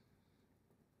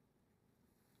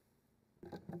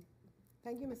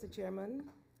 Thank you, Mr. Chairman.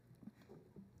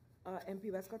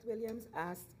 MP Westcott Williams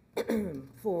asked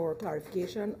for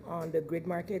clarification on the grid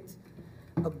market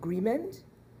agreement.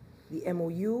 The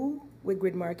MOU with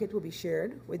grid market will be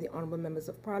shared with the honorable members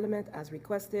of Parliament as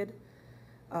requested.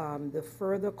 The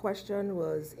further question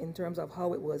was in terms of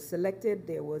how it was selected.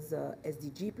 There was a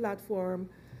SDG platform.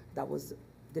 That was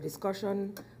the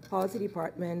discussion. Policy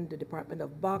Department, the Department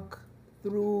of BUC,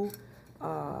 through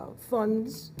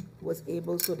funds was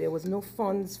able, so there was no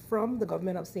funds from the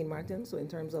government of St. Martin. So in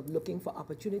terms of looking for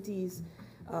opportunities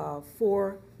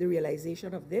for the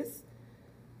realization of this,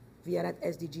 via that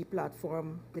SDG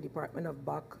platform, the Department of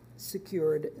BUC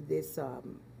secured this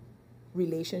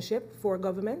relationship for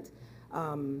government.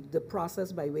 The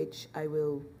process by which I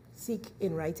will seek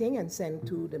in writing and send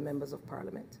to the members of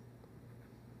Parliament.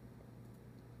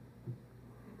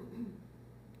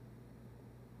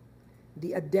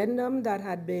 The addendum that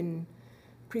had been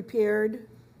prepared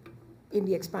in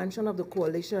the expansion of the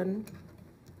coalition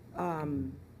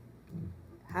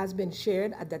has been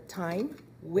shared at that time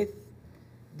with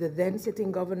the then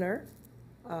sitting governor.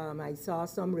 I saw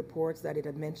some reports that it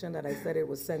had mentioned that I said it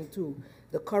was sent to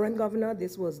the current governor.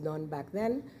 This was done back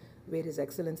then with His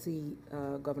Excellency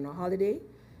Governor Holliday.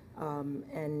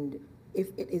 And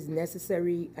if it is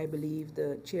necessary, I believe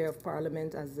the Chair of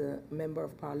Parliament, as a member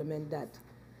of Parliament, that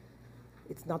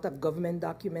it's not a government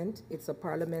document, it's a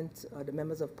Parliament, the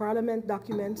members of Parliament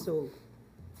document, so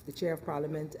the Chair of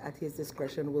Parliament at his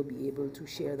discretion will be able to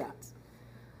share that.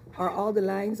 Are all the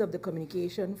lines of the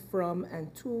communication from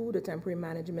and to the temporary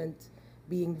management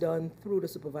being done through the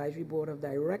Supervisory Board of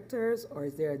Directors, or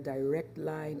is there a direct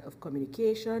line of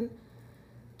communication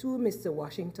to Mr.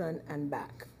 Washington and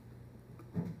back?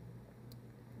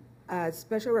 As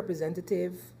special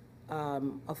representative,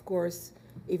 of course,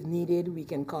 if needed, we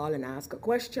can call and ask a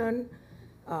question,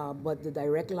 but the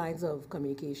direct lines of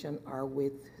communication are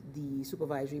with the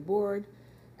Supervisory Board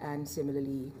and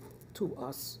similarly to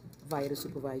us via the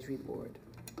Supervisory Board.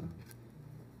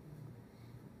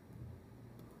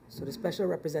 So the special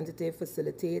representative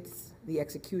facilitates the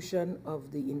execution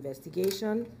of the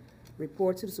investigation,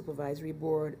 reports to the Supervisory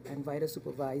Board, and via the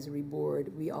Supervisory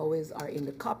Board, we always are in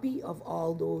the copy of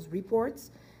all those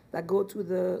reports that go to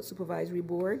the Supervisory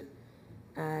Board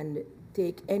and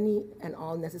take any and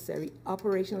all necessary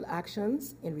operational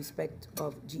actions in respect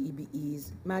of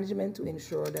GEBE's management to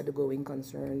ensure that the going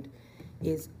concern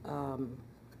is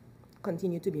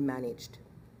continue to be managed.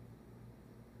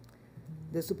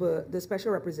 The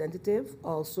special representative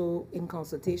also, in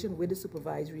consultation with the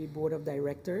Supervisory Board of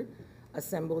Directors,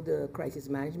 assembled the crisis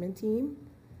management team.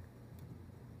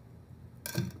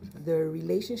 The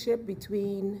relationship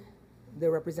between the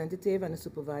representative and the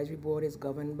Supervisory Board is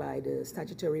governed by the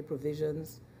statutory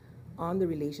provisions on the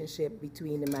relationship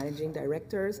between the managing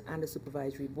directors and the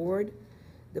Supervisory Board.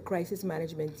 The crisis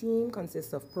management team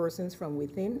consists of persons from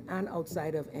within and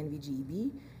outside of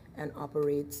NVGEB and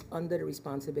operates under the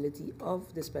responsibility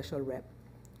of the special rep.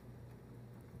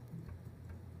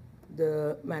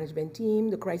 The management team,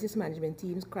 the crisis management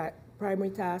team's primary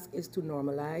task is to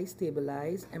normalize,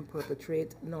 stabilize, and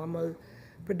perpetuate normal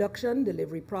production,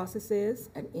 delivery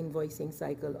processes, and invoicing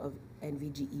cycle of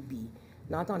NVGEB.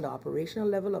 Not on the operational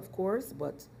level, of course,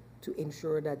 but to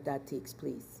ensure that that takes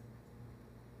place.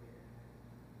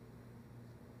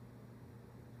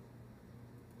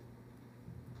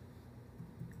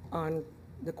 On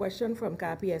the question from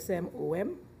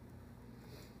KPSM-OM,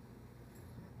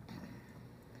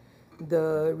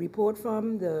 the report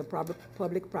from the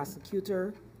public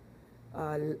prosecutor,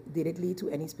 did it lead to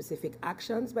any specific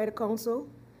actions by the council?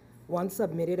 Once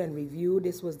submitted and reviewed,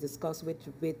 this was discussed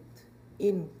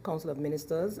in Council of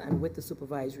Ministers and with the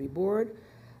Supervisory Board.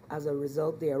 As a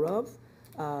result thereof,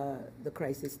 the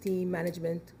crisis team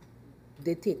management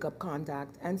did take up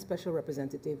contact, and special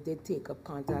representative did take up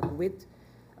contact with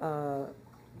the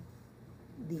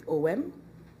OM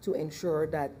to ensure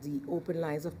that the open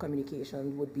lines of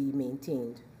communication would be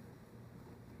maintained.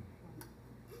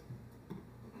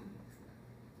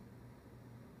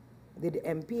 Did the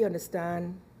MP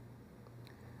understand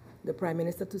the Prime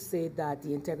Minister to say that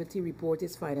the integrity report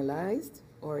is finalized,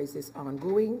 or is this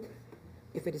ongoing?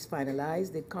 If it is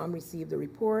finalized, did COM receive the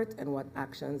report, and what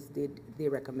actions did they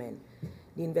recommend?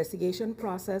 The investigation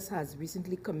process has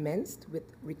recently commenced with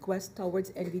requests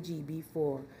towards NVGB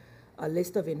for a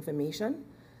list of information.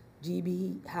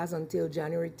 GB has until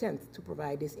January 10th to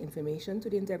provide this information to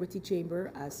the Integrity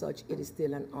Chamber. As such, it is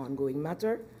still an ongoing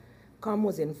matter. COM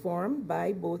was informed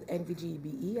by both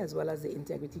NVGBE as well as the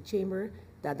Integrity Chamber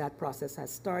that that process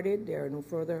has started. There are no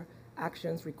further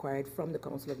actions required from the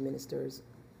Council of Ministers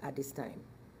at this time.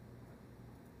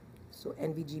 So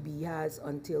NVGB has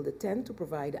until the 10th to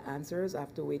provide answers,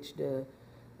 after which the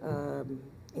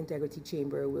Integrity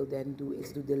Chamber will then do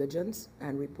its due diligence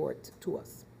and report to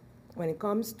us. When it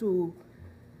comes to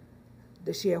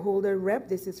the shareholder rep,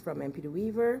 this is from MP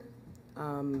DeWeaver.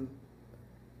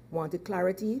 Wanted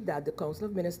clarity that the Council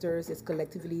of Ministers is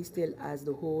collectively still as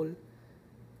the whole,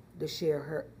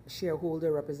 the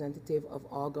shareholder representative of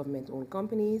all government-owned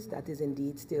companies. That is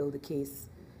indeed still the case.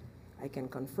 I can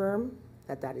confirm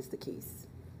that that is the case.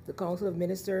 The Council of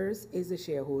Ministers is the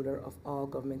shareholder of all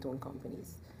government-owned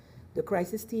companies. The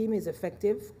crisis team is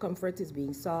effective. Comfort is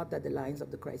being sought that the lines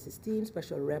of the crisis team,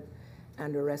 special rep,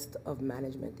 and the rest of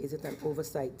management. Is it an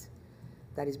oversight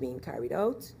that is being carried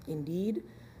out? Indeed,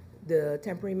 the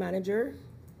temporary manager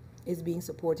is being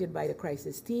supported by the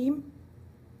crisis team,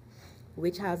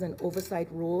 which has an oversight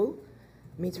role,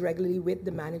 meets regularly with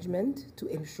the management to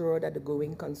ensure that the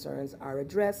going concerns are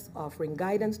addressed, offering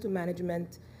guidance to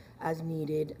management as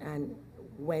needed, and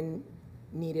when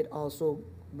needed, also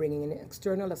bringing in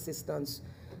external assistance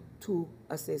to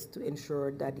assist to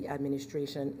ensure that the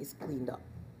administration is cleaned up.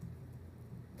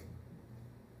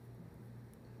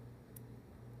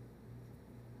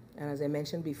 And as I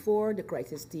mentioned before, the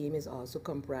crisis team is also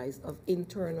comprised of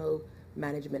internal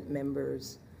management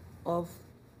members of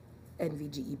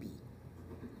NVGEB.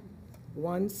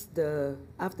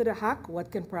 After the hack,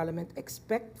 what can Parliament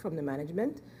expect from the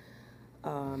management?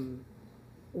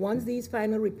 Once these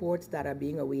final reports that are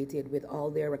being awaited with all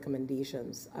their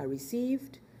recommendations are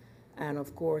received, and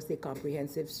of course a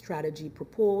comprehensive strategy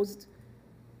proposed,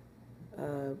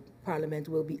 Parliament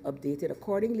will be updated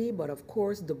accordingly, but of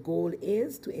course the goal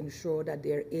is to ensure that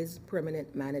there is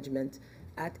permanent management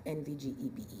at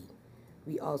NVGEBE.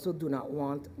 We also do not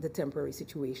want the temporary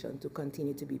situation to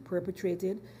continue to be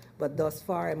perpetrated, but thus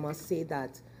far I must say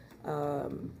that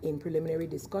in preliminary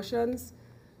discussions,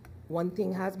 one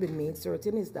thing has been made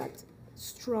certain is that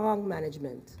strong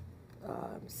management,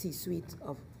 C-suite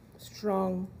of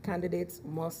strong candidates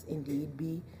must indeed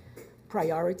be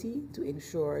priority to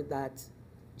ensure that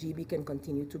GB can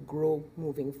continue to grow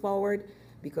moving forward,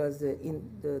 because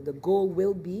the goal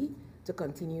will be to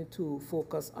continue to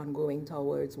focus on going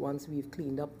towards, once we've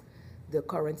cleaned up the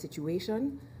current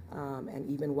situation, and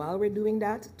even while we're doing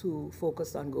that, to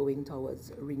focus on going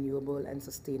towards renewable and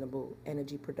sustainable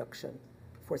energy production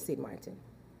for St. Martin.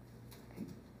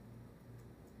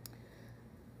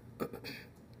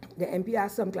 The MP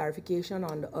asked some clarification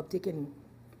on the uptick in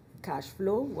cash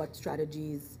flow, what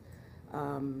strategies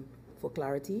for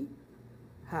clarity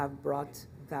have brought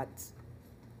that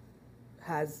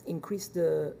has increased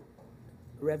the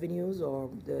revenues or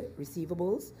the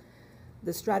receivables.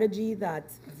 The strategy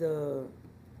that the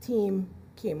team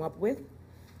came up with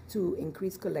to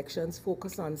increase collections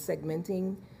focus on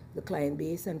segmenting the client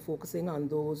base and focusing on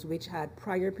those which had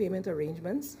prior payment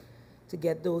arrangements to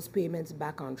get those payments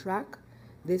back on track.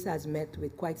 This has met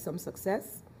with quite some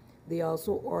success. They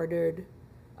also ordered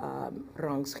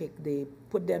rangschik. They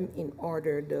put them in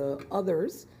order, the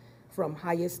others, from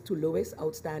highest to lowest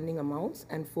outstanding amounts,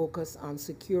 and focus on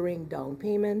securing down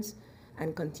payments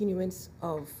and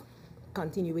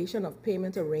continuation of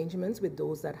payment arrangements with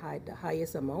those that had the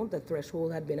highest amount. The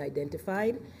threshold had been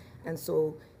identified, and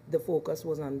so the focus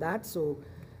was on that. So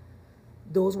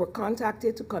those were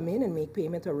contacted to come in and make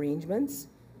payment arrangements.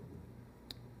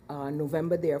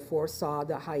 November, therefore, saw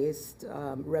the highest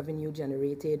revenue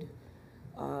generated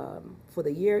for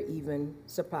the year, even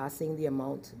surpassing the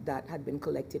amount that had been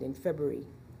collected in February.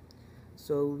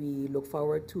 So we look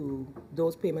forward to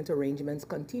those payment arrangements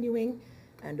continuing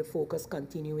and the focus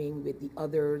continuing with the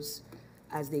others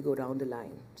as they go down the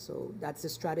line. So that's the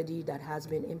strategy that has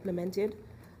been implemented,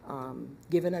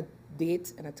 given a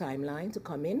date and a timeline to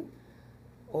come in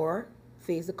or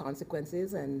face the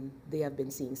consequences, and they have been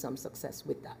seeing some success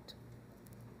with that.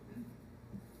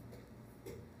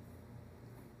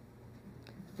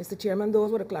 Mr. Chairman,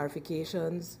 those were the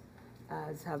clarifications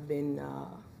as have been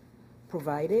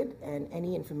provided, and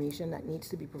any information that needs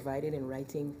to be provided in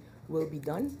writing will be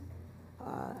done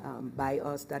by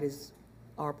us. That is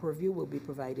our purview, will be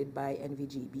provided by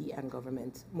NVGB and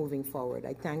government moving forward.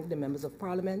 I thank the members of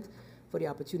Parliament for the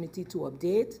opportunity to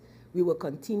update. We will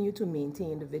continue to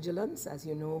maintain the vigilance. As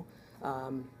you know,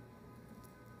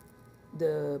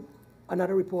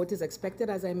 another report is expected,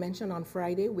 as I mentioned, on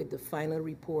Friday, with the final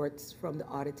reports from the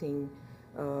auditing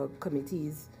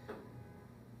committees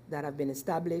that have been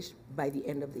established by the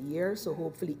end of the year. So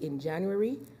hopefully in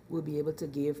January, we'll be able to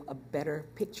give a better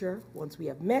picture once we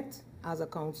have met as a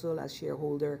council, as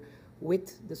shareholder,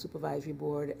 with the supervisory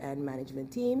board and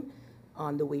management team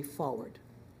on the way forward.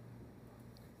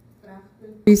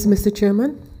 Please, Mr.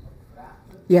 Chairman.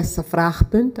 Yes, a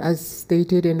vraagpunt, as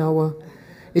stated in our,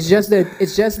 it's just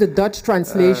the Dutch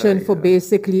translation for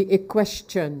basically a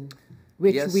question,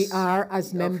 which Yes, we are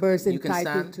as members you can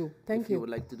entitled stand to. Thank if you. you would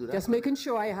like to do that. Just making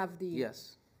sure I have the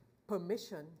Yes.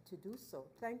 permission to do so.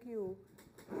 Thank you,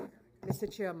 Mr.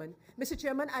 Chairman. Mr.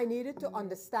 Chairman, I needed to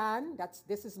understand,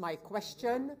 this is my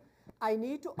question. I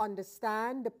need to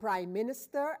understand the Prime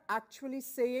Minister actually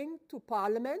saying to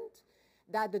Parliament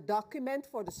that the document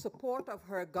for the support of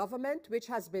her government, which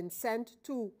has been sent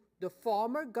to the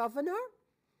former governor,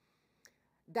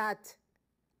 that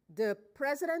the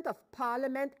President of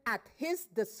Parliament at his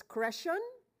discretion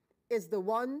is the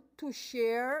one to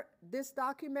share this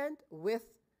document with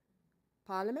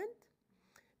Parliament?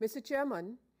 Mr.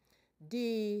 Chairman,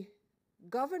 the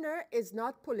governor is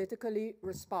not politically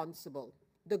responsible.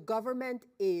 The government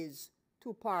is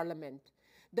to Parliament.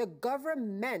 The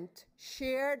government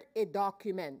shared a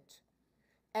document,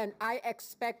 and I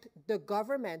expect the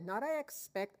government, not I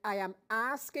expect, I am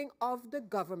asking of the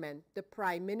government, the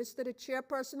Prime Minister, the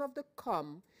chairperson of the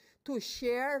COM, to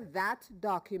share that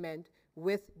document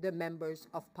with the members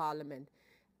of Parliament,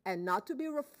 and not to be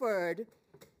referred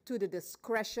to the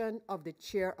discretion of the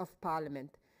Chair of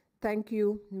Parliament. Thank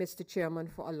you, Mr. Chairman,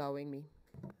 for allowing me.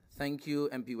 Thank you,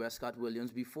 MP Westcott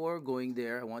Williams. Before going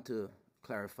there, I want to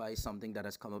clarify something that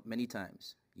has come up many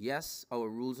times. Yes, our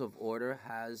rules of order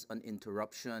has an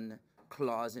interruption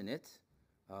clause in it,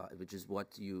 which is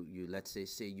what you let's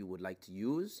say you would like to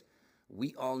use.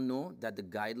 We all know that the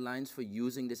guidelines for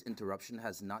using this interruption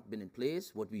has not been in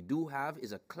place. What we do have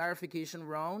is a clarification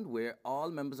round where all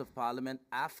members of Parliament,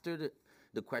 after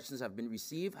the questions have been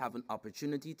received, have an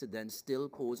opportunity to then still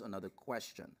pose another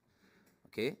question.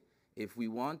 Okay? If we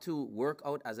want to work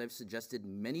out, as I've suggested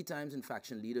many times in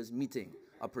faction leaders meeting,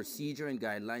 a procedure and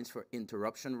guidelines for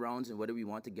interruption rounds, and whether we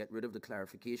want to get rid of the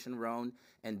clarification round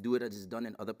and do it as is done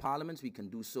in other parliaments, we can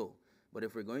do so. But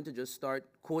if we're going to just start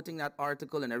quoting that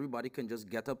article and everybody can just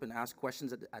get up and ask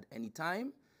questions at any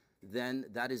time, then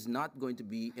that is not going to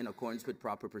be in accordance with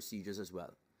proper procedures as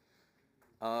well.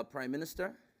 Prime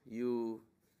Minister, you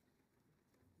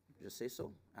just say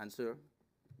so, answer.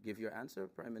 Give your answer,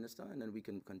 Prime Minister, and then we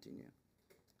can continue.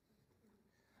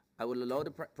 I will allow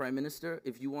the Prime Minister,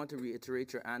 if you want to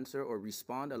reiterate your answer or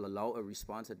respond, I'll allow a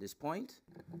response at this point.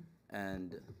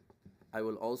 And I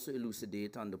will also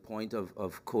elucidate on the point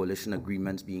of coalition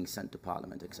agreements being sent to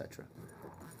Parliament, etc.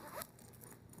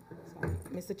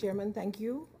 Mr. Chairman, thank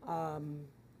you.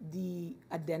 The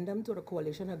addendum to the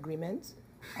coalition agreement,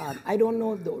 I don't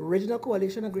know if the original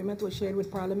coalition agreement was shared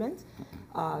with Parliament.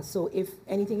 So if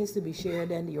anything is to be shared,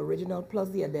 then the original plus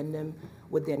the addendum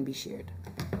would then be shared.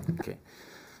 Okay.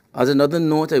 As another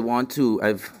note,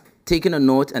 I've taken a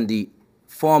note, and the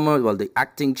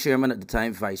acting chairman at the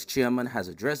time, vice chairman, has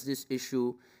addressed this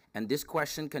issue, and this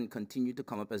question can continue to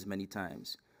come up as many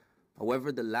times.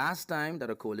 However, the last time that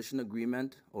a coalition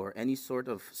agreement or any sort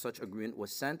of such agreement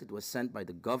was sent, it was sent by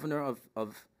the governor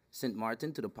of St.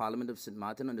 Martin to the Parliament of St.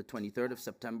 Martin on the 23rd of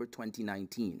September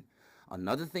 2019.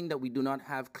 Another thing that we do not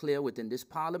have clear within this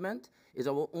Parliament is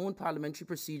our own parliamentary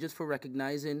procedures for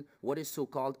recognizing what is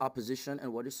so-called opposition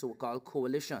and what is so-called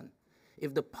coalition.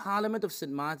 If the Parliament of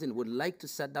St. Martin would like to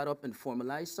set that up and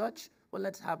formalize such, well,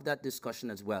 let's have that discussion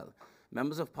as well.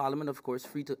 Members of Parliament, of course,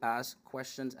 free to ask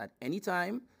questions at any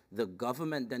time. The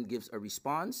government then gives a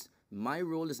response. My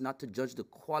role is not to judge the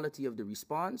quality of the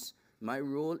response. My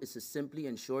role is to simply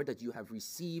ensure that you have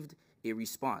received a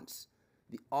response.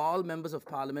 All members of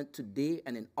Parliament today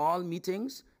and in all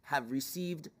meetings have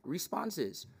received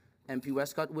responses. MP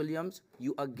Westcott Williams,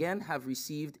 you again have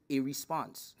received a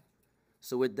response.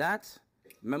 So with that,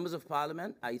 members of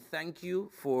Parliament, I thank you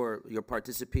for your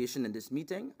participation in this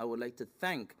meeting. I would like to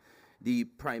thank the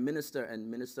Prime Minister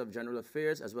and Minister of General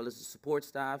Affairs, as well as the support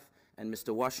staff, and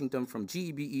Mr. Washington from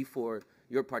GEBE for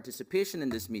your participation in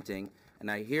this meeting. And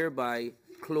I hereby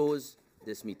close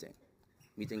this meeting.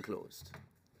 Meeting closed.